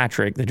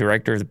Kirkpatrick, the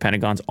director of the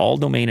Pentagon's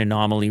All-Domain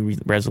Anomaly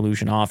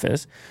Resolution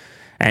Office,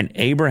 and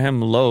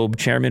Abraham Loeb,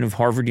 chairman of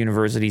Harvard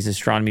University's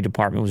astronomy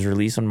department, was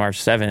released on March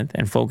 7th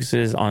and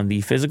focuses on the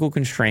physical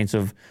constraints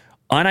of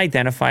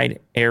unidentified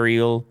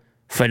aerial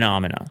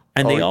phenomena.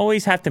 And they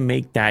always have to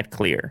make that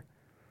clear,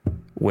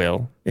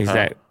 Will, is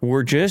that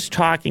we're just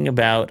talking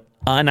about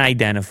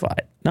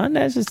unidentified, not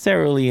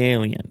necessarily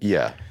alien.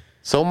 Yeah.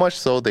 So much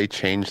so they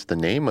changed the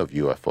name of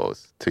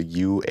UFOs to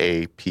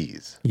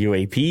UAPs.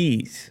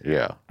 UAPs.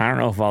 Yeah. I don't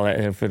know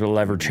if it'll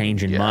ever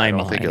change in my mind. I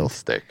don't think it'll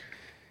stick.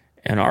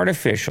 An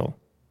artificial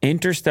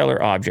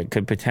interstellar object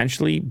could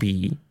potentially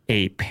be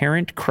a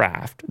parent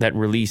craft that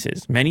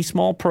releases many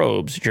small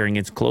probes during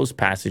its close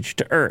passage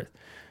to Earth,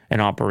 an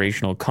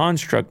operational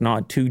construct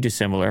not too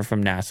dissimilar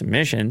from NASA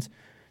missions.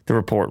 The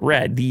report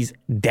read, these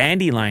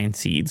dandelion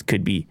seeds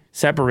could be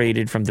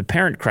separated from the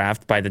parent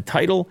craft by the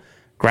tidal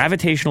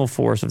gravitational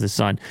force of the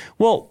sun.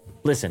 Well,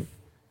 listen,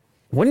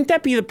 wouldn't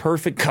that be the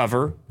perfect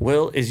cover,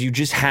 Will, is you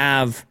just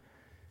have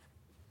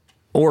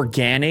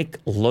organic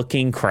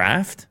looking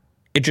craft?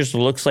 It just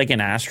looks like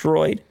an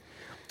asteroid.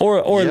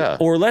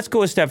 Or let's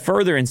go a step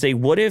further and say,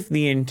 what if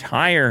the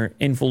entire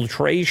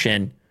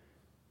infiltration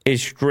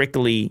is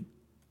strictly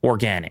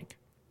organic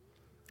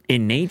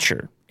in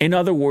nature? In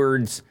other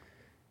words,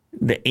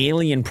 the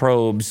alien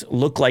probes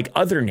look like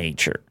other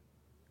nature,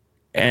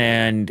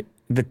 and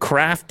the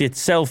craft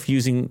itself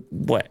using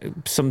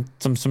some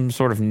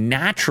sort of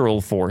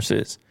natural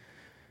forces,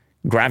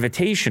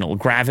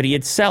 gravity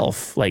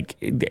itself. Like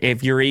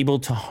if you're able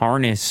to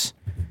harness.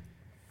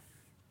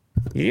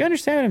 Do you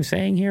understand what I'm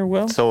saying here,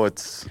 Will? So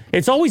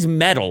it's always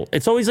metal.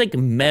 It's always like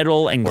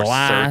metal and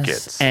glass,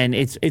 circuits. And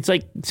it's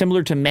like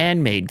similar to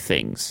man-made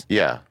things.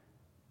 Yeah.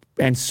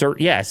 And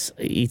yes,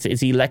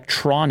 it's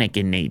electronic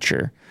in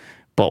nature.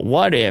 But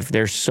what if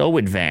they're so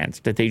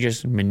advanced that they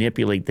just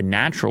manipulate the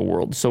natural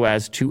world so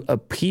as to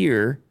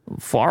appear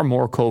far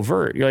more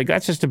covert? You're like,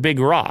 that's just a big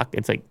rock.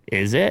 It's like,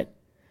 is it?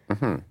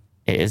 Mm-hmm.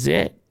 Is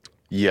it?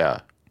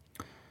 Yeah.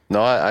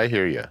 No, I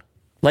hear you.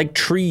 Like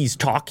trees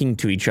talking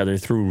to each other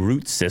through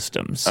root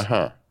systems.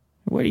 Uh-huh.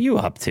 What are you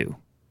up to?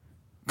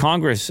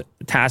 Congress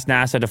tasked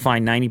NASA to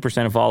find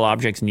 90% of all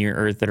objects near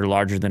Earth that are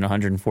larger than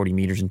 140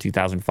 meters in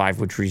 2005,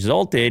 which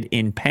resulted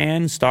in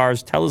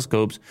Pan-STARRS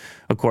telescopes,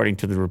 according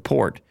to the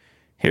report.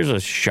 Here's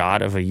a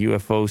shot of a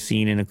UFO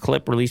seen in a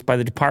clip released by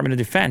the Department of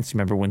Defense.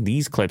 Remember when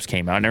these clips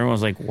came out and everyone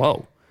was like,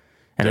 whoa.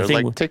 And they're the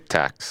thing, like Tic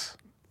Tacs.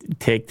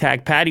 Tic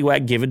Tac,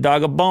 paddywhack, give a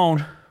dog a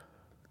bone.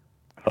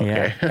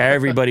 Okay. Yeah,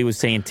 everybody was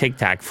saying Tic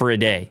Tac for a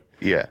day.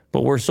 Yeah.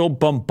 But we're so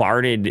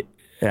bombarded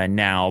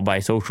now by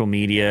social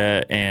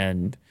media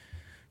and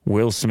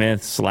Will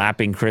Smith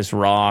slapping Chris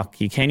Rock.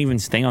 You can't even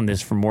stay on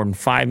this for more than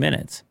 5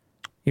 minutes.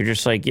 You're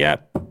just like,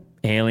 yep,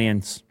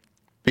 aliens.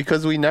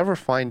 Because we never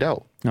find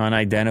out.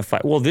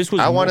 Unidentified. Well, this was...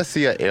 I want to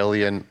see an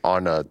alien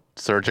on a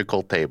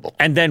surgical table.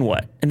 And then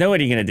what? And then what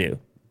are you going to do?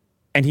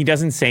 And he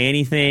doesn't say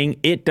anything.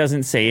 It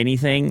doesn't say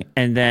anything.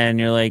 And then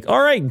you're like,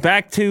 all right,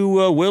 back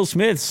to Will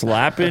Smith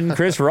slapping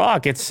Chris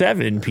Rock at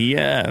 7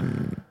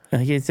 p.m.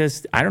 Like it's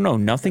just, I don't know,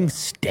 nothing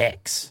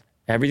sticks.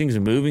 Everything's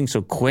moving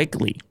so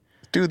quickly.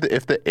 Dude,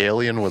 if the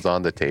alien was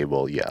on the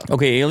table, yeah.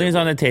 Okay, aliens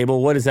on the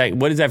table. What is that?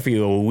 What is that for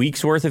you? A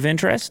week's worth of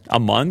interest? A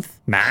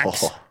month?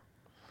 Max? Oh.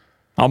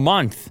 A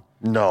month?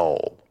 No.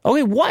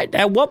 Okay, what?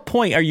 At what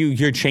point are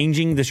you're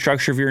changing the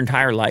structure of your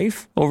entire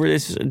life over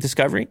this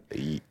discovery?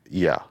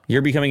 Yeah.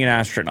 You're becoming an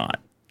astronaut.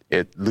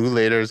 Lou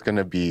later is going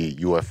to be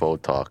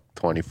UFO talk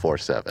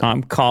 24/7.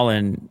 I'm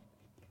calling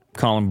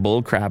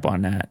bullcrap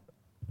on that.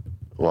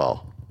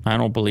 Well, I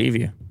don't believe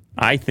you.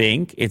 I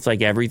think it's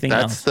like everything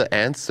else. That's the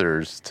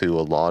answers to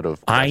a lot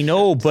of questions. I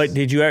know, but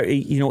did you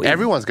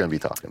everyone's going to be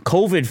talking.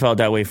 COVID felt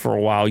that way for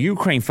a while.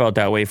 Ukraine felt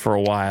that way for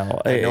a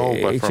while. I know,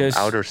 but from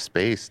outer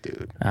space,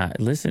 dude.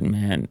 Listen,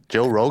 man.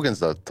 Joe Rogan's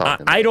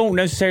talking. I don't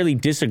necessarily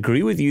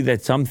disagree with you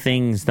that some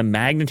things, the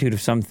magnitude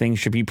of some things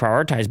should be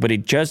prioritized, but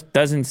it just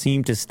doesn't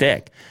seem to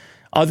stick.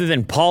 Other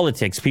than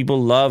politics,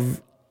 people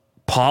love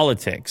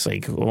politics.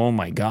 Like, oh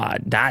my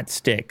God, that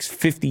sticks.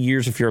 50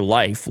 years of your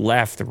life,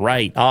 left,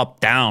 right,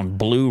 up, down,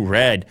 blue,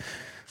 red.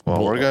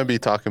 Well, we're going to be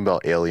talking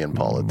about alien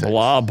politics.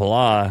 Blah,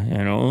 blah,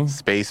 you know.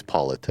 Space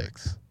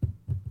politics,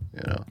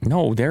 you know.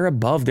 No, they're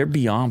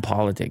beyond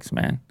politics,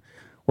 man.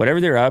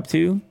 Whatever they're up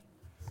to,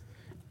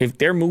 if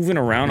they're moving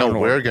around. No,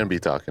 we're going to be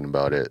talking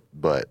about it,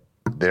 but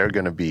they're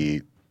going to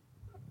be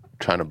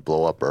trying to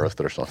blow up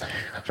Earth or something.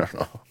 I don't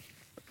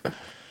know.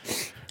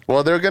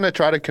 Well, they're going to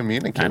try to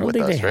communicate with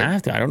us, right? I don't think they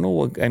have to. I don't know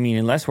what... I mean,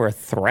 unless we're a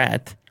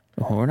threat.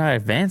 We're not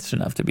advanced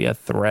enough to be a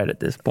threat at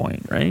this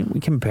point, right? We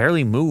can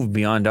barely move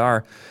beyond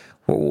our...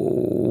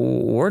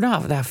 We're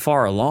not that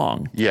far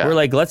along. Yeah. We're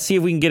like, let's see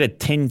if we can get a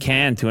tin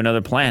can to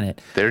another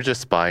planet. They're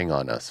just spying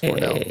on us for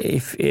now.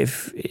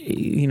 If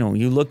you know,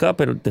 you look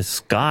up at the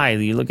sky,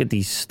 you look at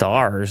these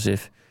stars,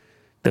 if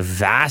the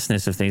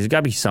vastness of things, there's got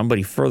to be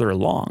somebody further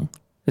along.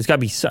 There's got to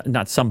be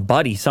not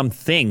somebody,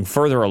 something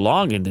further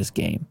along in this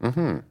game.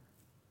 Mm-hmm.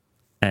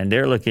 And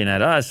they're looking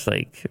at us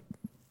like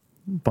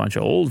a bunch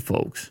of old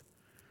folks.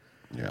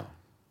 Yeah.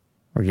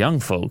 Or young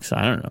folks.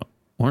 I don't know.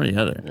 One or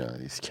the other. Yeah,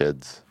 these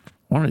kids.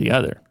 One or the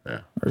other.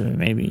 Yeah. Or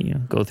maybe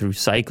go through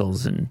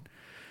cycles and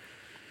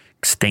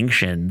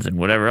extinctions and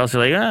whatever else.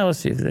 You're like, let's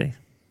see if they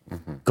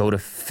go to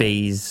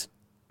phase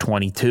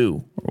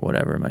 22 or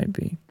whatever it might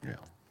be. Yeah.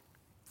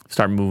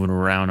 Start moving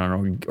around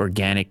on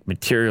organic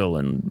material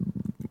and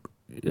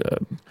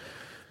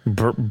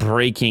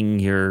breaking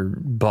your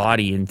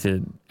body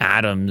into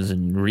atoms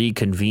and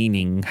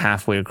reconvening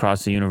halfway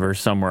across the universe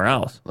somewhere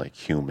else. Like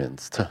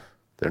humans.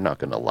 They're not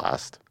going to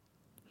last.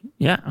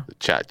 Yeah. The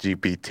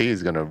ChatGPT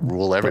is going to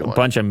rule everyone. A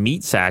bunch of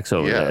meat sacks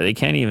over there. They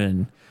can't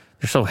even...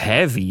 They're so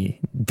heavy,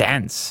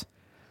 dense,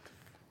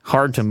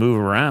 hard to move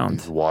around.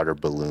 These water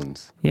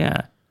balloons.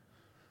 Yeah.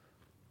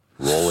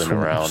 Rolling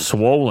around.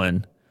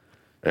 Swollen.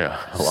 Yeah,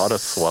 a lot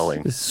of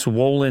swelling.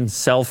 Swollen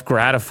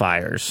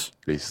self-gratifiers.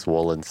 These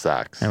swollen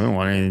sacks. I don't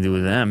want anything to do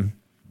with them.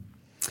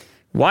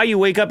 Why you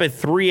wake up at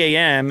 3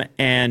 a.m.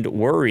 and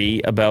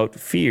worry about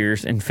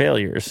fears and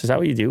failures? Is that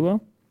what you do,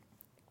 Will?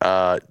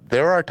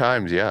 There are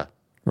times, yeah.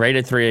 Right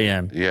at 3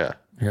 a.m.? Yeah.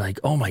 You're like,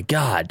 oh my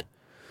God,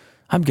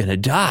 I'm going to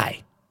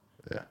die.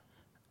 Yeah.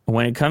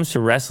 When it comes to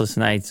restless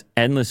nights,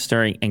 endless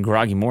stirring, and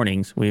groggy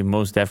mornings, we've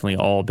most definitely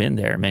all been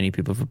there. Many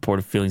people have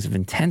reported feelings of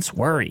intense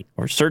worry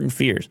or certain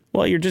fears.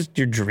 Well, you're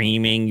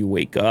dreaming, you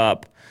wake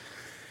up.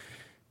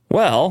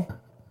 Well,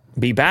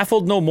 be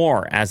baffled no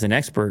more, as an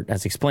expert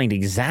has explained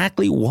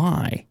exactly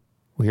why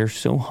we are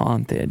so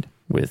haunted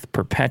with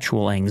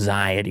perpetual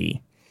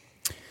anxiety.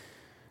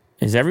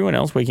 Is everyone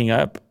else waking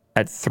up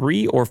at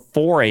 3 or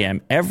 4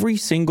 a.m. every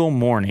single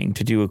morning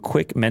to do a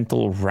quick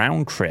mental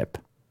round trip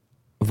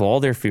of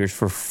all their fears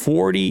for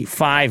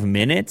 45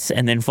 minutes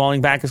and then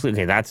falling back asleep?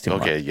 Okay, that's too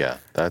much. Okay, yeah,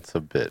 that's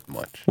a bit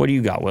much. What do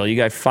you got, Will? You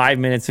got 5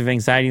 minutes of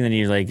anxiety and then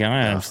you're like,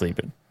 I'm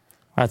sleeping.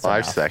 That's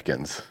 5 enough.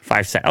 seconds.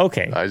 5 seconds.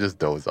 Okay. I just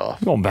doze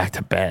off. I'm going back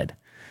to bed.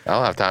 I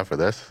don't have time for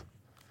this.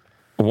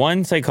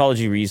 One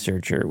psychology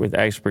researcher with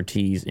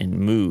expertise in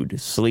mood,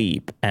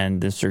 sleep,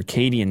 and the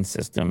circadian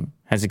system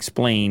has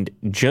explained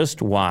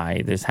just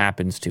why this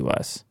happens to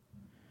us.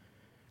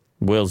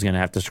 Will's going to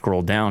have to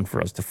scroll down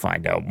for us to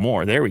find out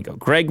more. There we go.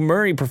 Greg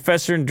Murray,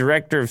 professor and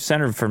director of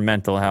Center for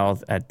Mental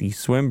Health at the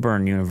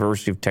Swinburne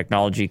University of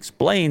Technology,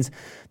 explains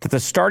that the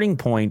starting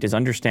point is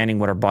understanding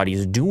what our body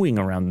is doing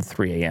around the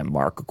 3 a.m.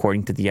 mark.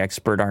 According to the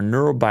expert, our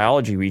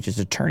neurobiology reaches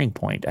a turning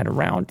point at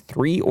around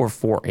 3 or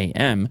 4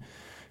 a.m.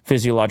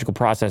 Physiological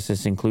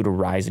processes include a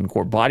rise in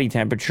core body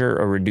temperature,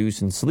 a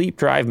reduce in sleep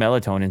drive,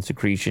 melatonin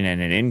secretion,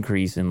 and an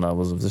increase in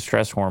levels of the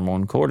stress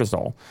hormone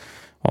cortisol.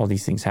 All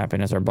these things happen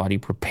as our body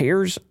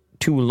prepares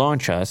to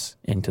launch us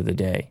into the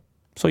day.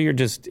 So you're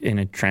just in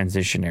a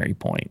transitionary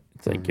point.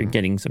 It's like you're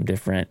getting some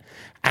different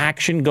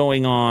action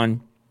going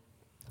on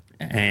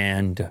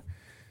and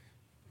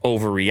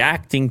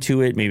overreacting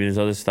to it. Maybe there's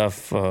other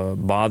stuff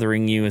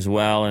bothering you as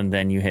well. And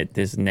then you hit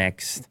this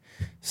next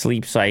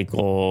sleep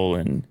cycle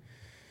and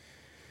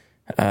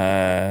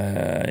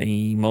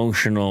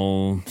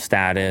emotional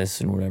status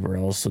and whatever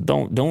else. So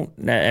don't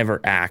ever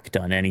act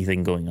on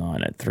anything going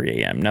on at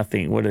 3 a.m.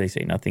 Nothing, what do they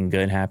say? Nothing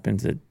good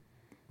happens at,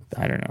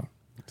 I don't know.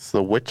 It's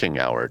the witching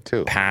hour,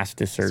 too. Past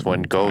a certain It's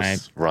when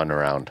ghosts run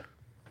around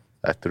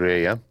at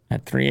 3 a.m.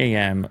 At 3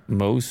 a.m.,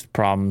 most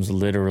problems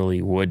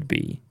literally would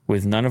be.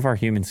 With none of our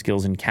human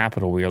skills in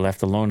capital, we are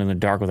left alone in the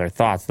dark with our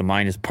thoughts. The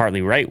mind is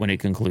partly right when it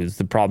concludes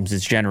the problems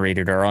it's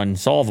generated are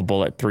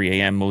unsolvable at 3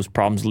 a.m. Most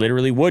problems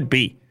literally would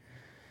be.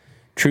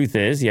 Truth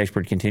is, the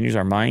expert continues,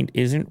 our mind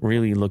isn't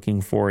really looking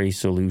for a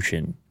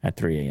solution at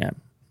 3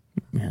 a.m.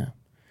 Yeah.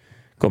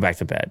 Go back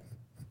to bed.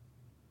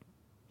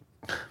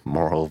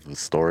 Moral of the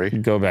story.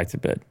 Go back to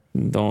bed.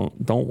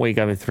 Don't wake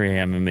up at 3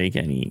 a.m. and make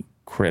any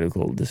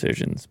critical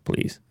decisions,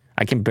 please.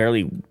 I can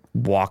barely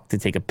walk to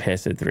take a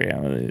piss at 3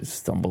 a.m. I just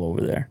stumble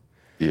over there.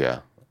 Yeah.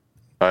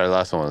 All right,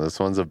 last one. This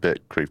one's a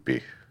bit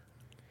creepy.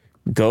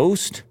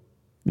 Ghost,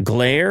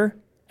 glare,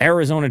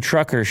 Arizona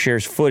trucker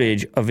shares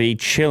footage of a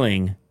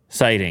chilling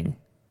sighting.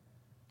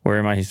 Where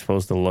am I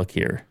supposed to look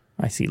here?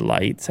 I see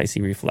lights. I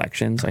see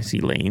reflections. I see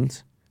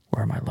lanes.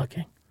 Where am I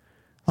looking?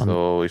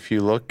 So if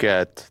you look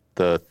at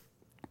the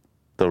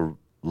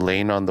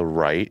lane on the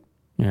right.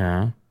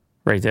 Yeah.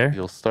 Right there?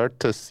 You'll start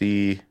to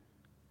see.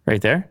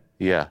 Right there?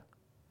 Yeah.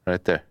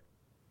 Right there.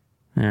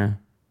 Yeah.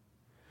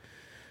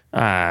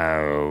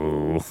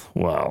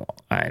 Well,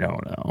 I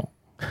don't know.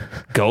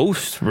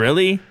 Ghost?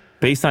 Really?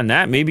 Based on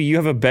that, maybe you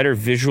have a better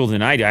visual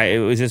than I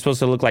do. Is it supposed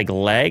to look like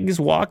legs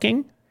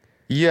walking?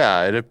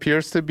 Yeah, it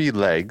appears to be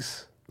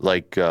legs,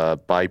 like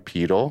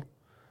bipedal.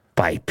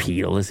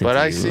 Bipedal, isn't it? But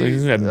I see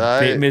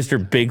Mr.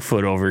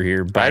 Bigfoot over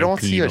here. Bipedal. I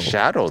don't see a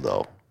shadow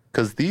though,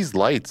 because these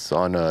lights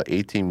on a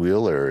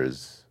 18-wheeler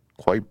is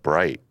quite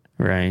bright.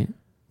 Right.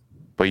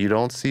 But you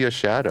don't see a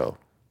shadow,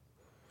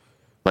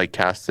 like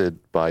casted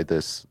by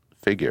this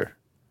figure.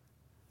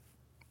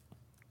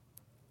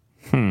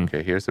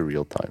 Okay, here's the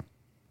real time.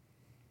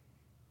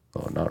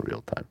 Oh, not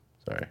real time.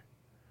 Sorry.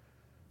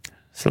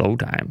 Slow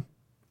time.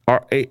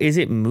 Is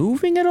it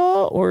moving at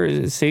all, or is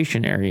it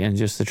stationary and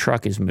just the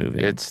truck is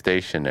moving? It's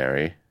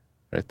stationary.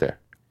 Right there.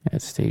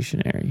 It's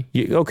stationary.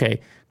 Okay,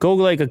 go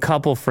like a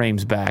couple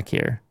frames back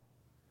here.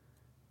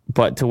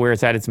 But to where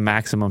it's at its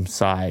maximum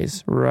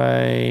size.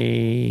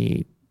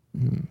 Right.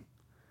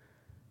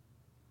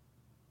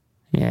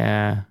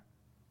 Yeah.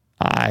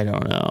 I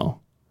don't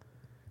know.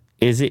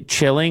 Is it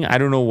chilling? I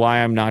don't know why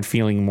I'm not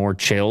feeling more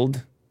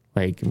chilled.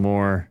 Like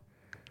more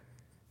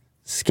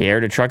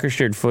scared. A trucker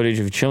shared footage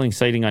of a chilling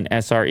sighting on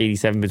SR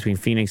 87 between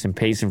Phoenix and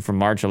Payson from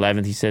March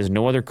 11th. He says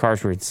no other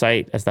cars were in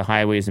sight as the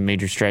highway is a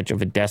major stretch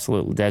of a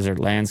desolate desert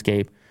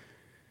landscape.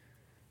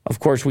 Of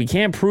course, we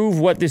can't prove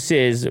what this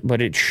is,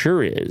 but it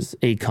sure is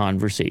a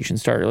conversation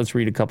starter. Let's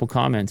read a couple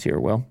comments here,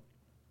 Will.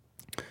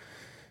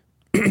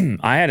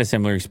 I had a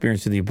similar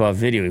experience to the above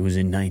video. It was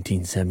in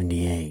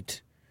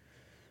 1978.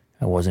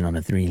 I wasn't on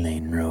a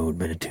 3-lane road,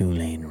 but a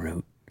 2-lane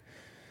route.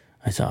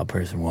 I saw a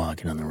person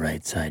walking on the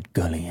right side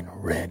gully in a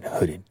red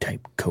hooded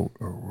type coat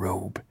or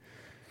robe.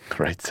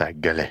 Right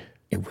side gully.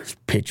 It was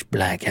pitch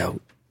black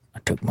out. I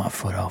took my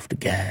foot off the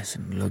gas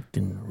and looked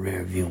in the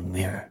rear view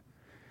mirror.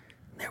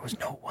 There was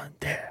no one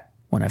there.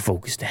 When I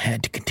focused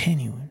ahead to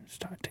continue and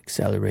start to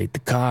accelerate the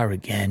car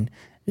again,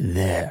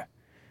 there,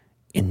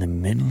 in the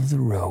middle of the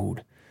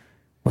road,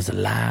 was a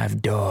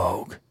live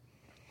dog.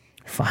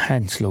 If I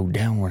hadn't slowed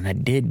down when I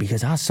did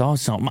because I saw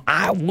something,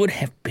 I would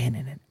have been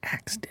in an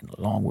accident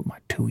along with my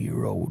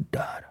 2-year-old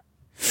daughter.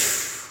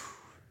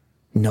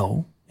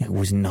 No, it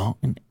was not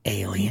an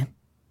alien.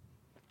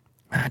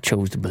 I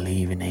chose to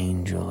believe an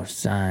angel or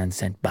sign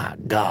sent by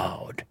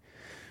God,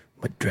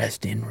 but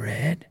dressed in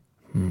red,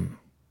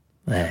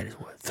 that is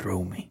what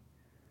threw me.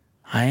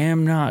 I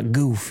am not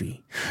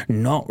goofy,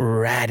 not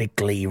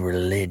radically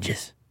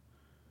religious,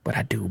 but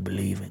I do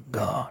believe in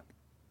God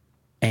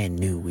and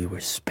knew we were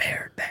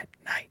spared that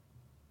night.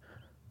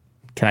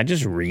 Can I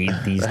just read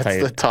these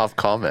That's the top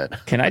comment.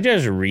 Can I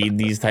just read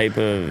these type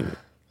of...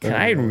 Can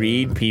I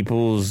read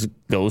people's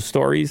ghost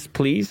stories,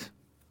 please?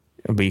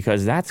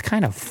 Because that's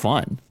kind of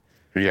fun.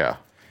 Yeah.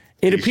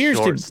 It appears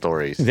short to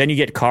stories. Then you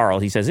get Carl.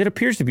 He says, it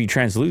appears to be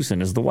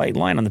translucent as the white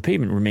line on the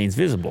pavement remains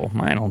visible.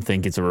 I don't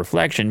think it's a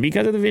reflection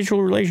because of the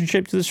visual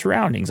relationship to the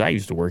surroundings. I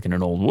used to work in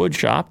an old wood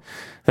shop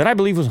that I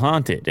believe was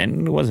haunted,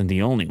 and it wasn't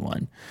the only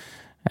one.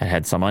 I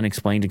had some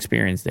unexplained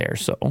experience there,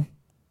 so.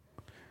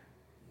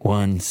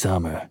 One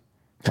summer,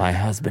 my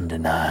husband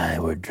and I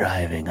were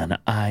driving on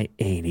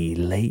I-80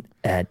 late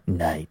at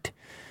night,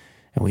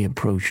 and we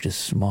approached a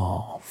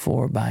small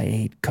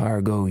 4x8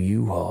 cargo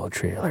U-Haul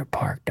trailer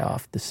parked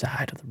off the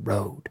side of the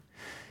road.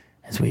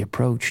 As we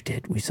approached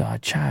it, we saw a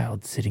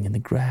child sitting in the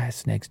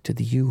grass next to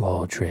the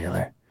U-Haul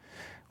trailer.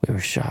 We were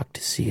shocked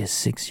to see a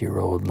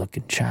 6-year-old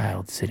looking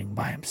child sitting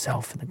by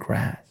himself in the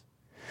grass.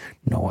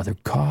 No other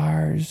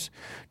cars,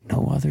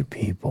 no other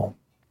people.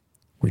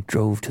 We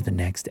drove to the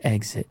next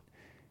exit,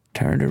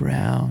 turned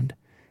around,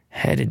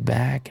 headed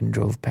back, and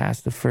drove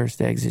past the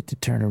first exit to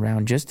turn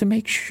around just to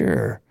make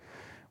sure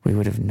we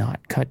would have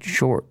not cut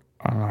short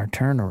on our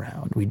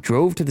turnaround. We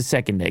drove to the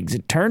second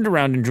exit, turned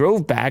around, and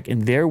drove back,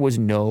 and there was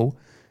no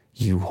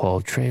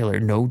U-Haul trailer,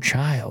 no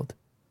child.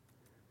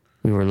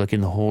 We were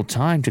looking the whole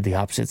time to the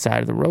opposite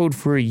side of the road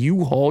for a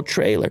U-Haul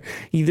trailer,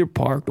 either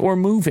parked or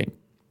moving.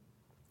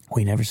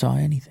 We never saw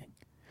anything.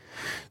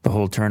 The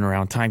whole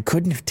turnaround time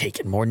couldn't have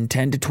taken more than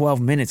 10 to 12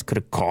 minutes. Could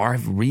a car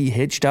have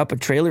re-hitched up a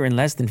trailer in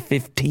less than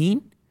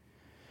 15?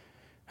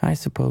 I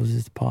suppose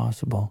it's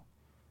possible.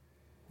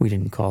 We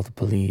didn't call the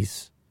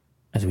police,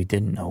 as we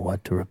didn't know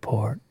what to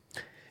report.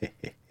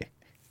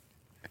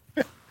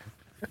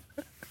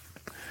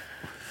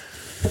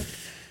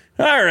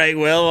 All right,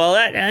 well,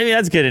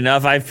 that's good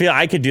enough. I feel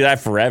I could do that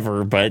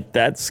forever, but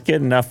that's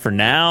good enough for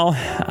now.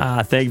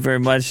 Thank you very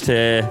much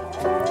to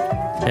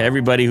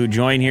everybody who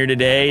joined here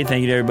today.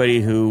 Thank you to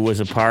everybody who was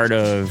a part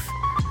of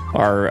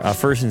our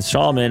first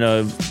installment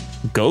of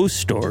Ghost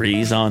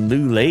Stories on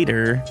Lou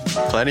Later.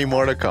 Plenty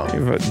more to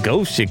come.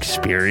 Ghost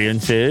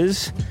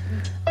experiences.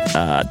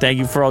 Thank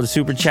you for all the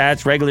super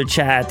chats, regular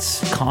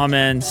chats,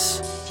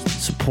 comments,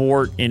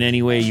 support in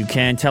any way you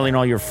can. Telling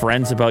all your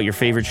friends about your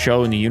favorite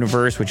show in the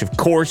universe, which of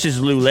course is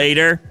Lou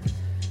Later.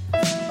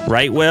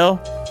 Right,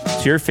 Will?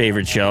 It's your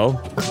favorite show.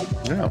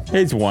 Yeah.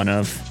 It's one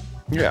of.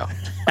 Yeah.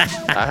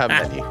 I have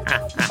many.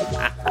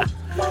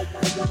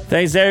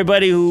 Thanks to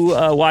everybody who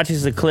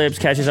watches the clips,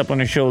 catches up on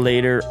the show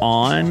later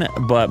on,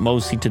 but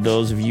mostly to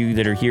those of you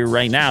that are here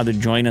right now to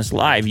join us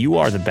live. You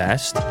are the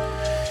best.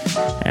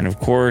 And of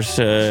course,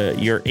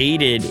 you're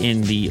aided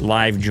in the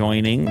live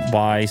joining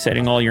by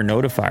setting all your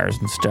notifiers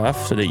and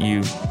stuff so that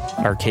you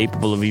are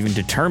capable of even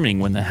determining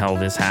when the hell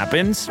this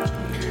happens.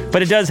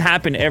 But it does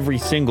happen every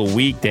single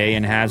weekday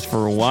and has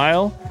for a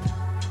while.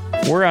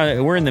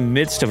 We're in the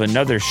midst of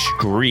another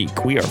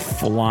streak. We are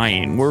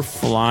flying. We're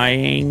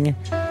flying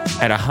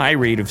at a high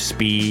rate of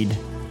speed.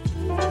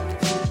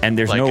 And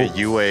there's like a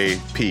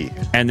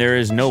UAP. And there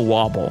is no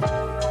wobble.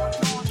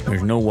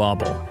 There's no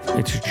wobble.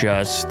 It's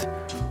just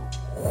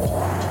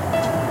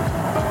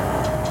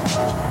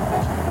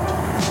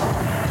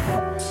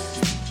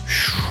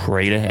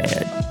straight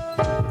ahead.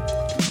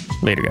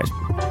 Later, guys.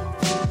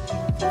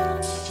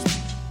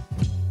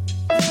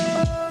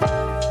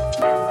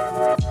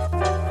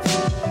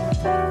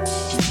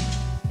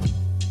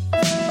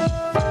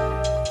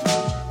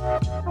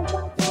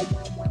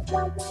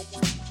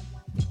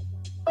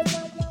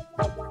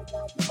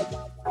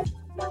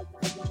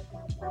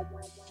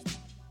 Bye.